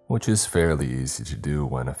 which is fairly easy to do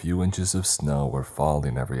when a few inches of snow were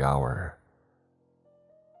falling every hour.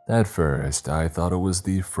 At first, I thought it was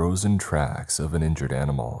the frozen tracks of an injured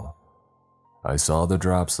animal. I saw the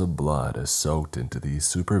drops of blood soaked into the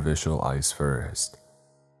superficial ice first.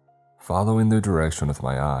 Following their direction with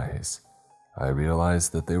my eyes, I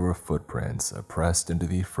realized that they were footprints pressed into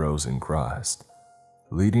the frozen crust,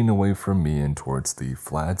 leading away from me and towards the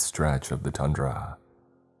flat stretch of the tundra.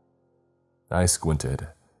 I squinted,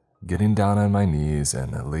 getting down on my knees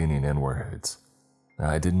and leaning inwards.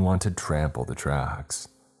 I didn't want to trample the tracks.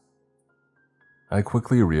 I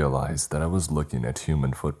quickly realized that I was looking at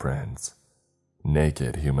human footprints.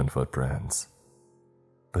 Naked human footprints.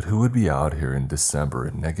 But who would be out here in December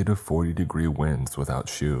in -40-degree winds without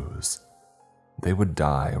shoes? They would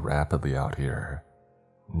die rapidly out here.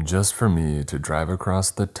 Just for me to drive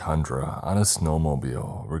across the tundra on a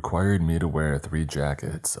snowmobile required me to wear 3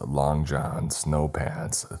 jackets, long johns, snow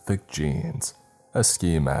pants, thick jeans, a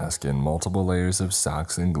ski mask, and multiple layers of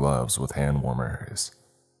socks and gloves with hand warmers.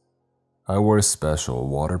 I wore special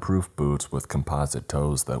waterproof boots with composite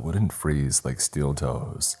toes that wouldn't freeze like steel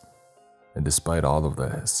toes. And despite all of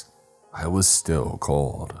this, I was still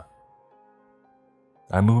cold.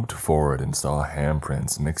 I moved forward and saw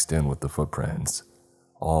handprints mixed in with the footprints,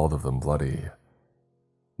 all of them bloody.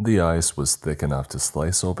 The ice was thick enough to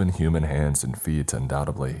slice open human hands and feet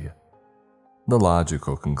undoubtedly. The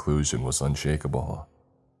logical conclusion was unshakable.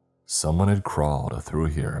 Someone had crawled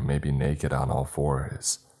through here, maybe naked on all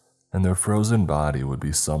fours, and their frozen body would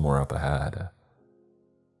be somewhere up ahead.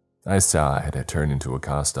 I sighed, turning to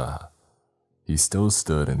Acosta. He still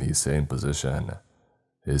stood in the same position,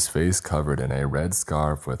 his face covered in a red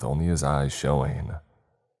scarf with only his eyes showing.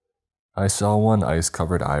 I saw one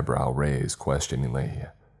ice-covered eyebrow raise questioningly.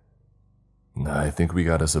 "I think we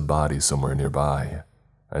got us a body somewhere nearby,"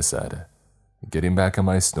 I said, getting back on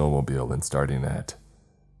my snowmobile and starting it.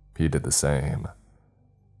 He did the same.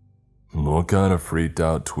 "What kind of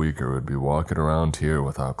freaked-out tweaker would be walking around here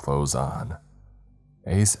without clothes on?"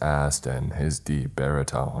 Ace asked in his deep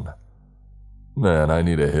baritone. "Man, I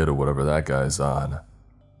need a hit of whatever that guy's on.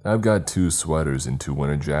 I've got 2 sweaters and 2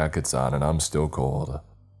 winter jackets on and I'm still cold."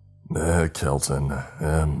 Kelton,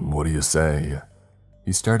 what do you say?"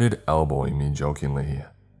 He started elbowing me jokingly.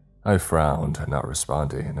 I frowned, not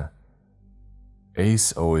responding.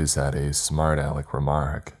 Ace always had a smart-aleck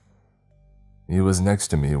remark. He was next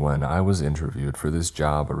to me when I was interviewed for this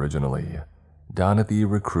job originally, down at the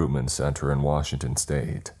recruitment center in Washington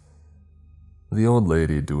State. The old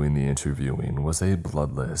lady doing the interviewing was a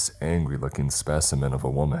bloodless, angry-looking specimen of a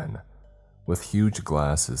woman, with huge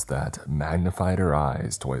glasses that magnified her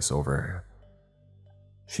eyes twice over.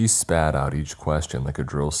 She spat out each question like a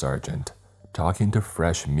drill sergeant, talking to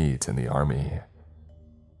fresh meat in the army.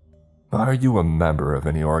 "Are you a member of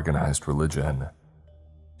any organized religion?"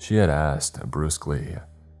 she had asked brusquely.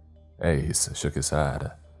 Ace shook his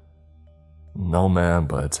head. "No, ma'am,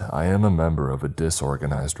 but I am a member of a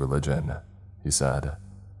disorganized religion," he said.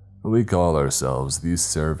 "We call ourselves the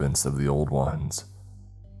servants of the old ones.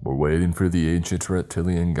 We're waiting for the ancient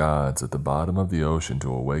reptilian gods at the bottom of the ocean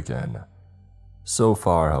to awaken. So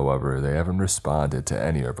far, however, they haven't responded to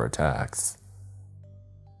any of our texts."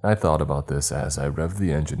 I thought about this as I revved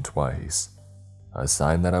the engine twice, a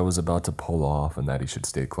sign that I was about to pull off and that he should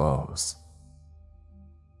stay close.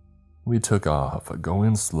 We took off,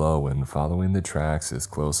 going slow and following the tracks as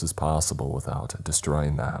close as possible without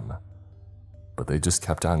destroying them. But they just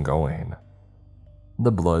kept on going.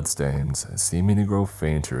 The bloodstains seeming to grow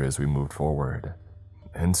fainter as we moved forward.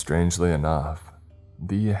 And strangely enough,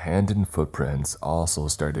 the hand and footprints also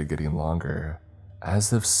started getting longer,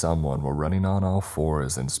 as if someone were running on all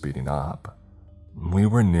fours and speeding up. We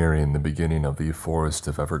were nearing the beginning of the forest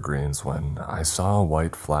of evergreens when I saw a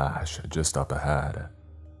white flash just up ahead.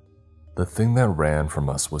 The thing that ran from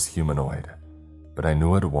us was humanoid, but I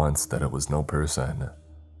knew at once that it was no person.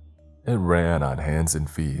 It ran on hands and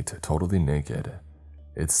feet, totally naked,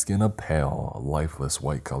 its skin a pale, lifeless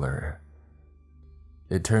white color.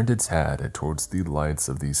 It turned its head towards the lights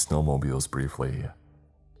of the snowmobiles briefly.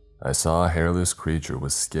 I saw a hairless creature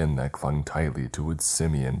with skin that clung tightly to its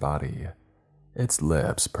simian body, its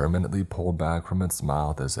lips permanently pulled back from its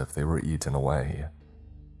mouth as if they were eaten away.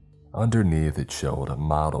 Underneath it showed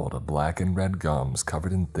mottled black and red gums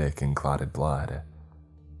covered in thick and clotted blood.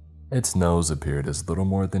 Its nose appeared as little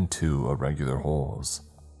more than 2 irregular holes,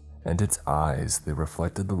 and its eyes, they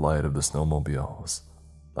reflected the light of the snowmobiles,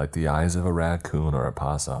 like the eyes of a raccoon or a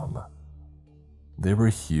possum. They were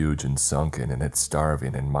huge and sunken in its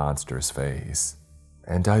starving and monstrous face,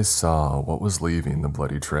 and I saw what was leaving the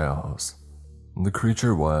bloody trails. The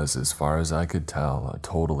creature was, as far as I could tell,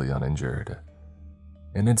 totally uninjured.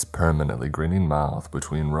 In its permanently grinning mouth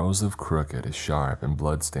between rows of crooked, sharp, and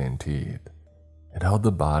blood-stained teeth, it held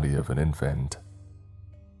the body of an infant.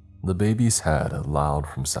 The baby's head lolled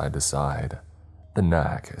from side to side, the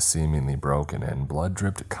neck seemingly broken, and blood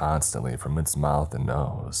dripped constantly from its mouth and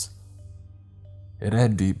nose. It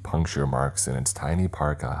had deep puncture marks in its tiny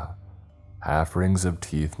parka, half rings of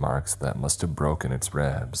teeth marks that must have broken its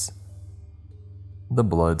ribs. The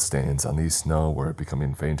blood stains on these snow were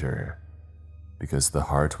becoming fainter, because the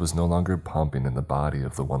heart was no longer pumping in the body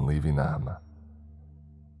of the one leaving them.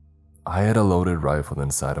 I had a loaded rifle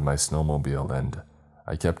inside of my snowmobile, and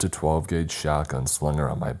I kept a 12-gauge shotgun slung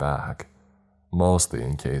around my back, mostly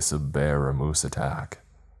in case of bear or moose attack.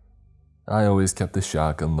 I always kept the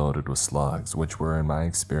shotgun loaded with slugs, which were, in my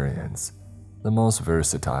experience, the most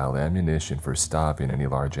versatile ammunition for stopping any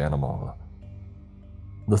large animal.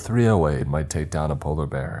 The .308 might take down a polar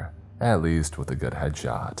bear, at least with a good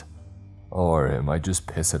headshot, or it might just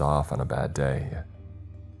piss it off on a bad day.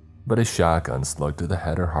 But a shotgun slug to the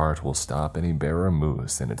head or heart will stop any bear or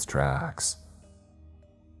moose in its tracks.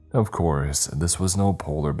 Of course, this was no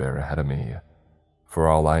polar bear ahead of me. For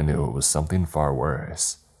all I knew, it was something far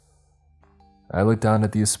worse. I looked down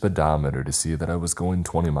at the speedometer to see that I was going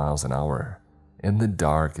 20 miles an hour, in the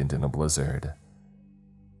dark and in a blizzard.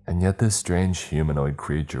 And yet this strange humanoid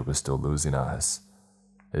creature was still losing us,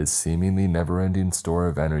 its seemingly never-ending store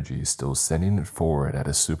of energy still sending it forward at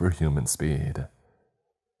a superhuman speed.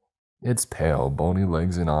 Its pale, bony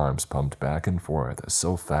legs and arms pumped back and forth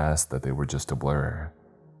so fast that they were just a blur.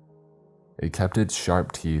 It kept its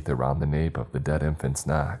sharp teeth around the nape of the dead infant's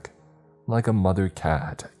neck, like a mother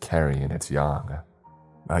cat carrying its young.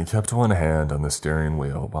 I kept one hand on the steering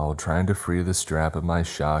wheel while trying to free the strap of my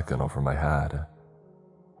shotgun over my head.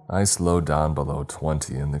 I slowed down below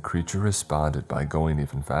 20 and the creature responded by going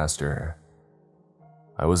even faster.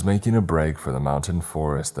 I was making a break for the mountain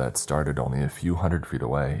forest that started only a few hundred feet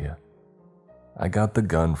away. I got the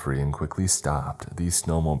gun free and quickly stopped the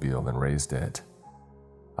snowmobile and raised it.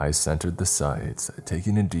 I centered the sights,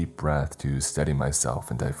 taking a deep breath to steady myself,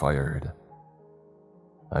 and I fired.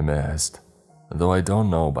 I missed, though I don't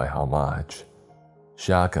know by how much.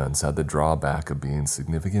 Shotguns had the drawback of being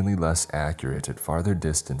significantly less accurate at farther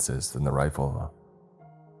distances than the rifle.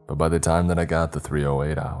 But by the time that I got the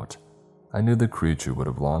 .308 out, I knew the creature would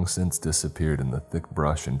have long since disappeared in the thick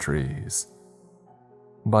brush and trees.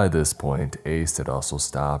 By this point, Ace had also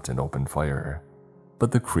stopped and opened fire,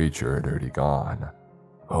 but the creature had already gone.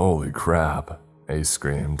 "Holy crap," Ace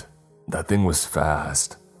screamed. "That thing was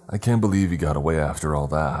fast. I can't believe he got away after all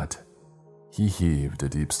that." He heaved a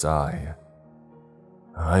deep sigh.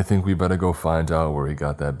 "I think we better go find out where he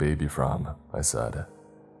got that baby from," I said.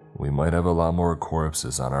 "We might have a lot more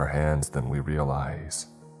corpses on our hands than we realize."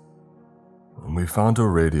 We found a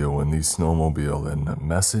radio in the snowmobile and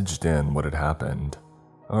messaged in what had happened,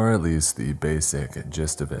 or at least the basic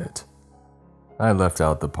gist of it. I left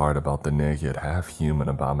out the part about the naked, half-human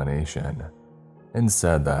abomination, and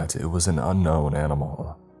said that it was an unknown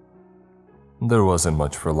animal. There wasn't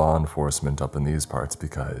much for law enforcement up in these parts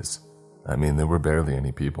because, there were barely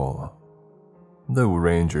any people. The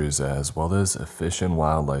rangers, as well as fish and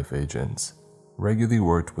wildlife agents, regularly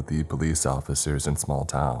worked with the police officers in small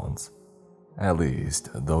towns, at least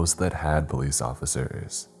those that had police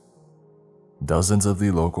officers. Dozens of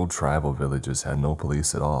the local tribal villages had no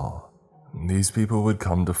police at all. These people would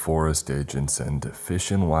come to forest agents and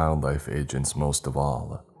fish and wildlife agents most of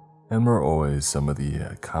all, and were always some of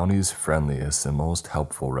the county's friendliest and most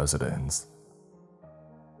helpful residents.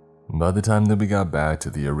 By the time that we got back to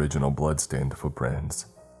the original blood-stained footprints,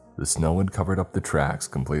 the snow had covered up the tracks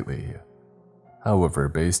completely. However,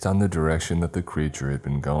 based on the direction that the creature had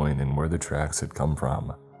been going and where the tracks had come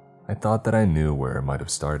from, I thought that I knew where it might have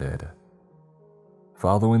started.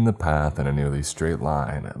 Following the path in a nearly straight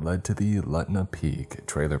line led to the Letna Peak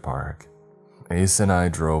trailer park. Ace and I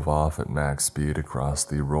drove off at max speed across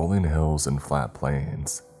the rolling hills and flat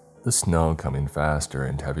plains, the snow coming faster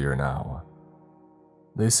and heavier now.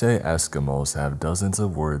 They say Eskimos have dozens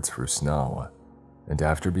of words for snow, and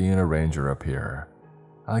after being a ranger up here,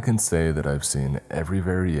 I can say that I've seen every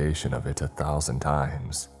variation of it 1,000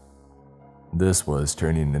 times. This was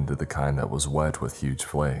turning into the kind that was wet with huge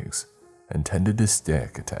flakes and tended to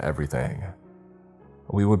stick to everything.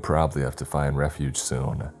 We would probably have to find refuge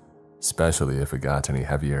soon, especially if it got any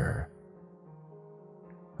heavier.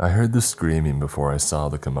 I heard the screaming before I saw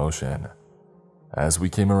the commotion. As we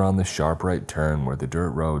came around the sharp right turn where the dirt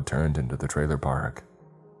road turned into the trailer park,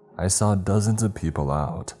 I saw dozens of people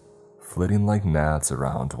out, flitting like gnats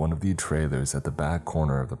around one of the trailers at the back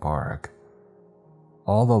corner of the park.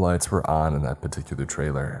 All the lights were on in that particular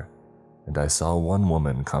trailer, and I saw one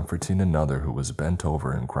woman comforting another who was bent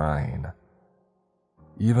over and crying.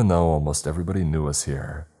 Even though almost everybody knew us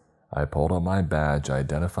here, I pulled out my badge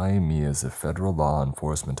identifying me as a federal law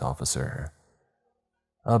enforcement officer.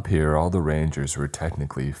 Up here, all the rangers were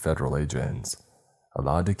technically federal agents,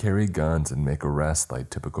 allowed to carry guns and make arrests like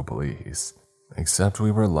typical police, except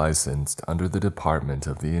we were licensed under the Department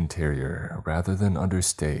of the Interior rather than under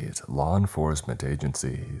state law enforcement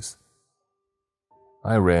agencies.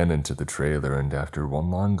 I ran into the trailer, and after one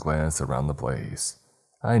long glance around the place,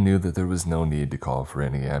 I knew that there was no need to call for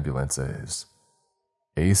any ambulances.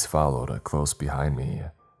 Ace followed close behind me,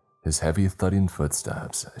 his heavy thudding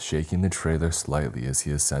footsteps shaking the trailer slightly as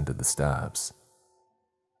he ascended the steps.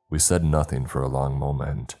 We said nothing for a long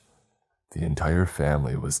moment. The entire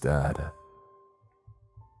family was dead.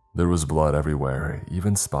 There was blood everywhere,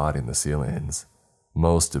 even spotting the ceilings.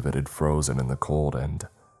 Most of it had frozen in the cold, and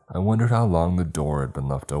I wondered how long the door had been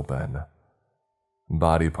left open.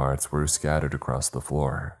 Body parts were scattered across the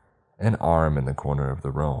floor, an arm in the corner of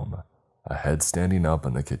the room, a head standing up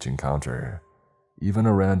on the kitchen counter, even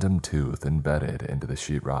a random tooth embedded into the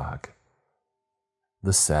sheetrock.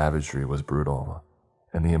 The savagery was brutal,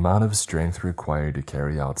 and the amount of strength required to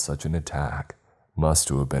carry out such an attack must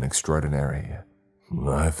have been extraordinary.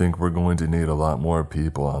 "I think we're going to need a lot more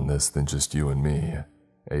people on this than just you and me,"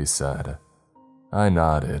 Ace said. I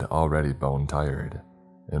nodded, already bone-tired,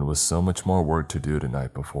 and with so much more work to do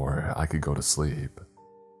tonight before I could go to sleep.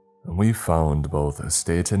 We found both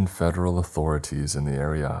state and federal authorities in the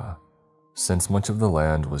area. Since much of the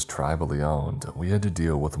land was tribally owned, we had to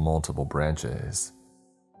deal with multiple branches.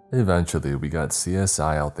 Eventually, we got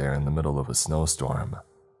CSI out there in the middle of a snowstorm,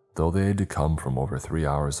 though they had to come from over 3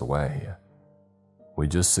 hours away. We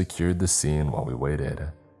just secured the scene while we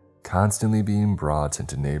waited, constantly being brought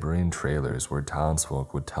into neighboring trailers where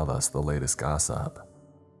townsfolk would tell us the latest gossip.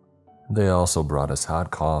 They also brought us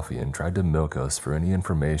hot coffee and tried to milk us for any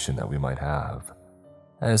information that we might have,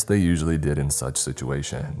 as they usually did in such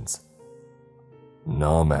situations.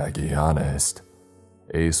 "No, Maggie, honest,"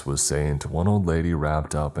 Ace was saying to one old lady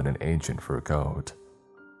wrapped up in an ancient fur coat.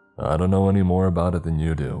 "I don't know any more about it than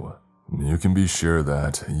you do. You can be sure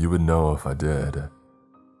that you would know if I did."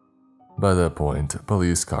 By that point,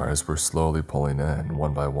 police cars were slowly pulling in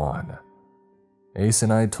one by one. Ace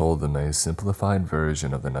and I told them a simplified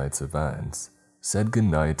version of the night's events, said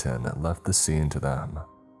goodnight, and left the scene to them.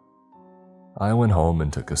 I went home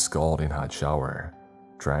and took a scalding hot shower,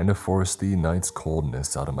 trying to force the night's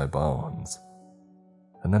coldness out of my bones.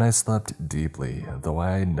 And then I slept deeply, though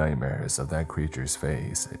I had nightmares of that creature's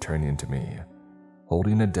face turning to me,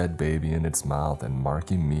 holding a dead baby in its mouth and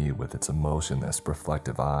marking me with its emotionless,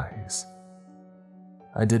 reflective eyes.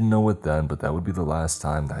 I didn't know it then, but that would be the last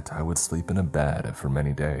time that I would sleep in a bed for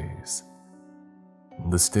many days.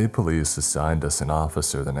 The state police assigned us an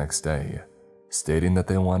officer the next day, stating that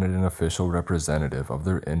they wanted an official representative of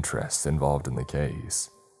their interests involved in the case.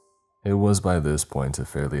 It was by this point a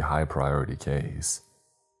fairly high priority case.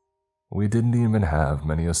 We didn't even have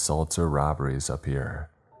many assaults or robberies up here,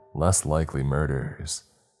 less likely murders,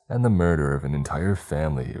 and the murder of an entire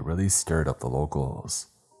family really stirred up the locals.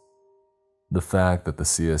 The fact that the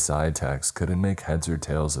CSI techs couldn't make heads or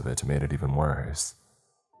tails of it made it even worse.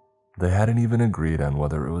 They hadn't even agreed on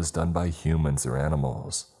whether it was done by humans or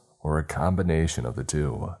animals, or a combination of the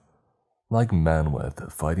two, like men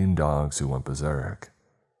with fighting dogs who went berserk.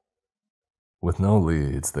 With no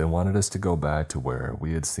leads, they wanted us to go back to where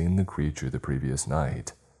we had seen the creature the previous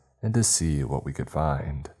night, and to see what we could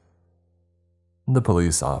find. The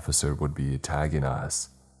police officer would be tagging us.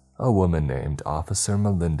 A woman named Officer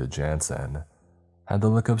Melinda Jansen had the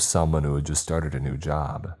look of someone who had just started a new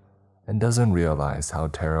job and doesn't realize how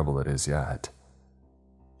terrible it is yet.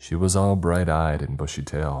 She was all bright-eyed and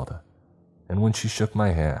bushy-tailed, and when she shook my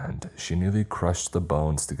hand, she nearly crushed the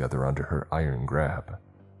bones together under her iron grip.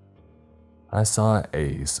 I saw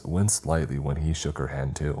Ace wince slightly when he shook her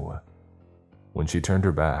hand too. When she turned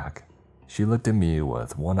her back, she looked at me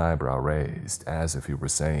with one eyebrow raised, as if he were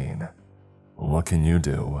saying, "What can you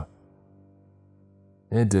do?"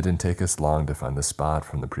 It didn't take us long to find the spot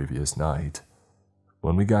from the previous night.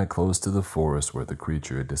 When we got close to the forest where the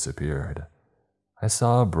creature had disappeared, I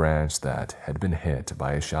saw a branch that had been hit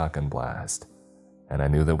by a shotgun blast, and I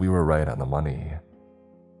knew that we were right on the money.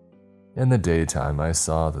 In the daytime, I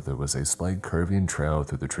saw that there was a slight curving trail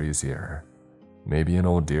through the trees here, maybe an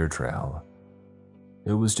old deer trail.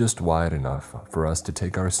 It was just wide enough for us to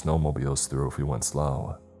take our snowmobiles through if we went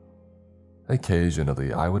slow.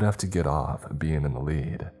 Occasionally, I would have to get off, being in the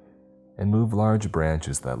lead, and move large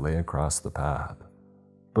branches that lay across the path,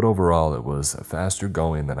 but overall it was faster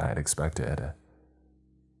going than I had expected.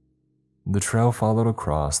 The trail followed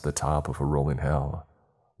across the top of a rolling hill,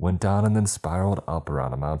 went down and then spiraled up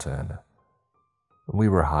around a mountain. We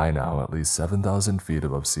were high now, at least 7,000 feet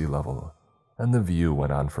above sea level, and the view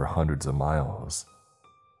went on for hundreds of miles.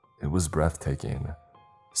 It was breathtaking,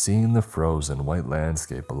 seeing the frozen white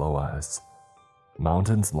landscape below us,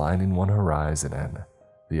 mountains lining one horizon and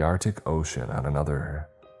the Arctic Ocean on another.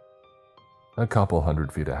 A couple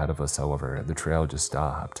hundred feet ahead of us, however, the trail just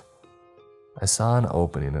stopped. I saw an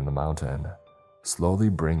opening in the mountain, slowly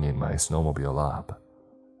bringing my snowmobile up.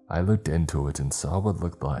 I looked into it and saw what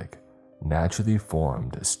looked like naturally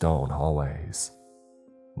formed stone hallways.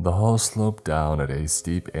 The hall sloped down at a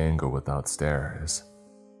steep angle without stairs.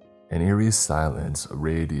 An eerie silence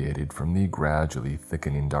radiated from the gradually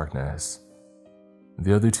thickening darkness.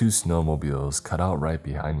 The other two snowmobiles cut out right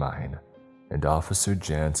behind mine, and Officer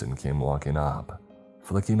Jansen came walking up,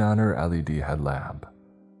 flicking on her LED headlamp.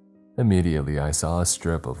 Immediately, I saw a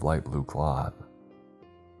strip of light blue cloth.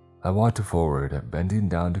 I walked forward, bending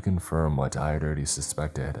down to confirm what I had already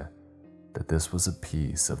suspected, that this was a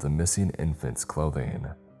piece of the missing infant's clothing.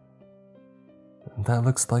 "That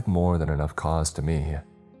looks like more than enough cause to me.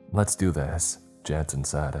 Let's do this," Jansen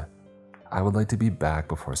said. "I would like to be back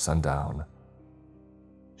before sundown."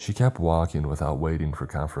 She kept walking without waiting for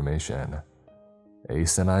confirmation.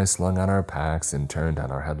 Ace and I slung on our packs and turned on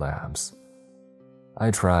our headlamps. I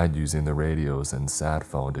tried using the radios and sat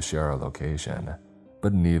phone to share our location,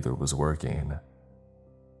 but neither was working.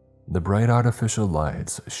 The bright artificial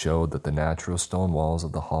lights showed that the natural stone walls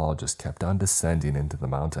of the hall just kept on descending into the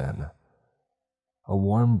mountain. A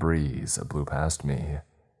warm breeze blew past me,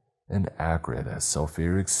 an acrid,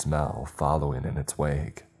 sulfuric smell following in its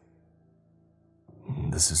wake.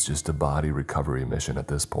 "This is just a body recovery mission at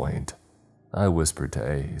this point," I whispered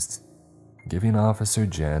to Ace, giving Officer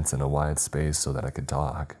Jansen a wide space so that I could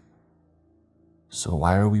talk. "So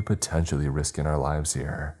why are we potentially risking our lives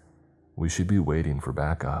here? We should be waiting for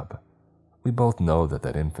backup. We both know that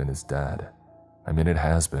that infant is dead. I mean, it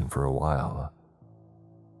has been for a while."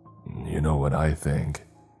 "You know what I think?"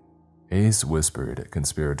 Ace whispered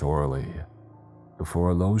conspiratorially, before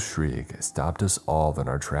a low shriek stopped us all in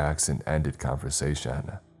our tracks and ended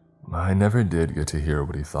conversation. I never did get to hear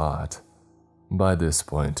what he thought. By this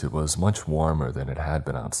point, it was much warmer than it had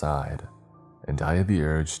been outside, and I had the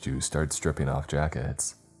urge to start stripping off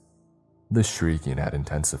jackets. The shrieking had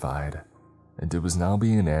intensified, and it was now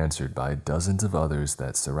being answered by dozens of others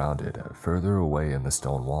that surrounded further away in the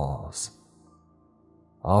stone walls.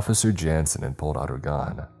 Officer Jansen had pulled out her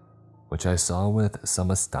gun, which I saw with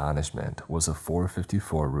some astonishment was a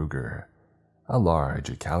 .454 Ruger, a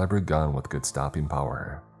large caliber gun with good stopping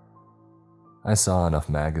power. I saw enough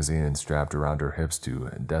magazines strapped around her hips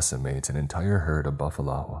to decimate an entire herd of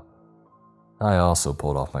buffalo. I also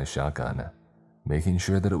pulled off my shotgun, making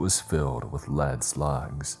sure that it was filled with lead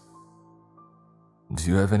slugs. "Do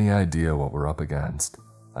you have any idea what we're up against?"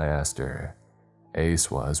 I asked her.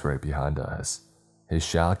 Ace was right behind us, his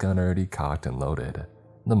shotgun already cocked and loaded,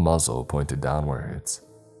 the muzzle pointed downwards.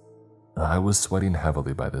 I was sweating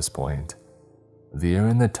heavily by this point. The air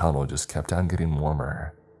in the tunnel just kept on getting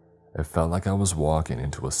warmer. It felt like I was walking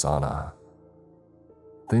into a sauna.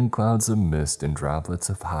 Thin clouds of mist and droplets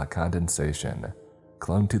of hot condensation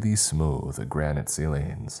clung to these smooth granite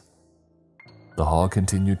ceilings. The hall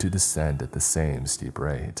continued to descend at the same steep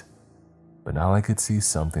rate, but now I could see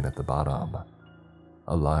something at the bottom.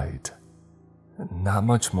 A light. "Not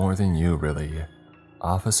much more than you, really,"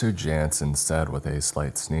 Officer Jansen said with a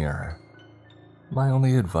slight sneer. "My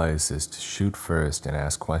only advice is to shoot first and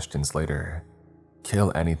ask questions later.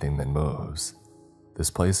 Kill anything that moves.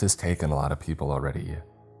 This place has taken a lot of people already.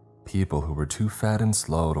 People who were too fat and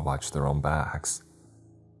slow to watch their own backs."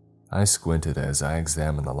 I squinted as I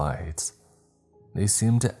examined the lights. They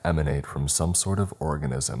seemed to emanate from some sort of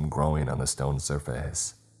organism growing on the stone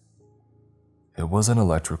surface. It wasn't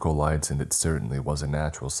electrical lights, and it certainly wasn't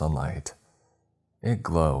natural sunlight. It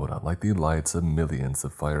glowed like the lights of millions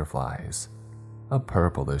of fireflies, a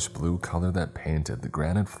purplish blue color that painted the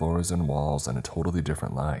granite floors and walls in a totally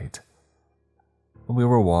different light. We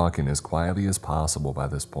were walking as quietly as possible by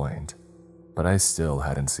this point, but I still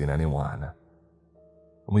hadn't seen anyone.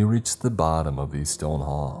 We reached the bottom of these stone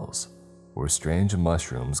halls, where strange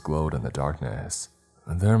mushrooms glowed in the darkness,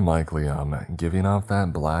 their mycelium giving off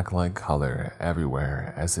that black-like color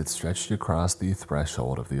everywhere as it stretched across the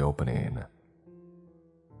threshold of the opening.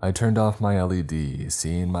 I turned off my LED,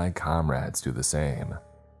 seeing my comrades do the same,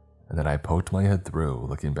 and then I poked my head through,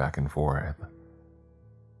 looking back and forth.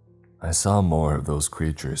 I saw more of those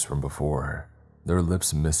creatures from before, their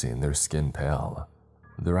lips missing, their skin pale,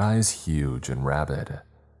 their eyes huge and rabid.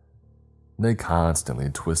 They constantly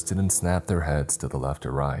twisted and snapped their heads to the left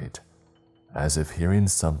or right, as if hearing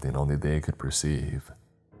something only they could perceive.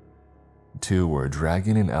 Two were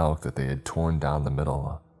dragging an elk that they had torn down the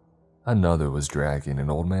middle. Another was dragging an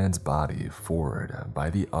old man's body forward by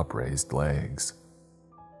the upraised legs.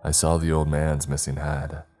 I saw the old man's missing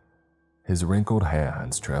head, his wrinkled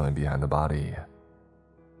hands trailing behind the body.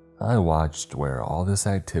 I watched where all this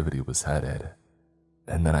activity was headed,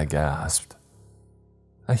 and then I gasped.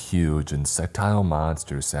 A huge insectile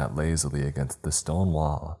monster sat lazily against the stone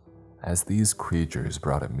wall as these creatures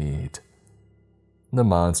brought it meat. The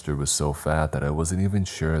monster was so fat that I wasn't even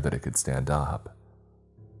sure that it could stand up.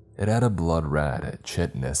 It had a blood-red,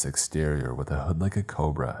 chitinous exterior with a hood like a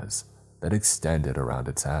cobra's that extended around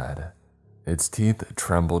its head. Its teeth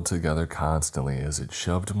trembled together constantly as it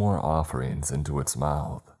shoved more offerings into its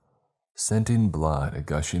mouth, scenting blood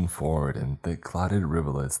gushing forward in thick clotted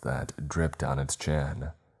rivulets that dripped down its chin.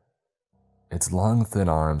 Its long, thin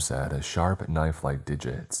arms had sharp knife-like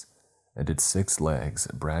digits, and its 6 legs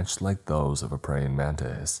branched like those of a praying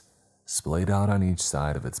mantis, splayed out on each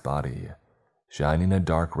side of its body, shining a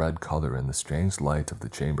dark red color in the strange light of the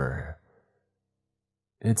chamber.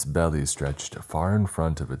 Its belly stretched far in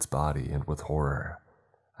front of its body, and with horror,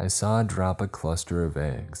 I saw it drop a cluster of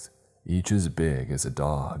eggs, each as big as a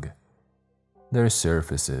dog. Their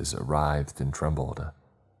surfaces writhed and trembled,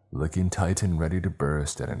 looking tight and ready to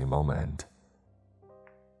burst at any moment.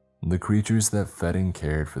 The creatures that fed and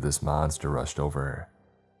cared for this monster rushed over,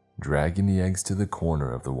 dragging the eggs to the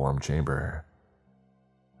corner of the warm chamber.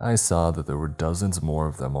 I saw that there were dozens more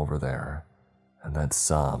of them over there, and that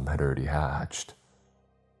some had already hatched.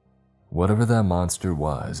 Whatever that monster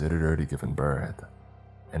was, it had already given birth,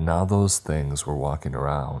 and now those things were walking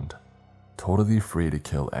around, totally free to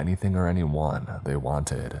kill anything or anyone they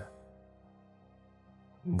wanted.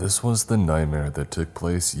 This was the nightmare that took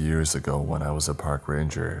place years ago when I was a park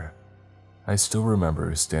ranger. I still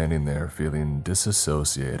remember standing there feeling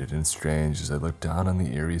disassociated and strange as I looked down on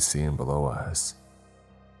the eerie scene below us.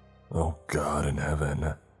 "Oh God in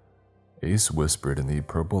heaven," Ace whispered in the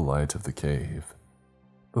purple light of the cave.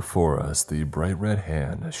 Before us, the bright red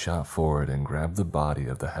hand shot forward and grabbed the body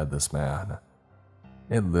of the headless man.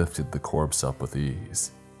 It lifted the corpse up with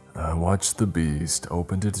ease. I watched the beast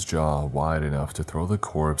open its jaw wide enough to throw the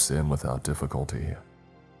corpse in without difficulty.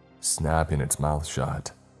 Snapping its mouth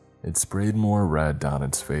shut, it sprayed more red down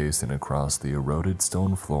its face and across the eroded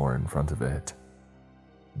stone floor in front of it.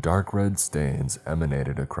 Dark red stains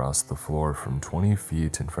emanated across the floor from 20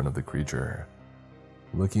 feet in front of the creature,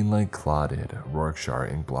 looking like clotted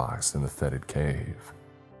Rorschach ink blocks in the fetid cave.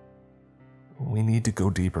 "We need to go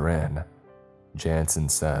deeper in," Jansen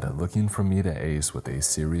said, looking from me to Ace with a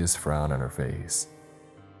serious frown on her face.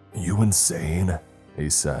 "You insane?"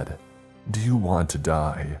 Ace said. "Do you want to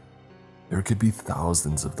die? There could be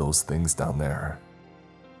thousands of those things down there."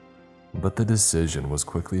 But the decision was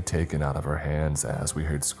quickly taken out of our hands as we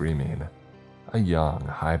heard screaming, a young,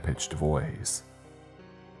 high-pitched voice.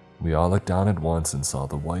 We all looked down at once and saw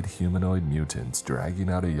the white humanoid mutants dragging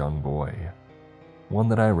out a young boy, one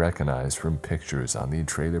that I recognized from pictures on the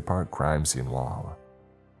trailer park crime scene wall.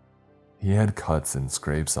 He had cuts and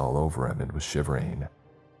scrapes all over him and was shivering,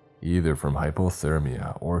 either from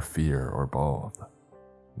hypothermia or fear or both,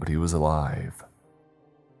 but he was alive.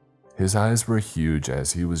 His eyes were huge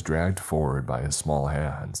as he was dragged forward by his small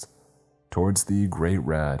hands towards the great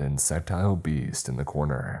red insectile beast in the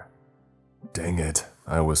corner. "Dang it,"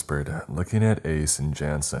 I whispered, looking at Ace and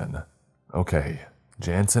Jansen. "Okay,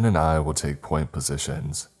 Jansen and I will take point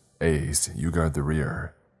positions. Ace, you guard the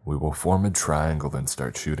rear. We will form a triangle and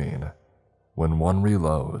start shooting. When one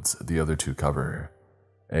reloads, the other two cover.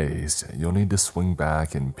 Ace, you'll need to swing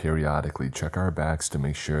back and periodically check our backs to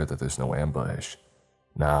make sure that there's no ambush.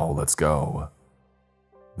 Now, let's go."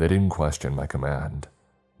 They didn't question my command.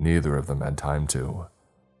 Neither of them had time to.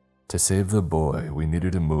 To save the boy, we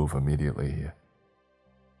needed to move immediately.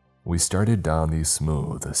 We started down these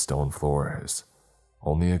smooth stone floors,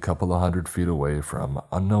 only a couple of 100 feet away from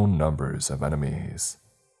unknown numbers of enemies.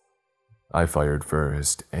 I fired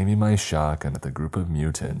first, aiming my shotgun at the group of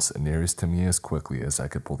mutants nearest to me as quickly as I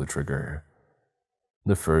could pull the trigger.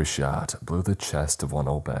 The first shot blew the chest of one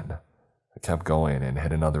open. I kept going and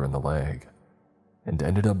hit another in the leg, and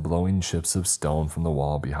ended up blowing chips of stone from the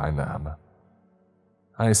wall behind them.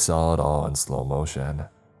 I saw it all in slow motion,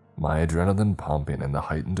 my adrenaline pumping and the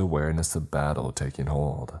heightened awareness of battle taking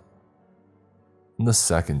hold. The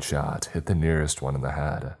second shot hit the nearest one in the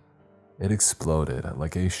head. It exploded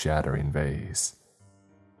like a shattering vase.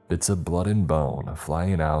 Bits of blood and bone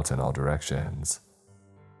flying out in all directions.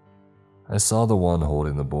 I saw the one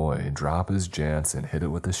holding the boy drop his Jance and hit it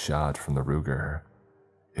with a shot from the Ruger.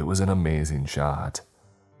 It was an amazing shot,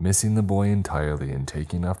 missing the boy entirely and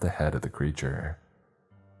taking off the head of the creature.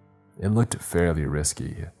 It looked fairly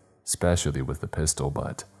risky, especially with the pistol,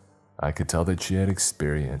 but I could tell that she had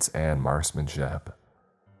experience and marksmanship.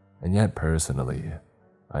 And yet personally,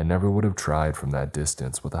 I never would have tried from that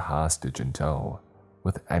distance with a hostage in tow,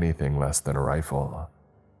 with anything less than a rifle.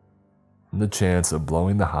 The chance of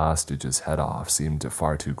blowing the hostage's head off seemed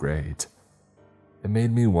far too great. It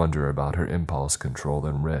made me wonder about her impulse control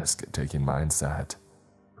and risk-taking mindset.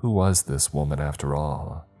 Who was this woman after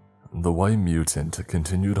all? The white mutant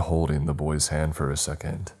continued holding the boy's hand for a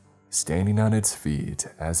second, standing on its feet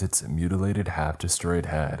as its mutilated half-destroyed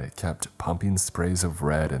head kept pumping sprays of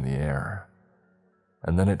red in the air.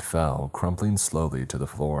 And then it fell, crumpling slowly to the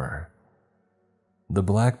floor. The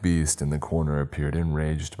black beast in the corner appeared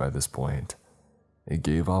enraged by this point. It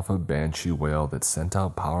gave off a banshee wail that sent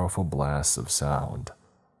out powerful blasts of sound,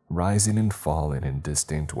 rising and falling in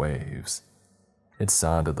distinct waves. It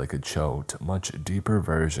sounded like a choked, much deeper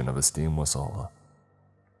version of a steam whistle.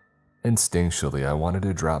 Instinctually, I wanted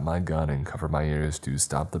to drop my gun and cover my ears to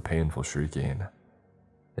stop the painful shrieking.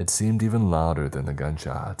 It seemed even louder than the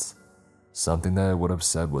gunshots, something that I would have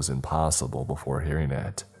said was impossible before hearing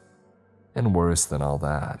it. And worse than all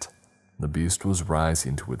that, the beast was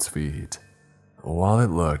rising to its feet. While it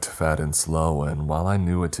looked fat and slow, and while I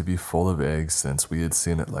knew it to be full of eggs since we had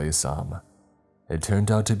seen it lay some, it turned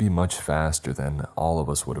out to be much faster than all of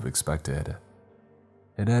us would have expected.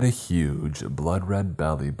 It had a huge, blood-red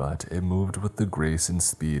belly, but it moved with the grace and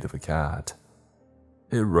speed of a cat.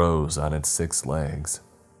 It rose on its 6 legs,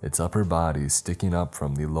 its upper body sticking up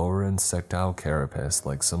from the lower insectile carapace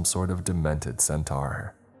like some sort of demented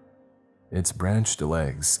centaur. Its branched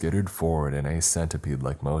legs skittered forward in a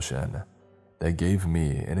centipede-like motion that gave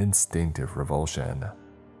me an instinctive revulsion.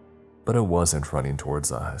 But it wasn't running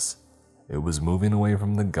towards us. It was moving away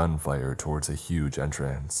from the gunfire towards a huge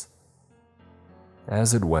entrance.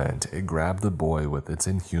 As it went, it grabbed the boy with its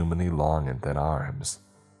inhumanly long and thin arms.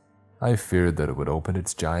 I feared that it would open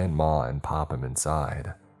its giant maw and pop him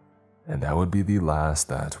inside, and that would be the last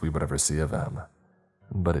that we would ever see of him.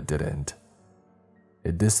 But it didn't.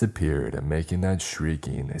 It disappeared, making that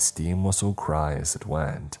shrieking, steam whistle cry as it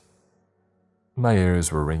went. My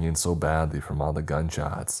ears were ringing so badly from all the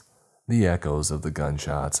gunshots, the echoes of the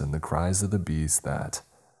gunshots and the cries of the beast, that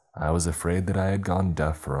I was afraid that I had gone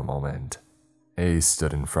deaf for a moment. Ace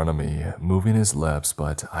stood in front of me, moving his lips,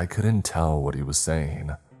 but I couldn't tell what he was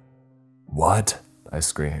saying. "What?" I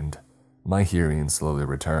screamed. My hearing slowly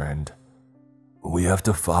returned. "We have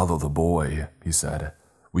to follow the boy," he said.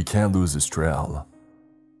 "We can't lose his trail."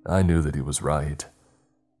 I knew that he was right.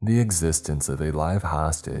 The existence of a live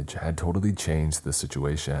hostage had totally changed the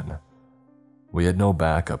situation. We had no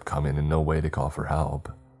backup coming and no way to call for help.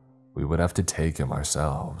 We would have to take him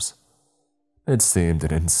ourselves. It seemed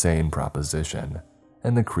an insane proposition,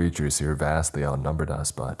 and the creatures here vastly outnumbered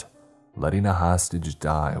us, but letting a hostage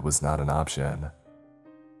die was not an option.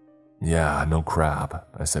 "Yeah, no crap,"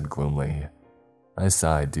 I said gloomily. I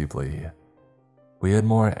sighed deeply. We had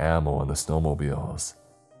more ammo in the snowmobiles.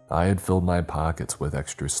 I had filled my pockets with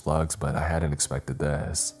extra slugs, but I hadn't expected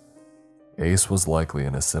this. Ace was likely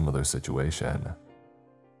in a similar situation.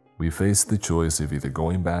 We faced the choice of either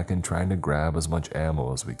going back and trying to grab as much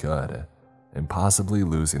ammo as we could, and possibly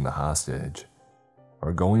losing the hostage,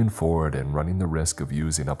 or going forward and running the risk of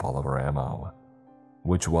using up all of our ammo,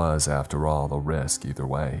 which was, after all, a risk either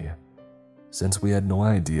way, since we had no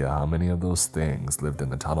idea how many of those things lived in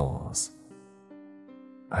the tunnels.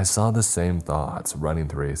 I saw the same thoughts running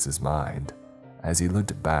through Ace's mind as he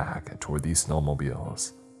looked back toward these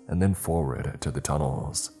snowmobiles and then forward to the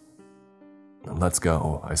tunnels. "Let's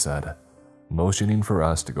go," I said, motioning for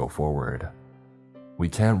us to go forward. "We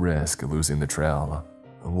can't risk losing the trail.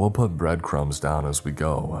 We'll put breadcrumbs down as we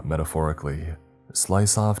go, metaphorically,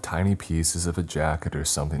 slice off tiny pieces of a jacket or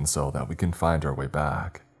something so that we can find our way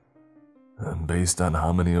back." "Based on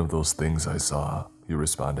how many of those things I saw," he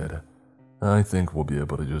responded, "I think we'll be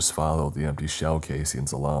able to just follow the empty shell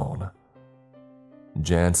casings alone."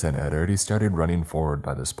 Jansen had already started running forward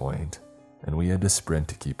by this point, and we had to sprint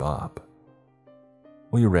to keep up.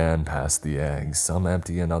 We ran past the eggs, some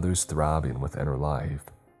empty and others throbbing with inner life.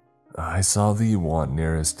 I saw the one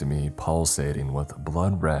nearest to me pulsating with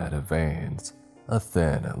blood-red veins, a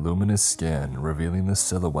thin, luminous skin revealing the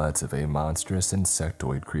silhouette of a monstrous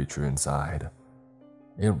insectoid creature inside.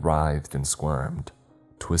 It writhed and squirmed,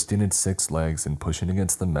 twisting its 6 legs and pushing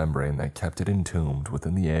against the membrane that kept it entombed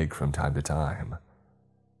within the egg from time to time.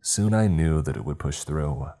 Soon I knew that it would push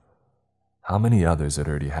through. How many others had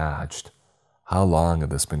already hatched? How long had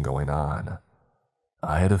this been going on?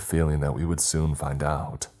 I had a feeling that we would soon find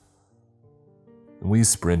out. We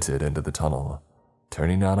sprinted into the tunnel,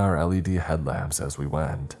 turning on our LED headlamps as we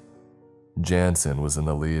went. Jansen was in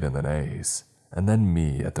the lead and then Ace, and then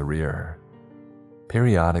me at the rear.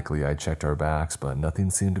 Periodically I checked our backs, but nothing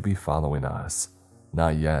seemed to be following us.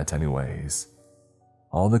 Not yet anyways.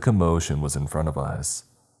 All the commotion was in front of us.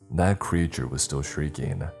 That creature was still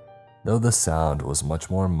shrieking, though the sound was much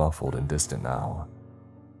more muffled and distant now.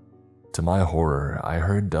 To my horror, I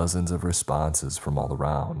heard dozens of responses from all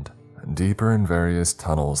around, deeper in various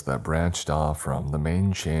tunnels that branched off from the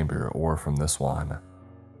main chamber or from this one.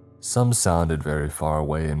 Some sounded very far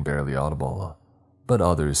away and barely audible, but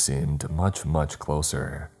others seemed much, much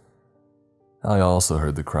closer. I also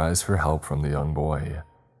heard the cries for help from the young boy,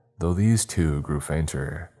 though these too grew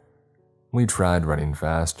fainter. We tried running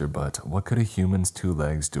faster, but what could a human's 2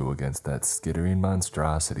 legs do against that skittering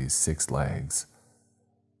monstrosity's 6 legs?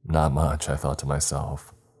 Not much, I thought to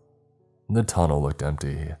myself. The tunnel looked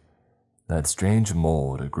empty. That strange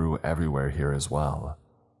mold grew everywhere here as well.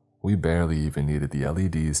 We barely even needed the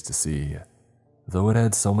LEDs to see, though it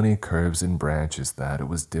had so many curves and branches that it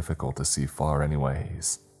was difficult to see far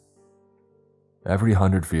anyways. Every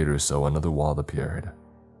 100 feet or so another wall appeared,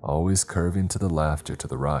 always curving to the left or to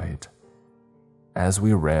the right. As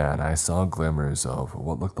we ran, I saw glimmers of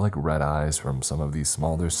what looked like red eyes from some of these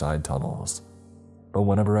smaller side tunnels, but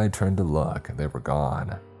whenever I turned to look, they were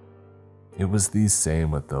gone. It was the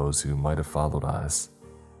same with those who might have followed us.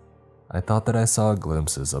 I thought that I saw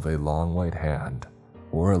glimpses of a long white hand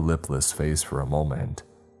or a lipless face for a moment,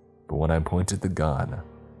 but when I pointed the gun,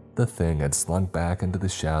 the thing had slunk back into the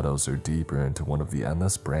shadows or deeper into one of the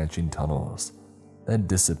endless branching tunnels that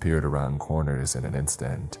disappeared around corners in an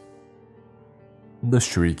instant. The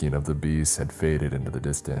shrieking of the beast had faded into the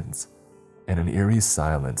distance, and an eerie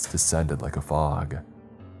silence descended like a fog.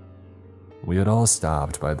 We had all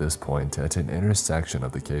stopped by this point at an intersection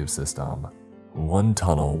of the cave system. One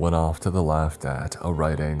tunnel went off to the left at a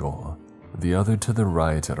right angle, the other to the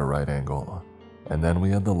right at a right angle, and then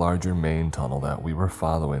we had the larger main tunnel that we were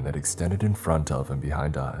following that extended in front of and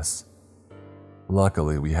behind us.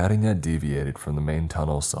 Luckily, we hadn't yet deviated from the main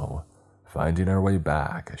tunnel, so finding our way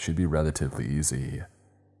back should be relatively easy.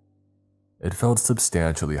 It felt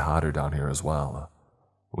substantially hotter down here as well.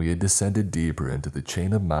 We had descended deeper into the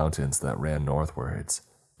chain of mountains that ran northwards,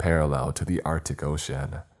 parallel to the Arctic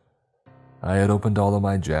Ocean. I had opened all of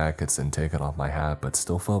my jackets and taken off my hat, but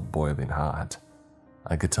still felt boiling hot.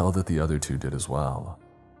 I could tell that the other 2 did as well.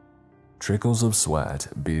 Trickles of sweat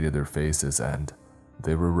beaded their faces and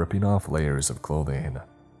they were ripping off layers of clothing.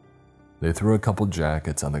 They threw a couple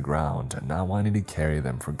jackets on the ground, not wanting to carry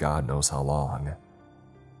them for God knows how long.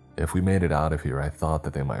 If we made it out of here, I thought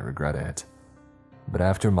that they might regret it. But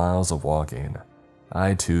after miles of walking,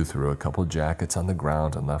 I too threw a couple jackets on the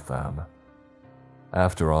ground and left them.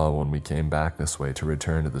 After all, when we came back this way to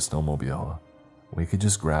return to the snowmobile, we could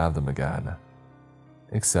just grab them again.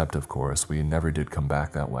 Except, of course, we never did come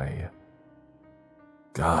back that way.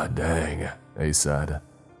 God dang, Ace said.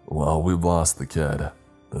 Well, we've lost the kid.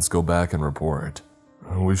 Let's go back and report.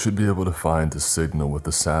 We should be able to find the signal with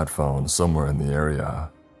the sat phone somewhere in the area.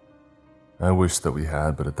 I wish that we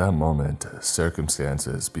had, but at that moment,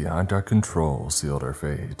 circumstances beyond our control sealed our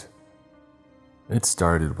fate. It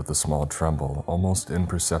started with a small tremble, almost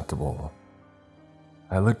imperceptible.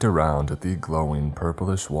 I looked around at the glowing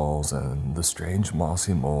purplish walls and the strange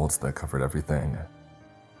mossy molds that covered everything.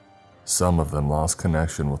 Some of them lost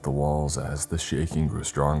connection with the walls as the shaking grew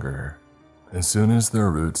stronger. As soon as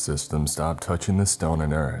their root system stopped touching the stone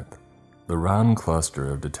and earth, the round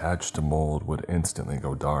cluster of detached mold would instantly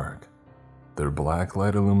go dark. Their black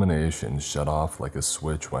light illumination shut off like a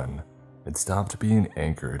switch when it stopped being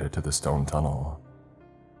anchored to the stone tunnel.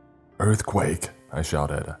 Earthquake, I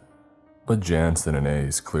shouted, but Jansen and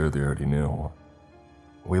Ace clearly already knew.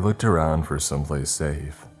 We looked around for someplace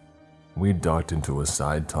safe. We ducked into a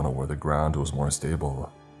side tunnel where the ground was more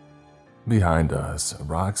stable. Behind us,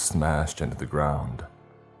 rocks smashed into the ground,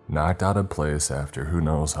 knocked out of place after who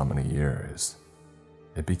knows how many years.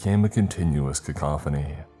 It became a continuous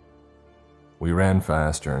cacophony. We ran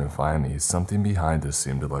faster and finally something behind us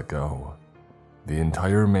seemed to let go. The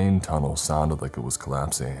entire main tunnel sounded like it was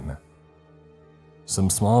collapsing. Some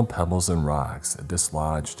small pebbles and rocks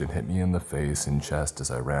dislodged and hit me in the face and chest as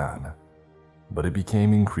I ran, but it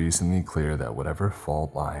became increasingly clear that whatever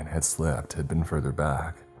fault line had slipped had been further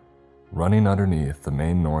back, running underneath the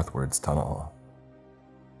main northwards tunnel.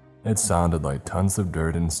 It sounded like tons of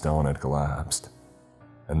dirt and stone had collapsed,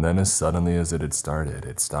 and then as suddenly as it had started,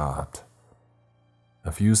 it stopped.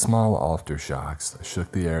 A few small aftershocks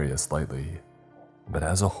shook the area slightly, but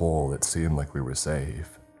as a whole it seemed like we were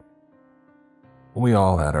safe. We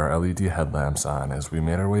all had our LED headlamps on as we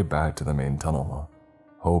made our way back to the main tunnel,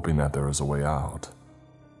 hoping that there was a way out.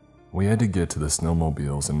 We had to get to the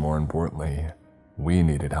snowmobiles, and more importantly, we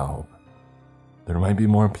needed help. There might be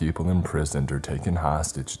more people imprisoned or taken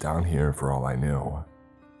hostage down here for all I knew.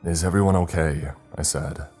 "Is everyone okay?" I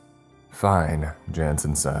said. "Fine,"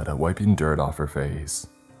 Jansen said, wiping dirt off her face.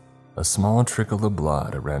 A small trickle of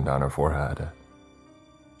blood ran down her forehead.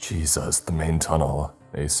 "Jesus, the main tunnel,"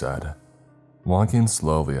 Ace said, walking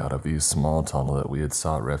slowly out of the small tunnel that we had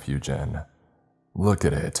sought refuge in. "Look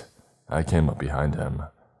at it." I came up behind him,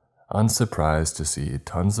 unsurprised to see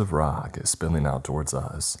tons of rock spilling out towards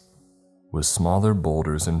us, with smaller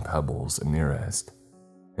boulders and pebbles nearest,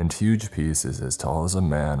 and huge pieces as tall as a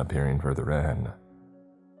man appearing further in.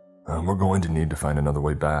 "We're going to need to find another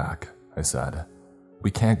way back," I said.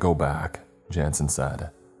 "We can't go back," Jansen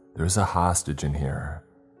said. "There's a hostage in here."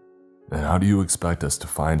 "And how do you expect us to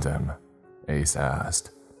find him?" Ace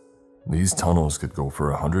asked. "These tunnels could go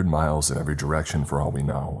for 100 miles in every direction for all we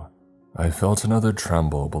know." I felt another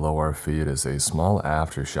tremble below our feet as a small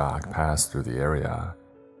aftershock passed through the area,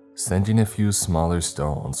 sending a few smaller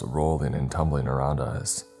stones rolling and tumbling around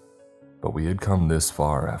us. But we had come this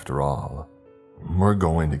far after all. "We're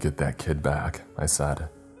going to get that kid back," I said.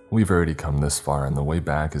 "We've already come this far and the way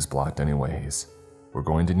back is blocked anyways. We're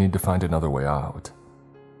going to need to find another way out.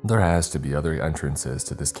 There has to be other entrances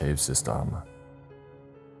to this cave system."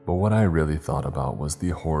 But what I really thought about was the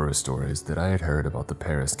horror stories that I had heard about the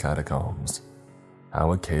Paris catacombs,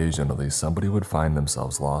 how occasionally somebody would find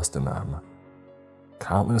themselves lost in them.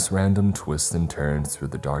 Countless random twists and turns through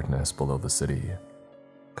the darkness below the city,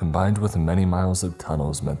 combined with many miles of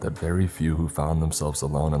tunnels, meant that very few who found themselves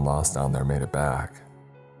alone and lost down there made it back.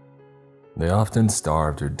 They often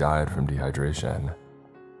starved or died from dehydration,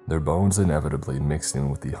 their bones inevitably mixing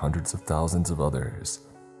with the hundreds of thousands of others,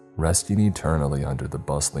 resting eternally under the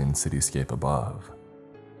bustling cityscape above.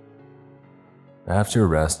 After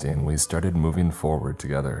resting, we started moving forward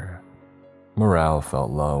together. Morale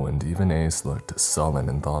felt low and even Ace looked sullen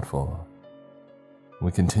and thoughtful.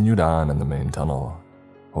 We continued on in the main tunnel,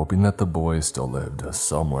 hoping that the boys still lived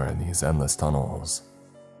somewhere in these endless tunnels.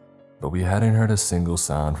 But we hadn't heard a single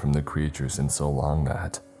sound from the creatures in so long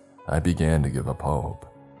that I began to give up hope.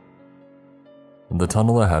 The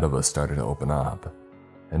tunnel ahead of us started to open up,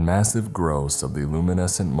 and massive growths of the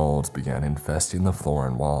luminescent molds began infesting the floor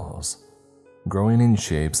and walls, growing in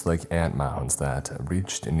shapes like ant mounds that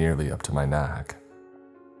reached nearly up to my neck.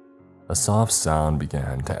 A soft sound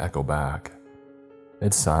began to echo back.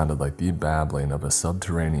 It sounded like the babbling of a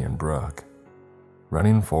subterranean brook.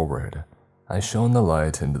 Running forward, I shone the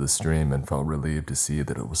light into the stream and felt relieved to see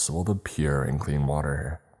that it was full of pure and clean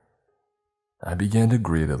water. I began to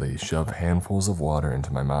greedily shove handfuls of water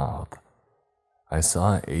into my mouth. I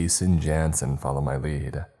saw Ace and Jansen follow my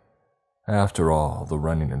lead. After all the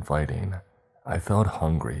running and fighting, I felt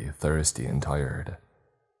hungry, thirsty, and tired.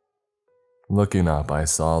 Looking up, I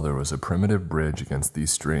saw there was a primitive bridge against the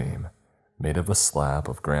stream, made of a slab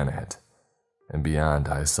of granite, and beyond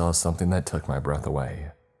I saw something that took my breath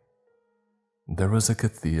away. There was a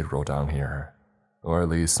cathedral down here, or at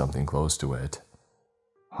least something close to it.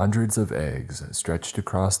 Hundreds of eggs stretched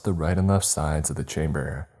across the right and left sides of the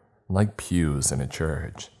chamber, like pews in a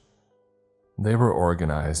church. They were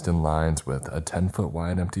organized in lines with a 10-foot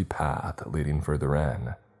wide empty path leading further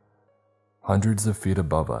in. Hundreds of feet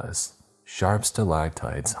above us, sharp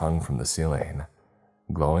stalactites hung from the ceiling,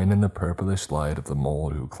 glowing in the purplish light of the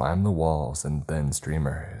mold who climbed the walls in thin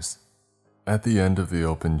streamers. At the end of the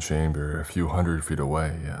open chamber, a few hundred feet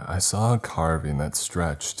away, I saw a carving that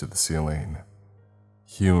stretched to the ceiling.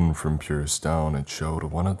 Hewn from pure stone, it showed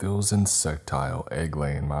one of those insectile,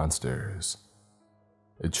 egg-laying monsters.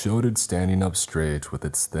 It showed it standing up straight with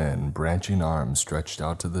its thin, branching arms stretched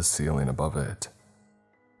out to the ceiling above it.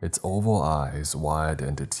 Its oval eyes, wide,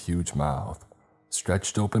 and its huge mouth,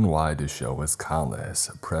 stretched open wide to show its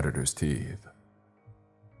countless predator's teeth.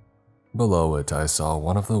 Below it, I saw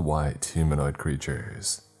one of the white humanoid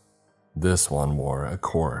creatures. This one wore a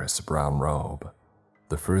coarse brown robe,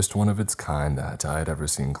 the first one of its kind that I had ever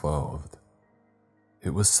seen clothed.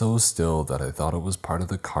 It was so still that I thought it was part of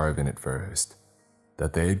the carving at first,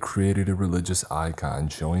 that they had created a religious icon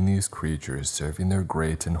showing these creatures serving their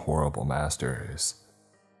great and horrible masters.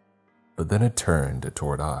 But then it turned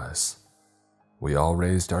toward us. We all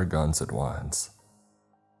raised our guns at once.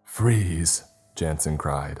 "Freeze!" Jansen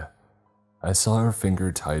cried. I saw her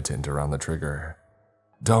finger tightened around the trigger.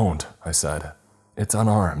 "Don't," I said. "It's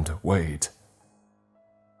unarmed. Wait."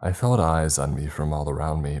 I felt eyes on me from all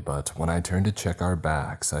around me, but when I turned to check our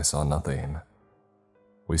backs, I saw nothing.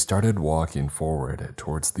 We started walking forward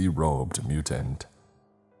towards the robed mutant.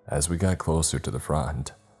 As we got closer to the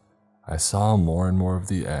front, I saw more and more of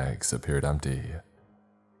the eggs appeared empty.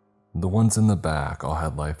 The ones in the back all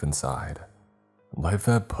had life inside. Life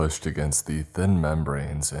that pushed against the thin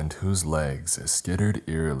membranes and whose legs skittered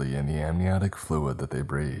eerily in the amniotic fluid that they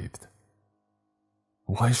breathed.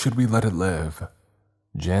 "Why should we let it live?"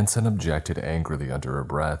 Jansen objected angrily under her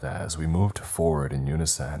breath as we moved forward in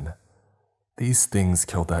unison. "These things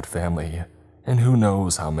killed that family, and who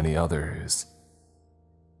knows how many others."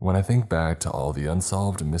 When I think back to all the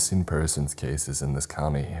unsolved missing persons cases in this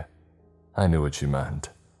county, I knew what she meant.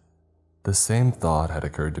 The same thought had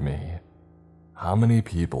occurred to me. How many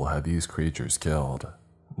people had these creatures killed?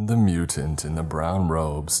 The mutant in the brown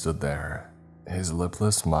robe stood there, his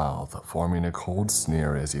lipless mouth forming a cold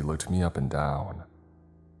sneer as he looked me up and down.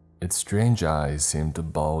 Its strange eyes seemed to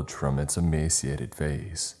bulge from its emaciated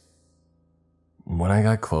face. When I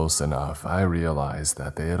got close enough, I realized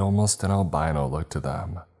that they had almost an albino look to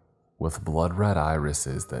them, with blood-red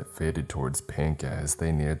irises that faded towards pink as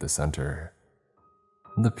they neared the center.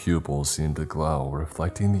 The pupils seemed to glow,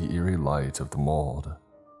 reflecting the eerie light of the mold.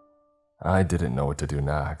 I didn't know what to do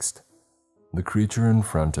next. The creature in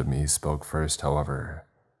front of me spoke first, however.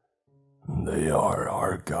 "They are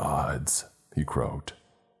our gods," he croaked.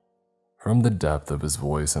 From the depth of his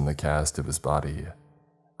voice and the cast of his body,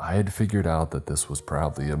 I had figured out that this was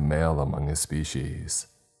probably a male among his species.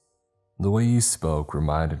 The way he spoke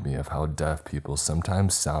reminded me of how deaf people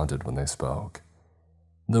sometimes sounded when they spoke.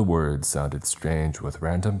 The words sounded strange with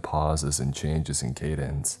random pauses and changes in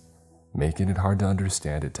cadence, making it hard to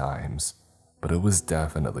understand at times, but it was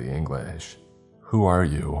definitely English. "Who are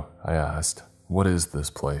you?" I asked. "What is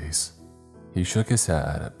this place?" He shook his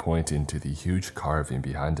head, pointing to the huge carving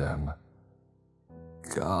behind him.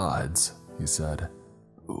 "Gods," he said.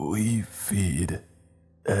 "We feed,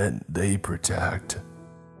 and they protect."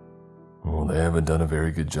 "Well, they haven't done a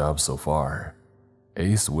very good job so far,"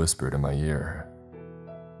 Ace whispered in my ear.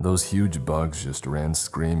 "Those huge bugs just ran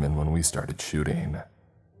screaming when we started shooting."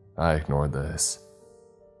 I ignored this.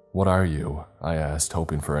 "What are you?" I asked,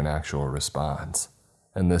 hoping for an actual response,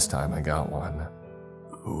 and this time I got one.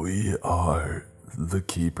 "We are the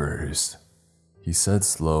Keepers," he said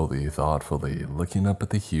slowly, thoughtfully, looking up at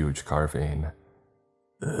the huge carving.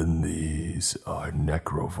 "And these are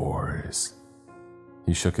necrovores."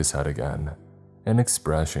 He shook his head again, an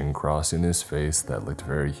expression crossing his face that looked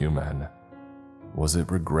very human. Was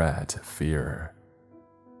it regret, fear?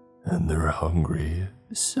 "And they're hungry,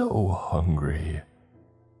 so hungry."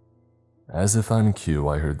 As if on cue,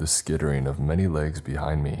 I heard the skittering of many legs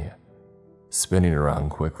behind me. Spinning around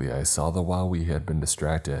quickly, I saw that while we had been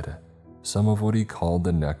distracted, some of what he called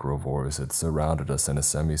the necrovores had surrounded us in a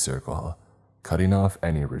semicircle, cutting off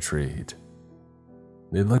any retreat.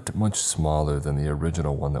 They looked much smaller than the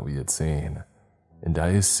original one that we had seen, and I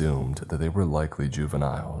assumed that they were likely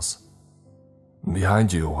juveniles.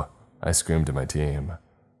 "Behind you!" I screamed to my team,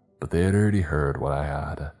 but they had already heard what I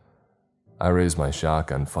had. I raised my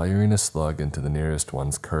shotgun, firing a slug into the nearest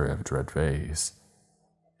one's curved red face.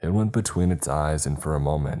 It went between its eyes, and for a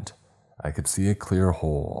moment, I could see a clear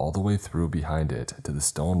hole all the way through behind it to the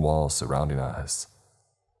stone walls surrounding us.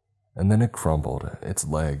 And then it crumbled, its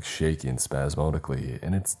legs shaking spasmodically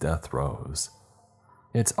in its death throes,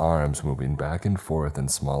 its arms moving back and forth in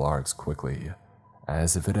small arcs quickly,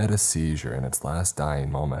 as if it had a seizure in its last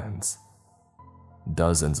dying moments.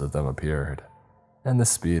 Dozens of them appeared, and the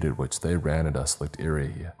speed at which they ran at us looked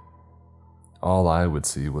eerie. All I would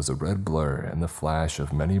see was a red blur and the flash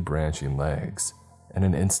of many branching legs, and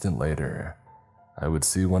an instant later, I would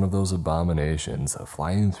see one of those abominations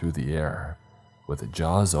flying through the air, with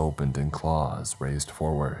jaws opened and claws raised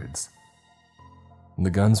forwards.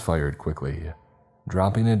 The guns fired quickly,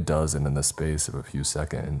 dropping a dozen in the space of a few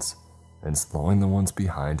seconds, and slowing the ones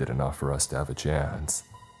behind it enough for us to have a chance.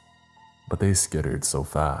 But they skittered so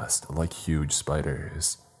fast, like huge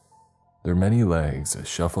spiders. Their many legs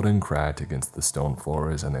shuffled and cracked against the stone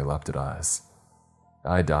floors, and they leapt at us.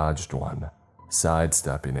 I dodged one,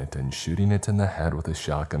 sidestepping it and shooting it in the head with a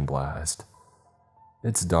shotgun blast.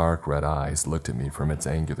 Its dark red eyes looked at me from its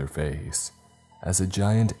angular face, as a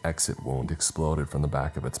giant exit wound exploded from the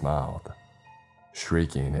back of its mouth.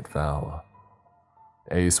 Shrieking, it fell.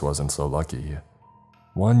 Ace wasn't so lucky.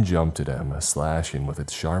 One jumped at him, slashing with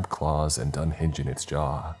its sharp claws and unhinging its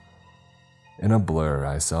jaw. In a blur,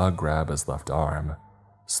 I saw it grab his left arm,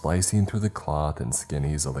 slicing through the cloth and skin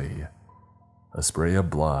easily. A spray of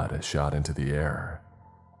blood shot into the air.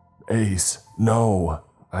 "Ace, no!"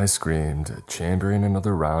 I screamed, chambering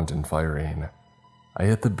another round and firing. I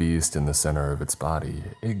hit the beast in the center of its body.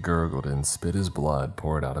 It gurgled and spit as blood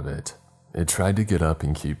poured out of it. It tried to get up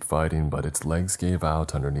and keep fighting, but its legs gave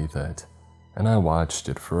out underneath it, and I watched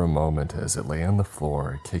it for a moment as it lay on the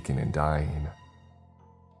floor, kicking and dying.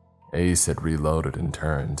 Ace had reloaded and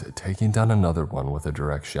turned, taking down another one with a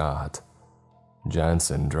direct shot.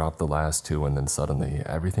 Jensen dropped the last two, and then suddenly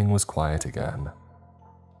everything was quiet again.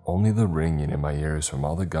 Only the ringing in my ears from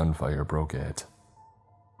all the gunfire broke it.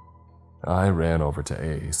 I ran over to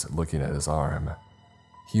Ace, looking at his arm.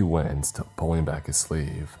 He winced, pulling back his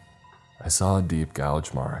sleeve. I saw a deep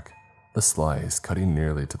gouge mark, the slice cutting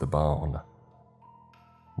nearly to the bone.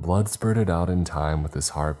 Blood spurted out in time with his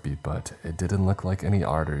heartbeat, but it didn't look like any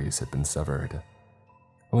arteries had been severed.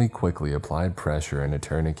 We quickly applied pressure and a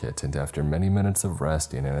tourniquet, and after many minutes of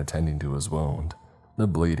resting and attending to his wound, the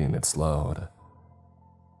bleeding had slowed.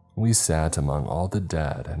 We sat among all the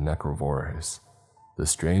dead and necrovores. The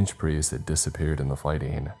strange priest had disappeared in the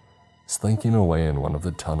fighting, slinking away in one of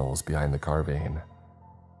the tunnels behind the carving.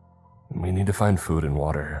 "We need to find food and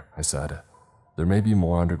water," I said. "There may be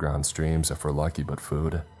more underground streams if we're lucky, but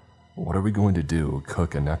food? What are we going to do,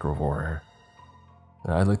 cook a necrovore?"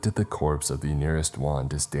 I looked at the corpse of the nearest one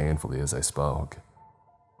disdainfully as I spoke.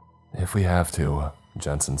 "If we have to,"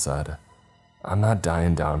 Jensen said. "I'm not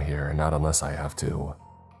dying down here, not unless I have to."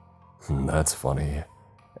 "That's funny,"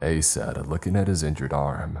 Ace said, looking at his injured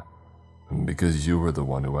arm. "Because you were the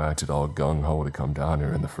one who acted all gung-ho to come down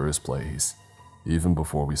here in the first place, even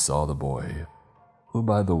before we saw the boy, who,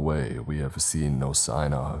 by the way, we have seen no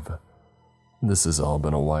sign of. This has all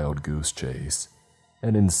been a wild goose chase,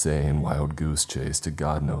 an insane wild goose chase to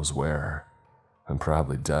God knows where, and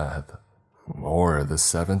probably death, or the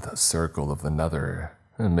seventh circle of the nether,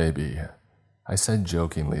 maybe," I said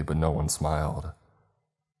jokingly, but no one smiled.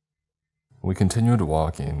 We continued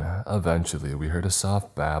walking. Eventually, we heard a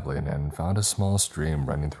soft babbling and found a small stream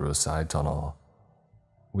running through a side tunnel.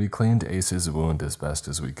 We cleaned Ace's wound as best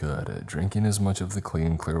as we could, drinking as much of the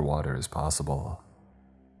clean, clear water as possible.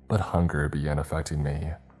 But hunger began affecting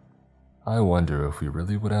me. I wonder if we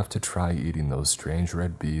really would have to try eating those strange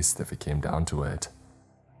red beasts if it came down to it.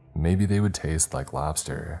 Maybe they would taste like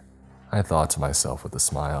lobster, I thought to myself with a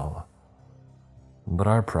smile. But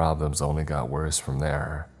our problems only got worse from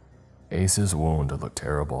there. Ace's wound looked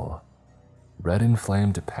terrible. Red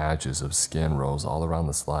inflamed patches of skin rose all around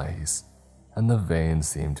the slice, and the veins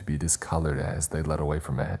seemed to be discolored as they led away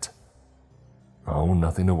from it. "Oh,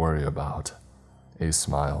 nothing to worry about," Ace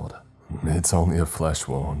smiled. "It's only a flesh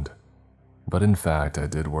wound." But in fact, I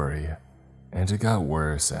did worry, and it got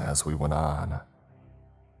worse as we went on.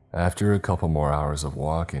 After a couple more hours of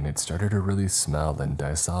walking, it started to really smell, and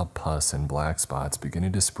I saw pus and black spots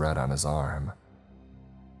beginning to spread on his arm.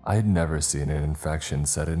 I had never seen an infection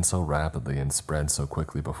set in so rapidly and spread so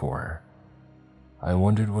quickly before. I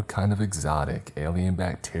wondered what kind of exotic, alien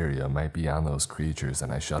bacteria might be on those creatures,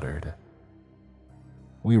 and I shuddered.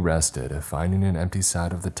 We rested, finding an empty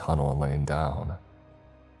side of the tunnel and laying down.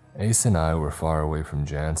 Ace and I were far away from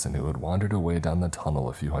Jansen, who had wandered away down the tunnel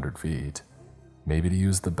a few hundred feet, maybe to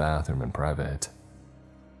use the bathroom in private.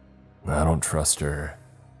 "I don't trust her,"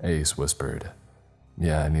 Ace whispered.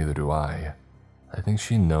 "Yeah, neither do I. I think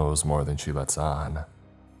she knows more than she lets on."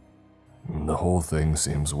 "The whole thing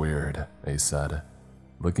seems weird," Ace said,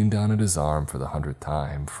 looking down at his arm for the 100th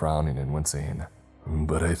time, frowning and wincing.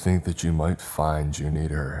 "But I think that you might find you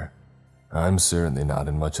need her. I'm certainly not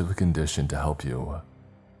in much of a condition to help you."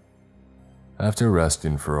 After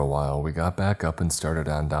resting for a while, we got back up and started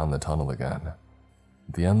on down the tunnel again,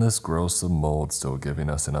 the endless growths of mold still giving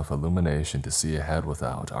us enough illumination to see ahead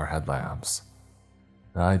without our headlamps.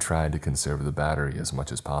 I tried to conserve the battery as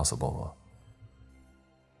much as possible.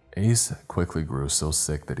 Ace quickly grew so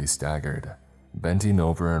sick that he staggered, bending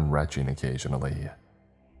over and retching occasionally.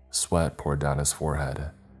 Sweat poured down his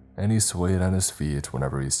forehead, and he swayed on his feet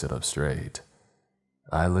whenever he stood up straight.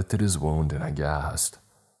 I looked at his wound and I gasped.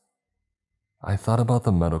 I thought about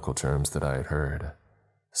the medical terms that I had heard.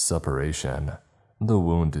 Suppuration, the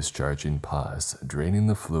wound discharging pus, draining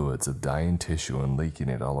the fluids of dying tissue and leaking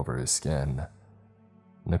it all over his skin.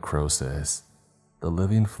 Necrosis, the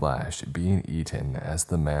living flesh being eaten as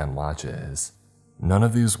the man watches. None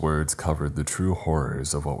of these words covered the true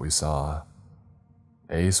horrors of what we saw.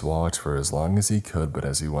 Ace walked for as long as he could, but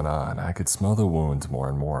as he went on, I could smell the wound more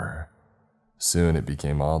and more. Soon it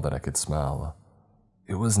became all that I could smell.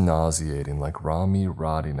 It was nauseating, like raw meat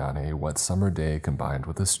rotting on a wet summer day combined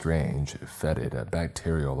with a strange, fetid,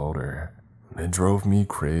 bacterial odor. It drove me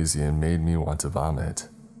crazy and made me want to vomit.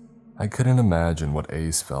 I couldn't imagine what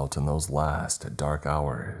Ace felt in those last dark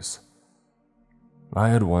hours. I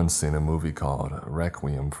had once seen a movie called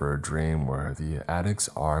Requiem for a Dream where the addict's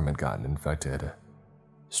arm had gotten infected.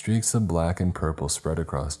 Streaks of black and purple spread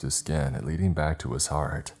across his skin, leading back to his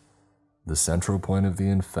heart. The central point of the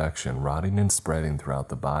infection rotting and spreading throughout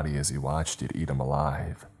the body as he watched it eat him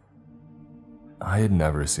alive. I had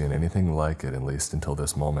never seen anything like it, at least until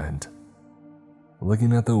this moment.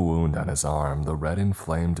 Looking at the wound on his arm, the red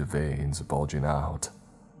inflamed veins bulging out,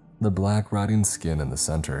 the black rotting skin in the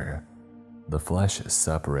center, the flesh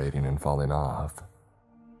separating and falling off.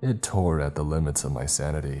 It tore at the limits of my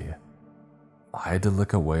sanity. I had to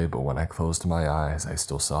look away, but when I closed my eyes, I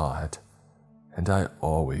still saw it, and I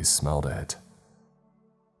always smelled it.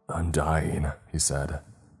 "I'm dying," he said.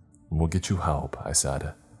 "We'll get you help," I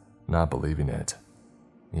said, not believing it.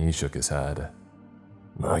 He shook his head.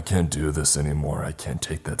 "I can't do this anymore. I can't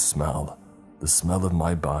take that smell. The smell of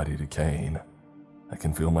my body decaying. I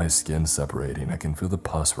can feel my skin separating. I can feel the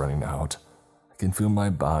pus running out. I can feel my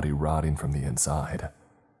body rotting from the inside.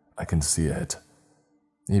 I can see it."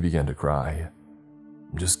 He began to cry.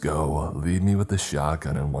 "Just go. Leave me with the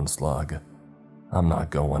shotgun and one slug. I'm not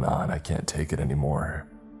going on. I can't take it anymore."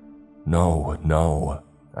 No,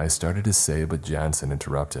 I started to say, but Jansen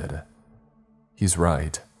interrupted. "He's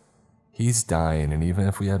right. He's dying, and even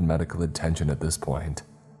if we had medical attention at this point,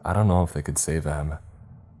 I don't know if they could save him.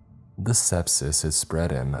 The sepsis has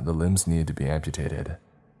spread him. The limbs need to be amputated.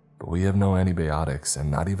 But we have no antibiotics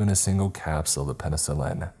and not even a single capsule of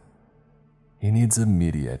penicillin. He needs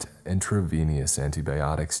immediate, intravenous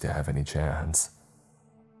antibiotics to have any chance."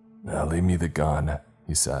 "Now leave me the gun,"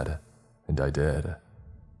 he said, and I did.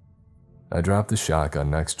 I dropped the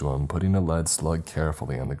shotgun next to him, putting a lead slug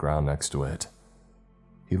carefully on the ground next to it.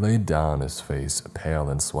 He laid down, his face pale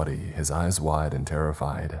and sweaty, his eyes wide and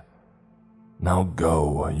terrified. "Now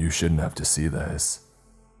go, you shouldn't have to see this."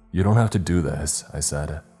 "You don't have to do this," I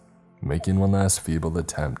said, making one last feeble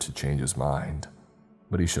attempt to change his mind,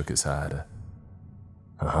 but he shook his head.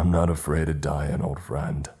 "I'm not afraid of dying, old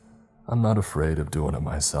friend. I'm not afraid of doing it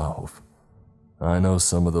myself. I know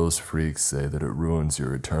some of those freaks say that it ruins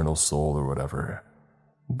your eternal soul or whatever,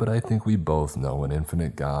 but I think we both know an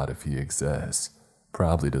infinite God, if he exists,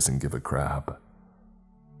 probably doesn't give a crap.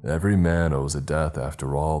 Every man owes a death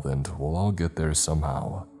after all, and we'll all get there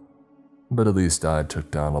somehow. But at least I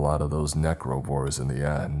took down a lot of those necrovores in the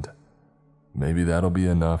end. Maybe that'll be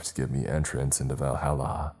enough to give me entrance into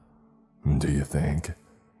Valhalla. Do you think?"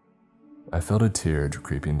 I felt a tear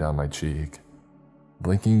creeping down my cheek.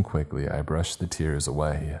 Blinking quickly, I brushed the tears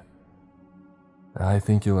away. "I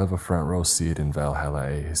think you'll have a front row seat in Valhalla,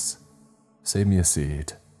 Ace. Save me a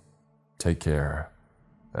seat. Take care,"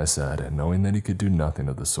 I said, knowing that he could do nothing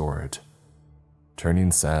of the sort.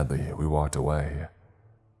 Turning sadly, we walked away.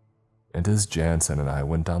 And as Jansen and I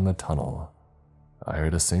went down the tunnel, I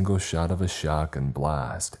heard a single shot of a shotgun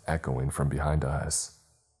blast echoing from behind us.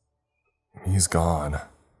 "He's gone,"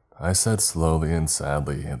 I said slowly and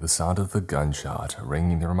sadly, the sound of the gunshot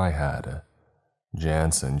ringing through my head.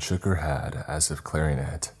 Jansen shook her head as if clearing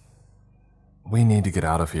it. "We need to get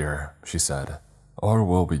out of here," she said, "or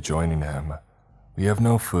we'll be joining him. We have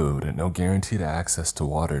no food, no guaranteed access to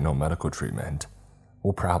water, no medical treatment.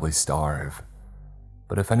 We'll probably starve.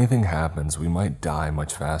 But if anything happens, we might die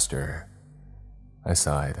much faster." I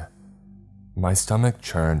sighed. My stomach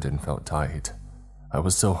churned and felt tight. I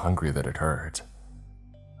was so hungry that it hurt.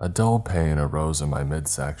 A dull pain arose in my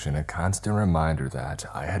midsection, a constant reminder that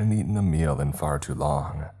I hadn't eaten a meal in far too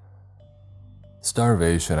long.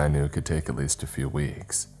 Starvation, I knew, could take at least a few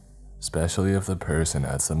weeks, especially if the person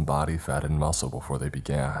had some body fat and muscle before they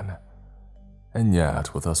began. And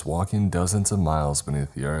yet, with us walking dozens of miles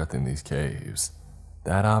beneath the earth in these caves,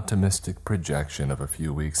 that optimistic projection of a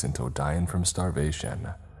few weeks until dying from starvation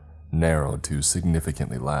narrowed to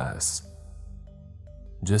significantly less.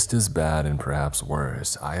 Just as bad and perhaps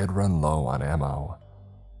worse, I had run low on ammo.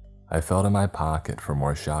 I felt in my pocket for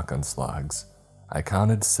more shotgun slugs. I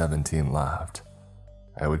counted 17 left.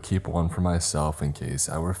 I would keep one for myself in case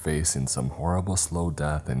I were facing some horrible slow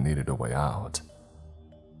death and needed a way out.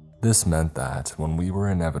 This meant that when we were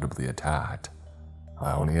inevitably attacked,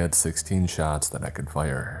 I only had 16 shots that I could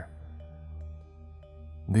fire.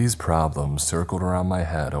 These problems circled around my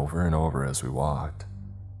head over and over as we walked.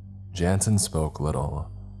 Jansen spoke little,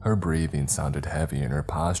 Her breathing sounded heavy and her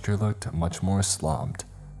posture looked much more slumped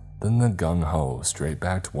than the gung-ho,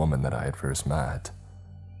 straight-backed woman that I had first met.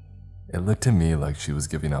 It looked to me like she was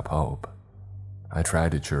giving up hope. I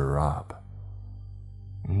tried to cheer her up.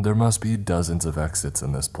 "There must be dozens of exits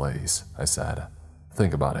in this place," I said.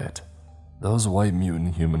 "Think about it. Those white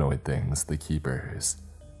mutant humanoid things, the keepers,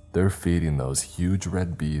 they're feeding those huge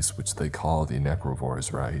red beasts which they call the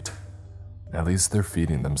necrovores, right? At least they're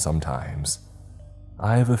feeding them sometimes.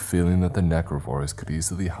 I have a feeling that the necrovores could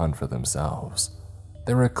easily hunt for themselves.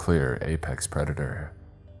 They're a clear apex predator.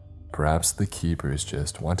 Perhaps the keepers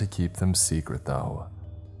just want to keep them secret, though."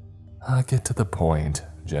 "Get to the point,"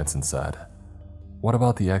 Jensen said. "What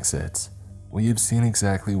about the exits? We have seen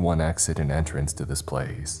exactly one exit and entrance to this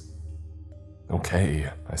place."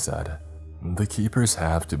 "Okay," I said. "The keepers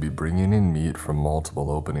have to be bringing in meat from multiple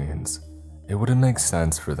openings. It wouldn't make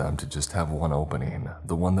sense for them to just have one opening,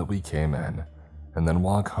 the one that we came in, and then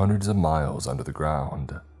walk hundreds of miles under the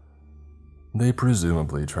ground. They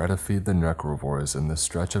presumably try to feed the necrovores in this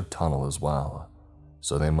stretch of tunnel as well,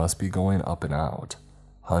 so they must be going up and out,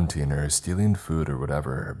 hunting or stealing food or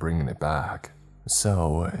whatever, bringing it back.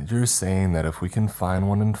 So, you're saying that if we can find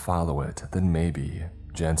one and follow it, then maybe,"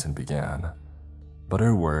 Jensen began. But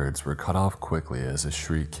her words were cut off quickly as a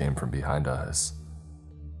shriek came from behind us.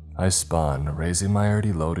 I spun, raising my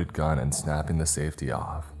already loaded gun and snapping the safety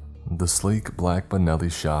off. The sleek black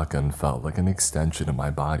Benelli shotgun felt like an extension of my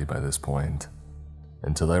body by this point,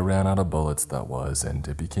 until I ran out of bullets, that was, and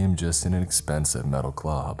it became just an inexpensive metal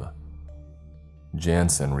club.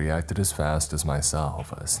 Jansen reacted as fast as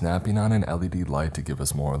myself, snapping on an LED light to give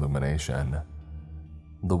us more illumination.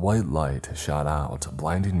 The white light shot out,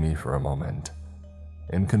 blinding me for a moment.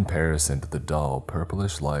 In comparison to the dull,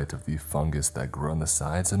 purplish light of the fungus that grew on the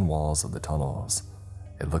sides and walls of the tunnels,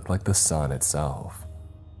 it looked like the sun itself.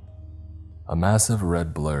 A massive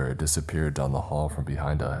red blur disappeared down the hall from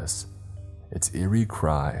behind us, its eerie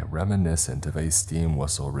cry reminiscent of a steam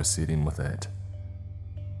whistle receding with it.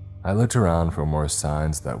 I looked around for more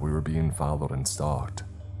signs that we were being followed and stalked,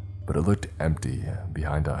 but it looked empty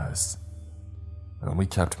behind us. And we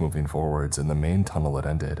kept moving forwards, and the main tunnel had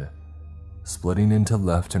ended, splitting into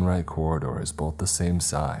left and right corridors both the same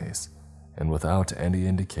size and without any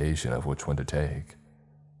indication of which one to take.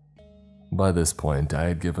 By this point, I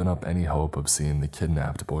had given up any hope of seeing the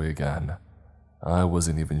kidnapped boy again. I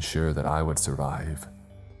wasn't even sure that I would survive.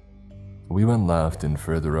 We went left, and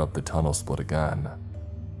further up the tunnel split again.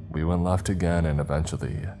 We went left again, and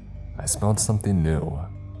eventually, I smelled something new.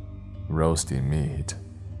 Roasting meat.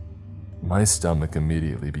 My stomach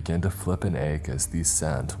immediately began to flip and ache as the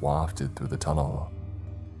scent wafted through the tunnel.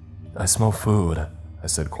 "I smell food," I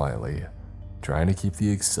said quietly, trying to keep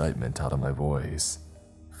the excitement out of my voice.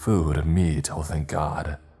 Food, meat, oh thank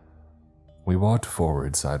God. We walked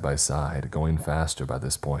forward side by side, going faster by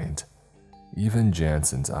this point. Even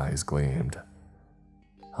Jansen's eyes gleamed.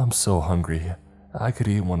 "I'm so hungry. I could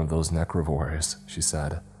eat one of those necrovores," she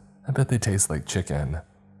said. "I bet they taste like chicken."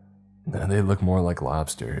 "They look more like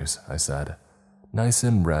lobsters," I said. "Nice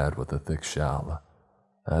and red with a thick shell.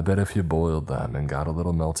 I bet if you boiled them and got a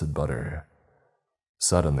little melted butter."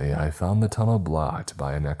 Suddenly, I found the tunnel blocked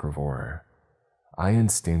by a necrovore. I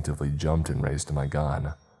instinctively jumped and raised my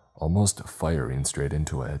gun, almost firing straight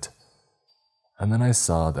into it. And then I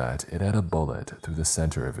saw that it had a bullet through the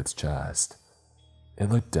center of its chest. It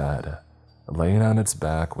looked dead, laying on its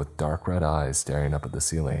back with dark red eyes staring up at the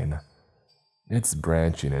ceiling. Its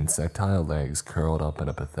branching insectile legs curled up in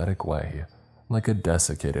a pathetic way, like a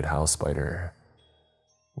desiccated house spider.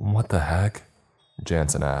 "What the heck?"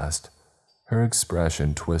 Jansen asked, her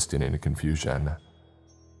expression twisting into confusion.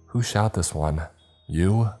 "Who shot this one?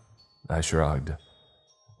 You?" I shrugged.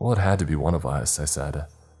 "Well, it had to be one of us," I said.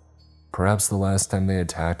 "Perhaps the last time they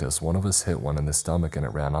attacked us, one of us hit one in the stomach and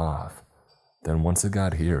it ran off. Then once it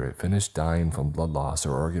got here, it finished dying from blood loss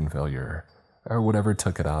or organ failure, or whatever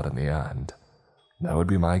took it out in the end. That would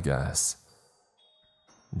be my guess."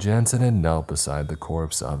 Jansen had knelt beside the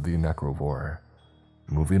corpse of the necrovore,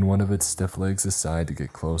 moving one of its stiff legs aside to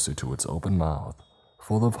get closer to its open mouth,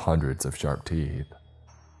 full of hundreds of sharp teeth.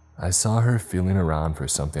 I saw her feeling around for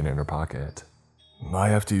something in her pocket. "I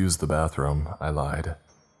have to use the bathroom," I lied,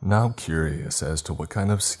 now curious as to what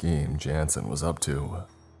kind of scheme Jansen was up to.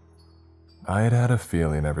 I had had a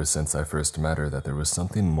feeling ever since I first met her that there was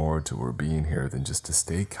something more to her being here than just a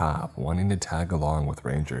stay cop wanting to tag along with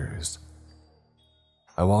rangers.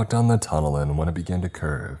 I walked down the tunnel, and when it began to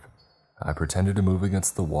curve, I pretended to move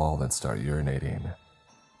against the wall and start urinating,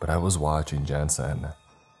 but I was watching Jansen.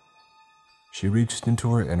 She reached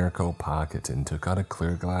into her inner coat pocket and took out a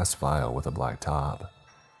clear glass vial with a black top.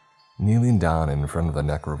 Kneeling down in front of the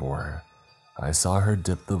necrovore, I saw her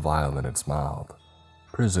dip the vial in its mouth,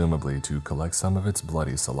 presumably to collect some of its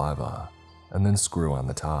bloody saliva, and then screw on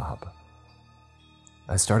the top.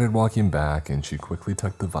 I started walking back and she quickly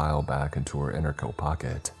tucked the vial back into her inner coat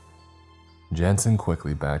pocket. Jansen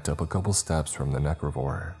quickly backed up a couple steps from the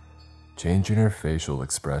necrovore, changing her facial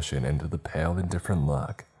expression into the pale, indifferent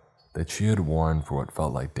look that she had worn for what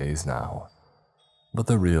felt like days now. But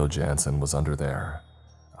the real Jansen was under there.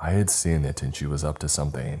 I had seen it and she was up to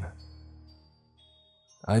something.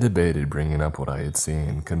 I debated bringing up what I had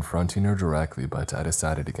seen, confronting her directly, but I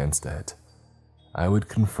decided against it. I would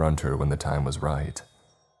confront her when the time was right,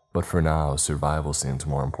 but for now, survival seemed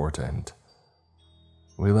more important.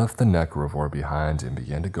 We left the necrovore behind and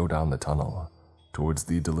began to go down the tunnel, towards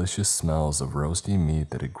the delicious smells of roasty meat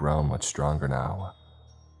that had grown much stronger now.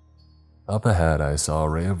 Up ahead, I saw a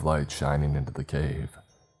ray of light shining into the cave.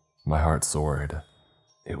 My heart soared.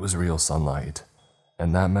 It was real sunlight,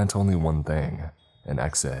 and that meant only one thing: an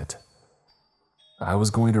exit. I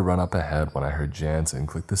was going to run up ahead when I heard Jansen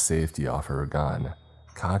click the safety off her gun,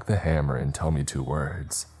 cock the hammer, and tell me 2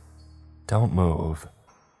 words. "Don't move."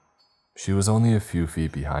 She was only a few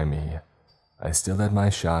feet behind me. I still had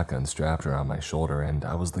my shotgun strapped around my shoulder and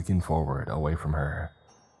I was looking forward, away from her.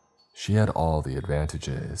 She had all the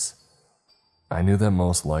advantages. I knew that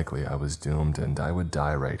most likely I was doomed and I would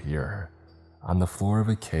die right here, on the floor of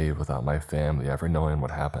a cave without my family ever knowing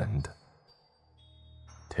what happened.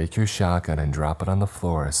 "Take your shotgun and drop it on the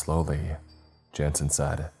floor slowly," Jansen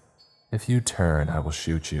said. "If you turn, I will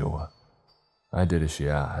shoot you." I did as she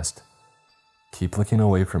asked. "Keep looking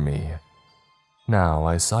away from me. Now,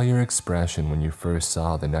 I saw your expression when you first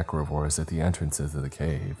saw the necrovores at the entrances of the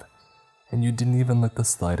cave, and you didn't even look the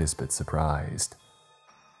slightest bit surprised.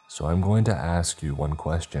 So I'm going to ask you one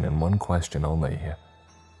question and one question only.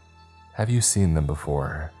 Have you seen them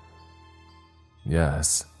before?"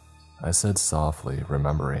 "Yes," I said softly,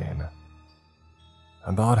 remembering.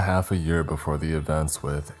 About half a year before the events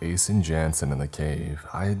with Ace and Jansen in the cave,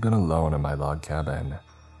 I had been alone in my log cabin.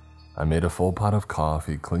 I made a full pot of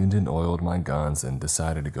coffee, cleaned and oiled my guns, and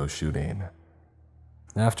decided to go shooting.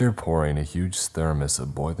 After pouring a huge thermos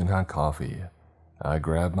of boiling hot coffee, I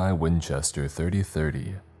grabbed my Winchester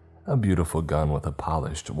 30-30, a beautiful gun with a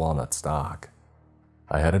polished walnut stock.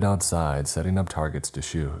 I headed outside, setting up targets to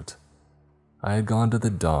shoot. I had gone to the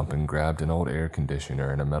dump and grabbed an old air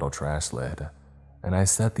conditioner and a metal trash lid, and I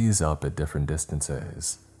set these up at different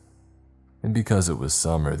distances. And because it was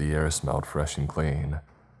summer, the air smelled fresh and clean.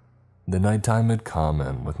 The nighttime had come,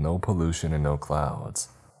 and with no pollution and no clouds,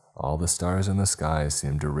 all the stars in the sky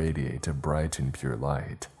seemed to radiate a bright and pure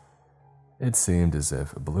light. It seemed as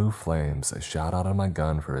if blue flames shot out of my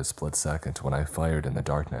gun for a split second when I fired in the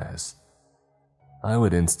darkness. I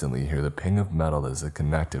would instantly hear the ping of metal as it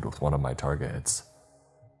connected with one of my targets.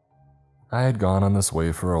 I had gone on this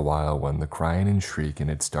way for a while when the crying and shrieking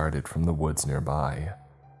had started from the woods nearby.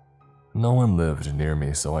 No one lived near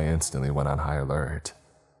me, so I instantly went on high alert.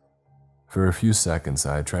 For a few seconds,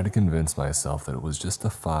 I tried to convince myself that it was just a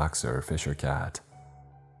fox or a fisher cat,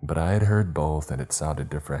 but I had heard both and it sounded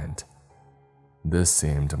different. This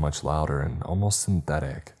seemed much louder and almost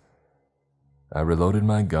synthetic. I reloaded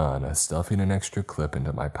my gun, stuffing an extra clip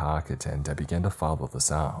into my pocket, and I began to follow the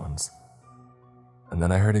sounds. And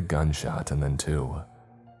then I heard a gunshot, and then 2,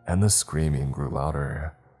 and the screaming grew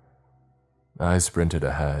louder. I sprinted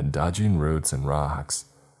ahead, dodging roots and rocks,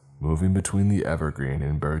 moving between the evergreen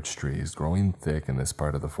and birch trees growing thick in this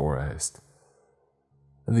part of the forest.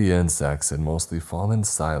 The insects had mostly fallen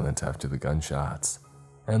silent after the gunshots,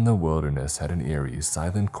 and the wilderness had an eerie,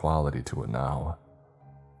 silent quality to it now,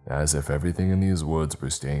 as if everything in these woods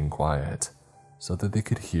were staying quiet so that they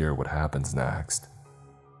could hear what happens next.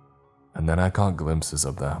 And then I caught glimpses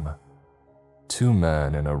of them. 2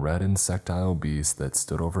 men and a red insectile beast that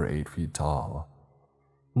stood over 8 feet tall.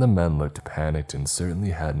 The men looked panicked and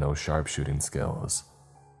certainly had no sharpshooting skills.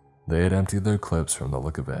 They had emptied their clips from the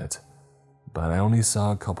look of it, but I only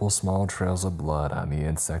saw a couple small trails of blood on the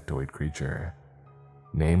insectoid creature,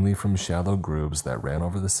 namely from shallow grooves that ran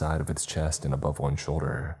over the side of its chest and above one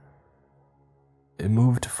shoulder. It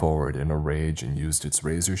moved forward in a rage and used its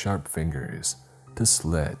razor-sharp fingers to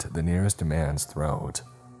slit the nearest man's throat,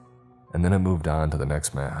 and then it moved on to the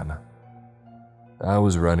next man. I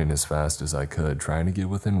was running as fast as I could, trying to get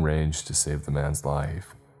within range to save the man's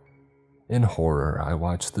life. In horror, I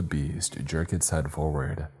watched the beast jerk its head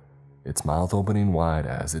forward, its mouth opening wide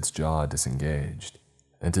as its jaw disengaged,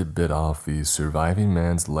 and it bit off the surviving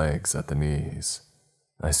man's legs at the knees.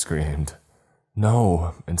 I screamed,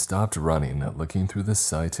 "No!" and stopped running, looking through the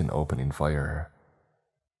sight and opening fire.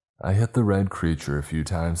 I hit the red creature a few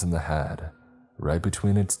times in the head, right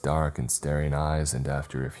between its dark and staring eyes, and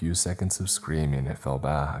after a few seconds of screaming, it fell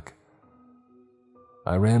back.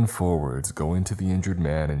 I ran forwards, going to the injured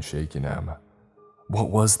man and shaking him.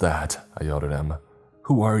 "What was that?" I yelled at him.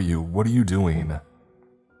 "Who are you? What are you doing?"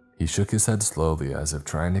 He shook his head slowly as if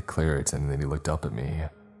trying to clear it, and then he looked up at me.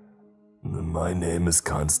 "My name is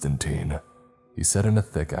Constantine," he said in a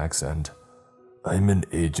thick accent. "I'm an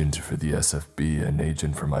agent for the SFB, an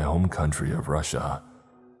agent for my home country of Russia.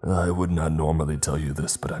 I would not normally tell you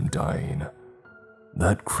this, but I'm dying.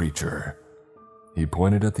 That creature," he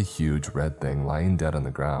pointed at the huge red thing lying dead on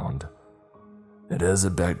the ground. "It has a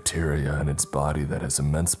bacteria in its body that has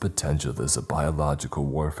immense potential as a biological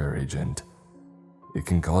warfare agent. It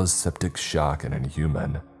can cause septic shock in any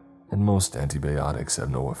human, and most antibiotics have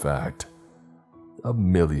no effect. A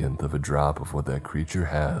millionth of a drop of what that creature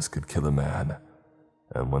has could kill a man,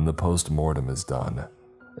 and when the post-mortem is done,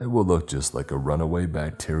 it will look just like a runaway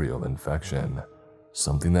bacterial infection,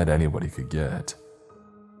 something that anybody could get."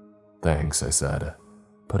 "Thanks," I said,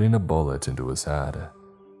 putting a bullet into his head,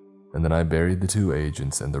 and then I buried the two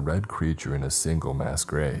agents and the red creature in a single mass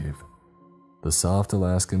grave. The soft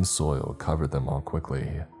Alaskan soil covered them all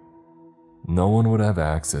quickly. No one would have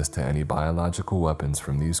access to any biological weapons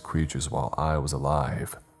from these creatures while I was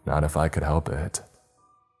alive, not if I could help it.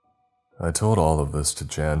 I told all of this to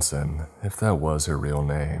Jansen, if that was her real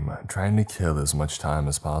name, trying to kill as much time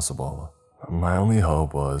as possible. My only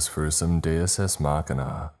hope was for some deus ex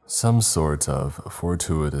machina, some sort of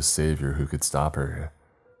fortuitous savior who could stop her,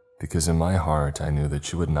 because in my heart I knew that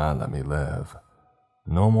she would not let me live.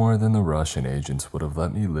 No more than the Russian agents would have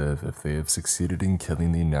let me live if they had succeeded in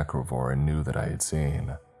killing the necrovore and knew that I had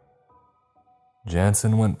seen.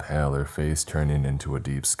 Jansen went pale, her face turning into a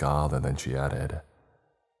deep scowl, and then she added,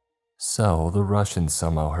 "So the Russians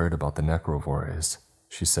somehow heard about the necrovores,"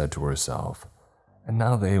 she said to herself, "and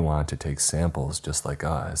now they want to take samples just like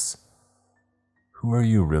us." "Who are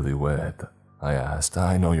you really with?" I asked.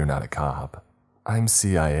 "I know you're not a cop." "I'm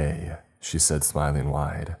CIA," she said, smiling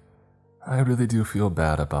wide. "I really do feel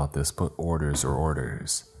bad about this, but orders are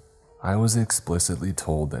orders. I was explicitly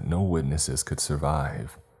told that no witnesses could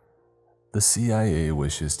survive. The CIA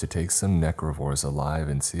wishes to take some necrovores alive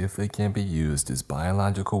and see if they can be used as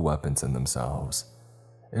biological weapons in themselves,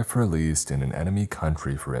 if released in an enemy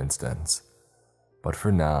country, for instance. But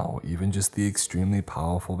for now, even just the extremely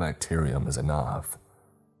powerful bacterium is enough.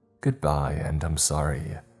 Goodbye, and I'm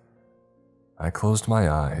sorry." I closed my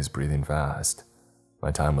eyes, breathing fast. My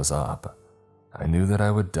time was up. I knew that I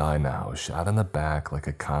would die now, shot in the back like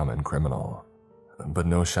a common criminal. But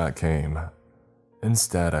no shot came.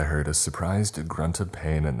 Instead, I heard a surprised grunt of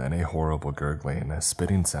pain and then a horrible gurgling, a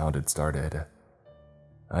spitting sound had started.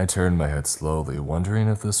 I turned my head slowly, wondering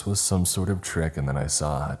if this was some sort of trick, and then I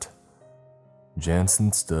saw it.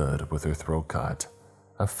 Jansen stood with her throat cut,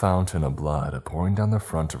 a fountain of blood pouring down the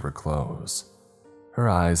front of her clothes. Her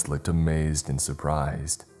eyes looked amazed and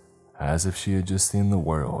surprised, as if she had just seen the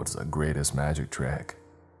world's greatest magic trick.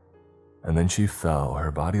 And then she fell,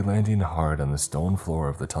 her body landing hard on the stone floor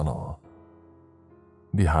of the tunnel.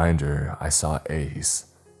 Behind her, I saw Ace,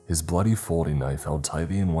 his bloody folding knife held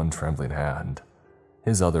tightly in one trembling hand.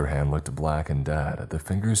 His other hand looked black and dead, the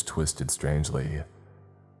fingers twisted strangely.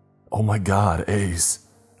 "Oh my God, Ace!"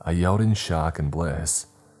 I yelled in shock and bliss.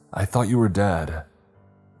 "I thought you were dead."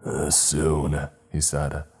 Soon," he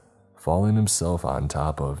said, falling himself on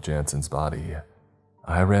top of Jansen's body.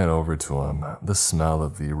 I ran over to him, the smell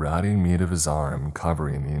of the rotting meat of his arm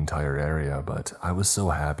covering the entire area, but I was so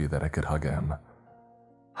happy that I could hug him.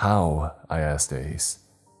 "How?" I asked Ace.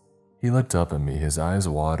 He looked up at me, his eyes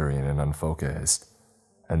watering and unfocused,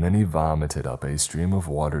 and then he vomited up a stream of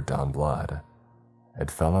watered-down blood. It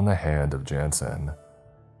fell on the hand of Jansen.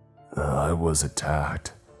 "I was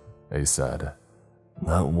attacked," Ace said.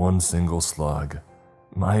 "Not one single slug.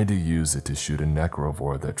 I had to use it to shoot a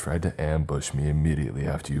necrovore that tried to ambush me immediately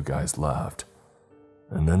after you guys left.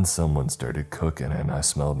 And then someone started cooking and I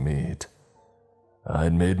smelled meat. I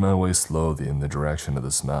had made my way slowly in the direction of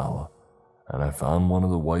the smell, and I found one of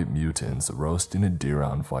the white mutants roasting a deer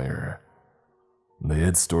on fire. They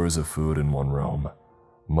had stores of food in one room,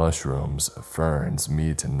 mushrooms, ferns,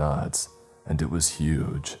 meat, and nuts, and it was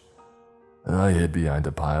huge. I hid behind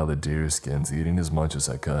a pile of deer skins, eating as much as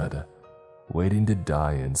I could, waiting to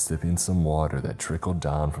die and sipping some water that trickled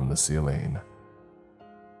down from the ceiling.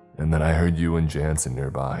 And then I heard you and Jansen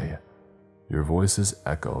nearby. Your voices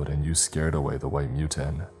echoed and you scared away the white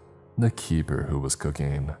mutant, the keeper who was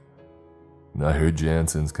cooking. I heard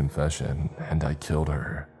Jansen's confession and I killed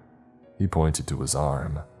her." He pointed to his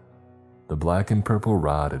arm. The black and purple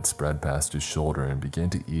rod had spread past his shoulder and began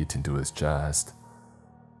to eat into his chest.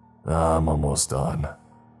 I'm almost done.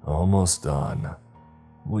 Almost done.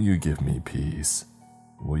 Will you give me peace?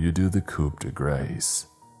 Will you do the coup de grace?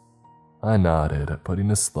 I nodded, putting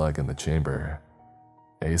a slug in the chamber.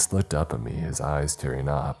 Ace looked up at me, his eyes tearing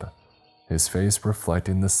up, his face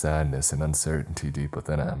reflecting the sadness and uncertainty deep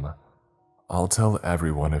within him. I'll tell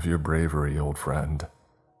everyone of your bravery, old friend,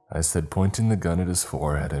 I said, pointing the gun at his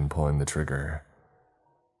forehead and pulling the trigger.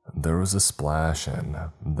 There was a splash, and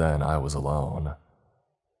then I was alone.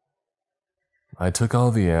 I took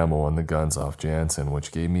all the ammo and the guns off Jansen,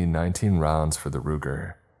 which gave me 19 rounds for the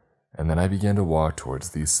Ruger, and then I began to walk towards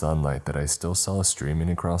the sunlight that I still saw streaming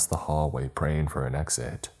across the hallway, praying for an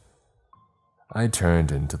exit. I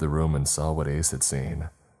turned into the room and saw what Ace had seen.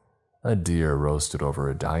 A deer roasted over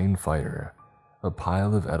a dying fire, a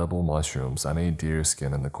pile of edible mushrooms on a deer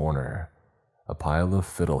skin in the corner, a pile of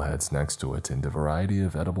fiddleheads next to it, and a variety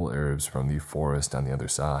of edible herbs from the forest on the other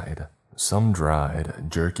side. Some dried,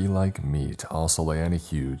 jerky-like meat also lay on a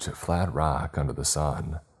huge, flat rock under the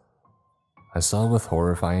sun. I saw with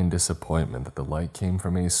horrifying disappointment that the light came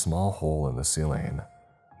from a small hole in the ceiling,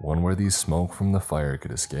 one where the smoke from the fire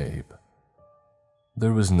could escape.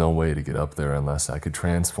 There was no way to get up there unless I could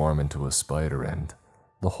transform into a spider, and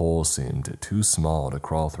the hole seemed too small to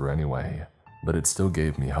crawl through anyway, but it still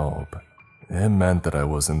gave me hope. It meant that I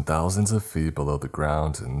wasn't thousands of feet below the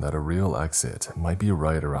ground and that a real exit might be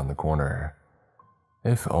right around the corner.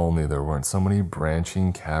 If only there weren't so many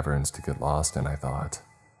branching caverns to get lost in, I thought.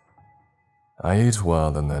 I ate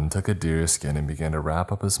well and then took a deer skin and began to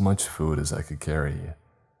wrap up as much food as I could carry.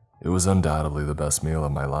 It was undoubtedly the best meal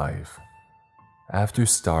of my life. After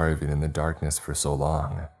starving in the darkness for so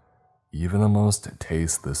long, even the most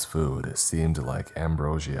tasteless food seemed like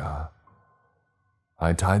ambrosia.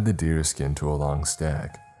 I tied the deer skin to a long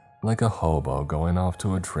stick, like a hobo going off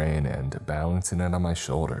to a train, and balancing it on my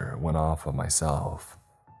shoulder went off of myself.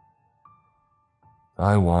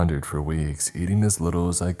 I wandered for weeks, eating as little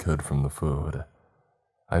as I could from the food.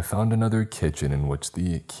 I found another kitchen in which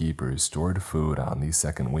the keepers stored food on the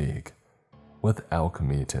second week, with elk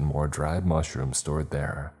meat and more dried mushrooms stored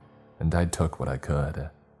there, and I took what I could.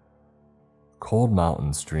 Cold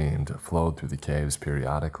mountain streams flowed through the caves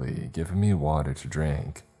periodically, giving me water to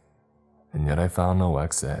drink, and yet I found no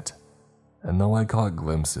exit, and though I caught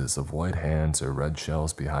glimpses of white hands or red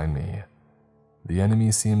shells behind me, the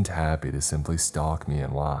enemy seemed happy to simply stalk me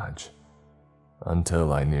and watch,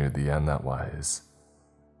 until I neared the end that was.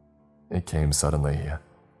 It came suddenly,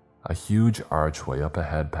 a huge archway up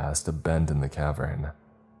ahead past a bend in the cavern.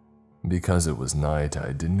 Because it was night,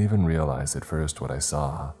 I didn't even realize at first what I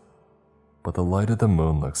saw. But the light of the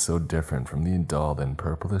moon looked so different from the dull and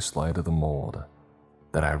purplish light of the mold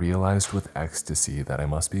that I realized with ecstasy that I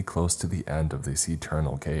must be close to the end of this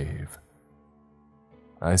eternal cave.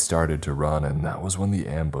 I started to run, and that was when the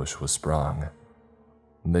ambush was sprung.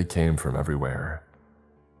 They came from everywhere.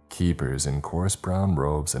 Keepers in coarse brown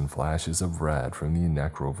robes and flashes of red from the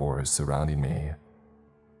necrovores surrounding me.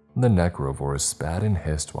 The necrovores spat and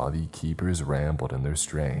hissed while the keepers rambled in their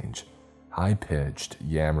strange, high-pitched,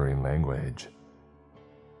 yammering language.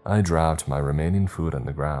 I dropped my remaining food on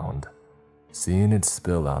the ground, seeing it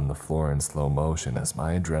spill on the floor in slow motion as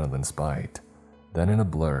my adrenaline spiked. Then in a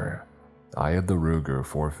blur, I had the Ruger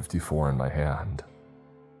 454 in my hand.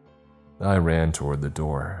 I ran toward the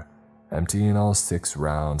door, emptying all 6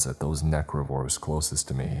 rounds at those necrovores closest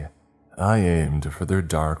to me. I aimed for their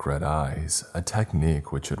dark red eyes, a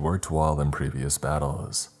technique which had worked well in previous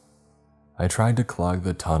battles. I tried to clog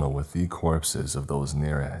the tunnel with the corpses of those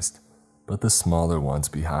nearest, but the smaller ones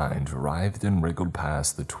behind writhed and wriggled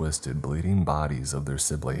past the twisted, bleeding bodies of their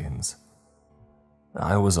siblings.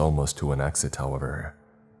 I was almost to an exit, however.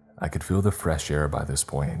 I could feel the fresh air by this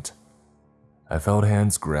point. I felt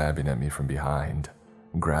hands grabbing at me from behind,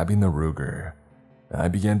 grabbing the Ruger. I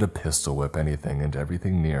began to pistol whip anything and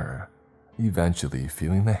everything near, eventually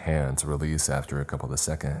feeling the hands release after a couple of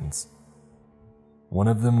seconds. One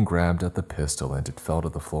of them grabbed at the pistol and it fell to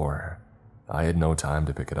the floor. I had no time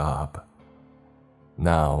to pick it up.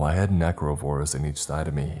 Now I had necrovores on each side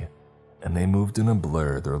of me, and they moved in a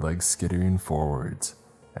blur, their legs skittering forwards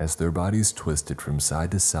as their bodies twisted from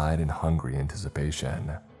side to side in hungry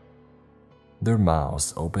anticipation. Their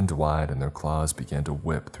mouths opened wide and their claws began to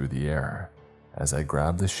whip through the air as I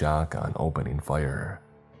grabbed the shotgun, opening fire.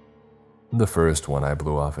 The first one I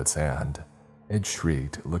blew off its hand. It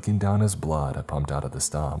shrieked, looking down as blood pumped out of the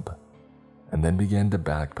stump, and then began to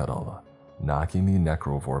backpedal, knocking the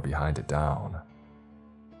necrovore behind it down.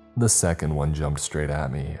 The second one jumped straight at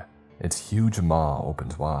me, its huge maw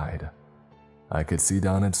opened wide. I could see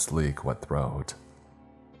down its sleek, wet throat.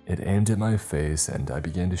 It aimed at my face and I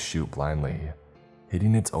began to shoot blindly,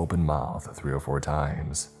 hitting its open mouth 3 or 4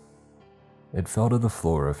 times. It fell to the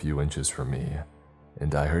floor a few inches from me,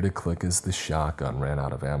 and I heard a click as the shotgun ran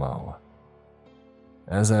out of ammo.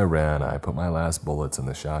 As I ran, I put my last bullets in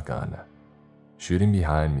the shotgun. Shooting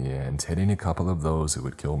behind me and hitting a couple of those who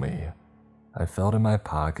would kill me, I felt in my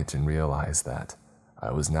pocket and realized that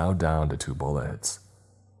I was now down to 2 bullets.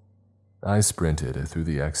 I sprinted through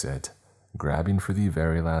the exit, grabbing for the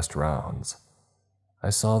very last rounds. I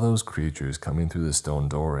saw those creatures coming through the stone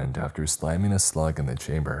door, and after slamming a slug in the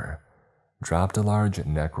chamber, dropped a large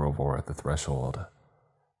necrovore at the threshold.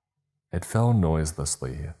 It fell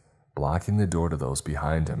noiselessly, blocking the door to those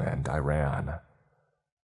behind him, and I ran.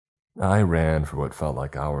 I ran for what felt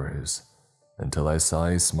like hours, until I saw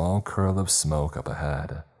a small curl of smoke up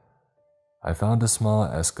ahead. I found a small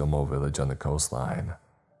Eskimo village on the coastline.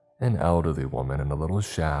 An elderly woman in a little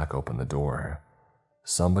shack opened the door.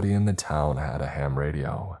 Somebody in the town had a ham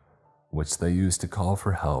radio, which they used to call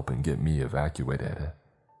for help and get me evacuated.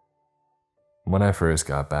 When I first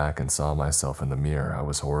got back and saw myself in the mirror, I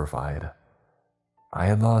was horrified. I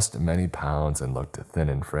had lost many pounds and looked thin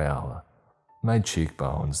and frail, my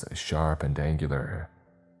cheekbones sharp and angular,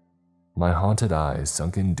 my haunted eyes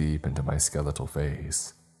sunken deep into my skeletal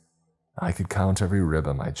face. I could count every rib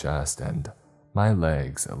on my chest, and my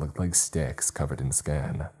legs looked like sticks covered in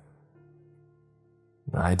skin.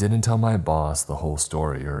 I didn't tell my boss the whole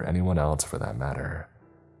story, or anyone else for that matter.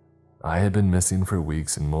 I had been missing for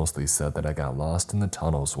weeks and mostly said that I got lost in the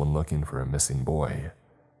tunnels when looking for a missing boy,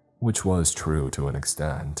 which was true to an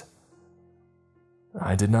extent.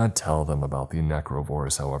 I did not tell them about the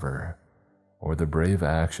necrovores, however, or the brave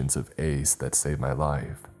actions of Ace that saved my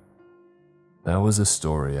life. That was a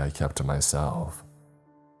story I kept to myself,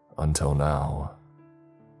 until now.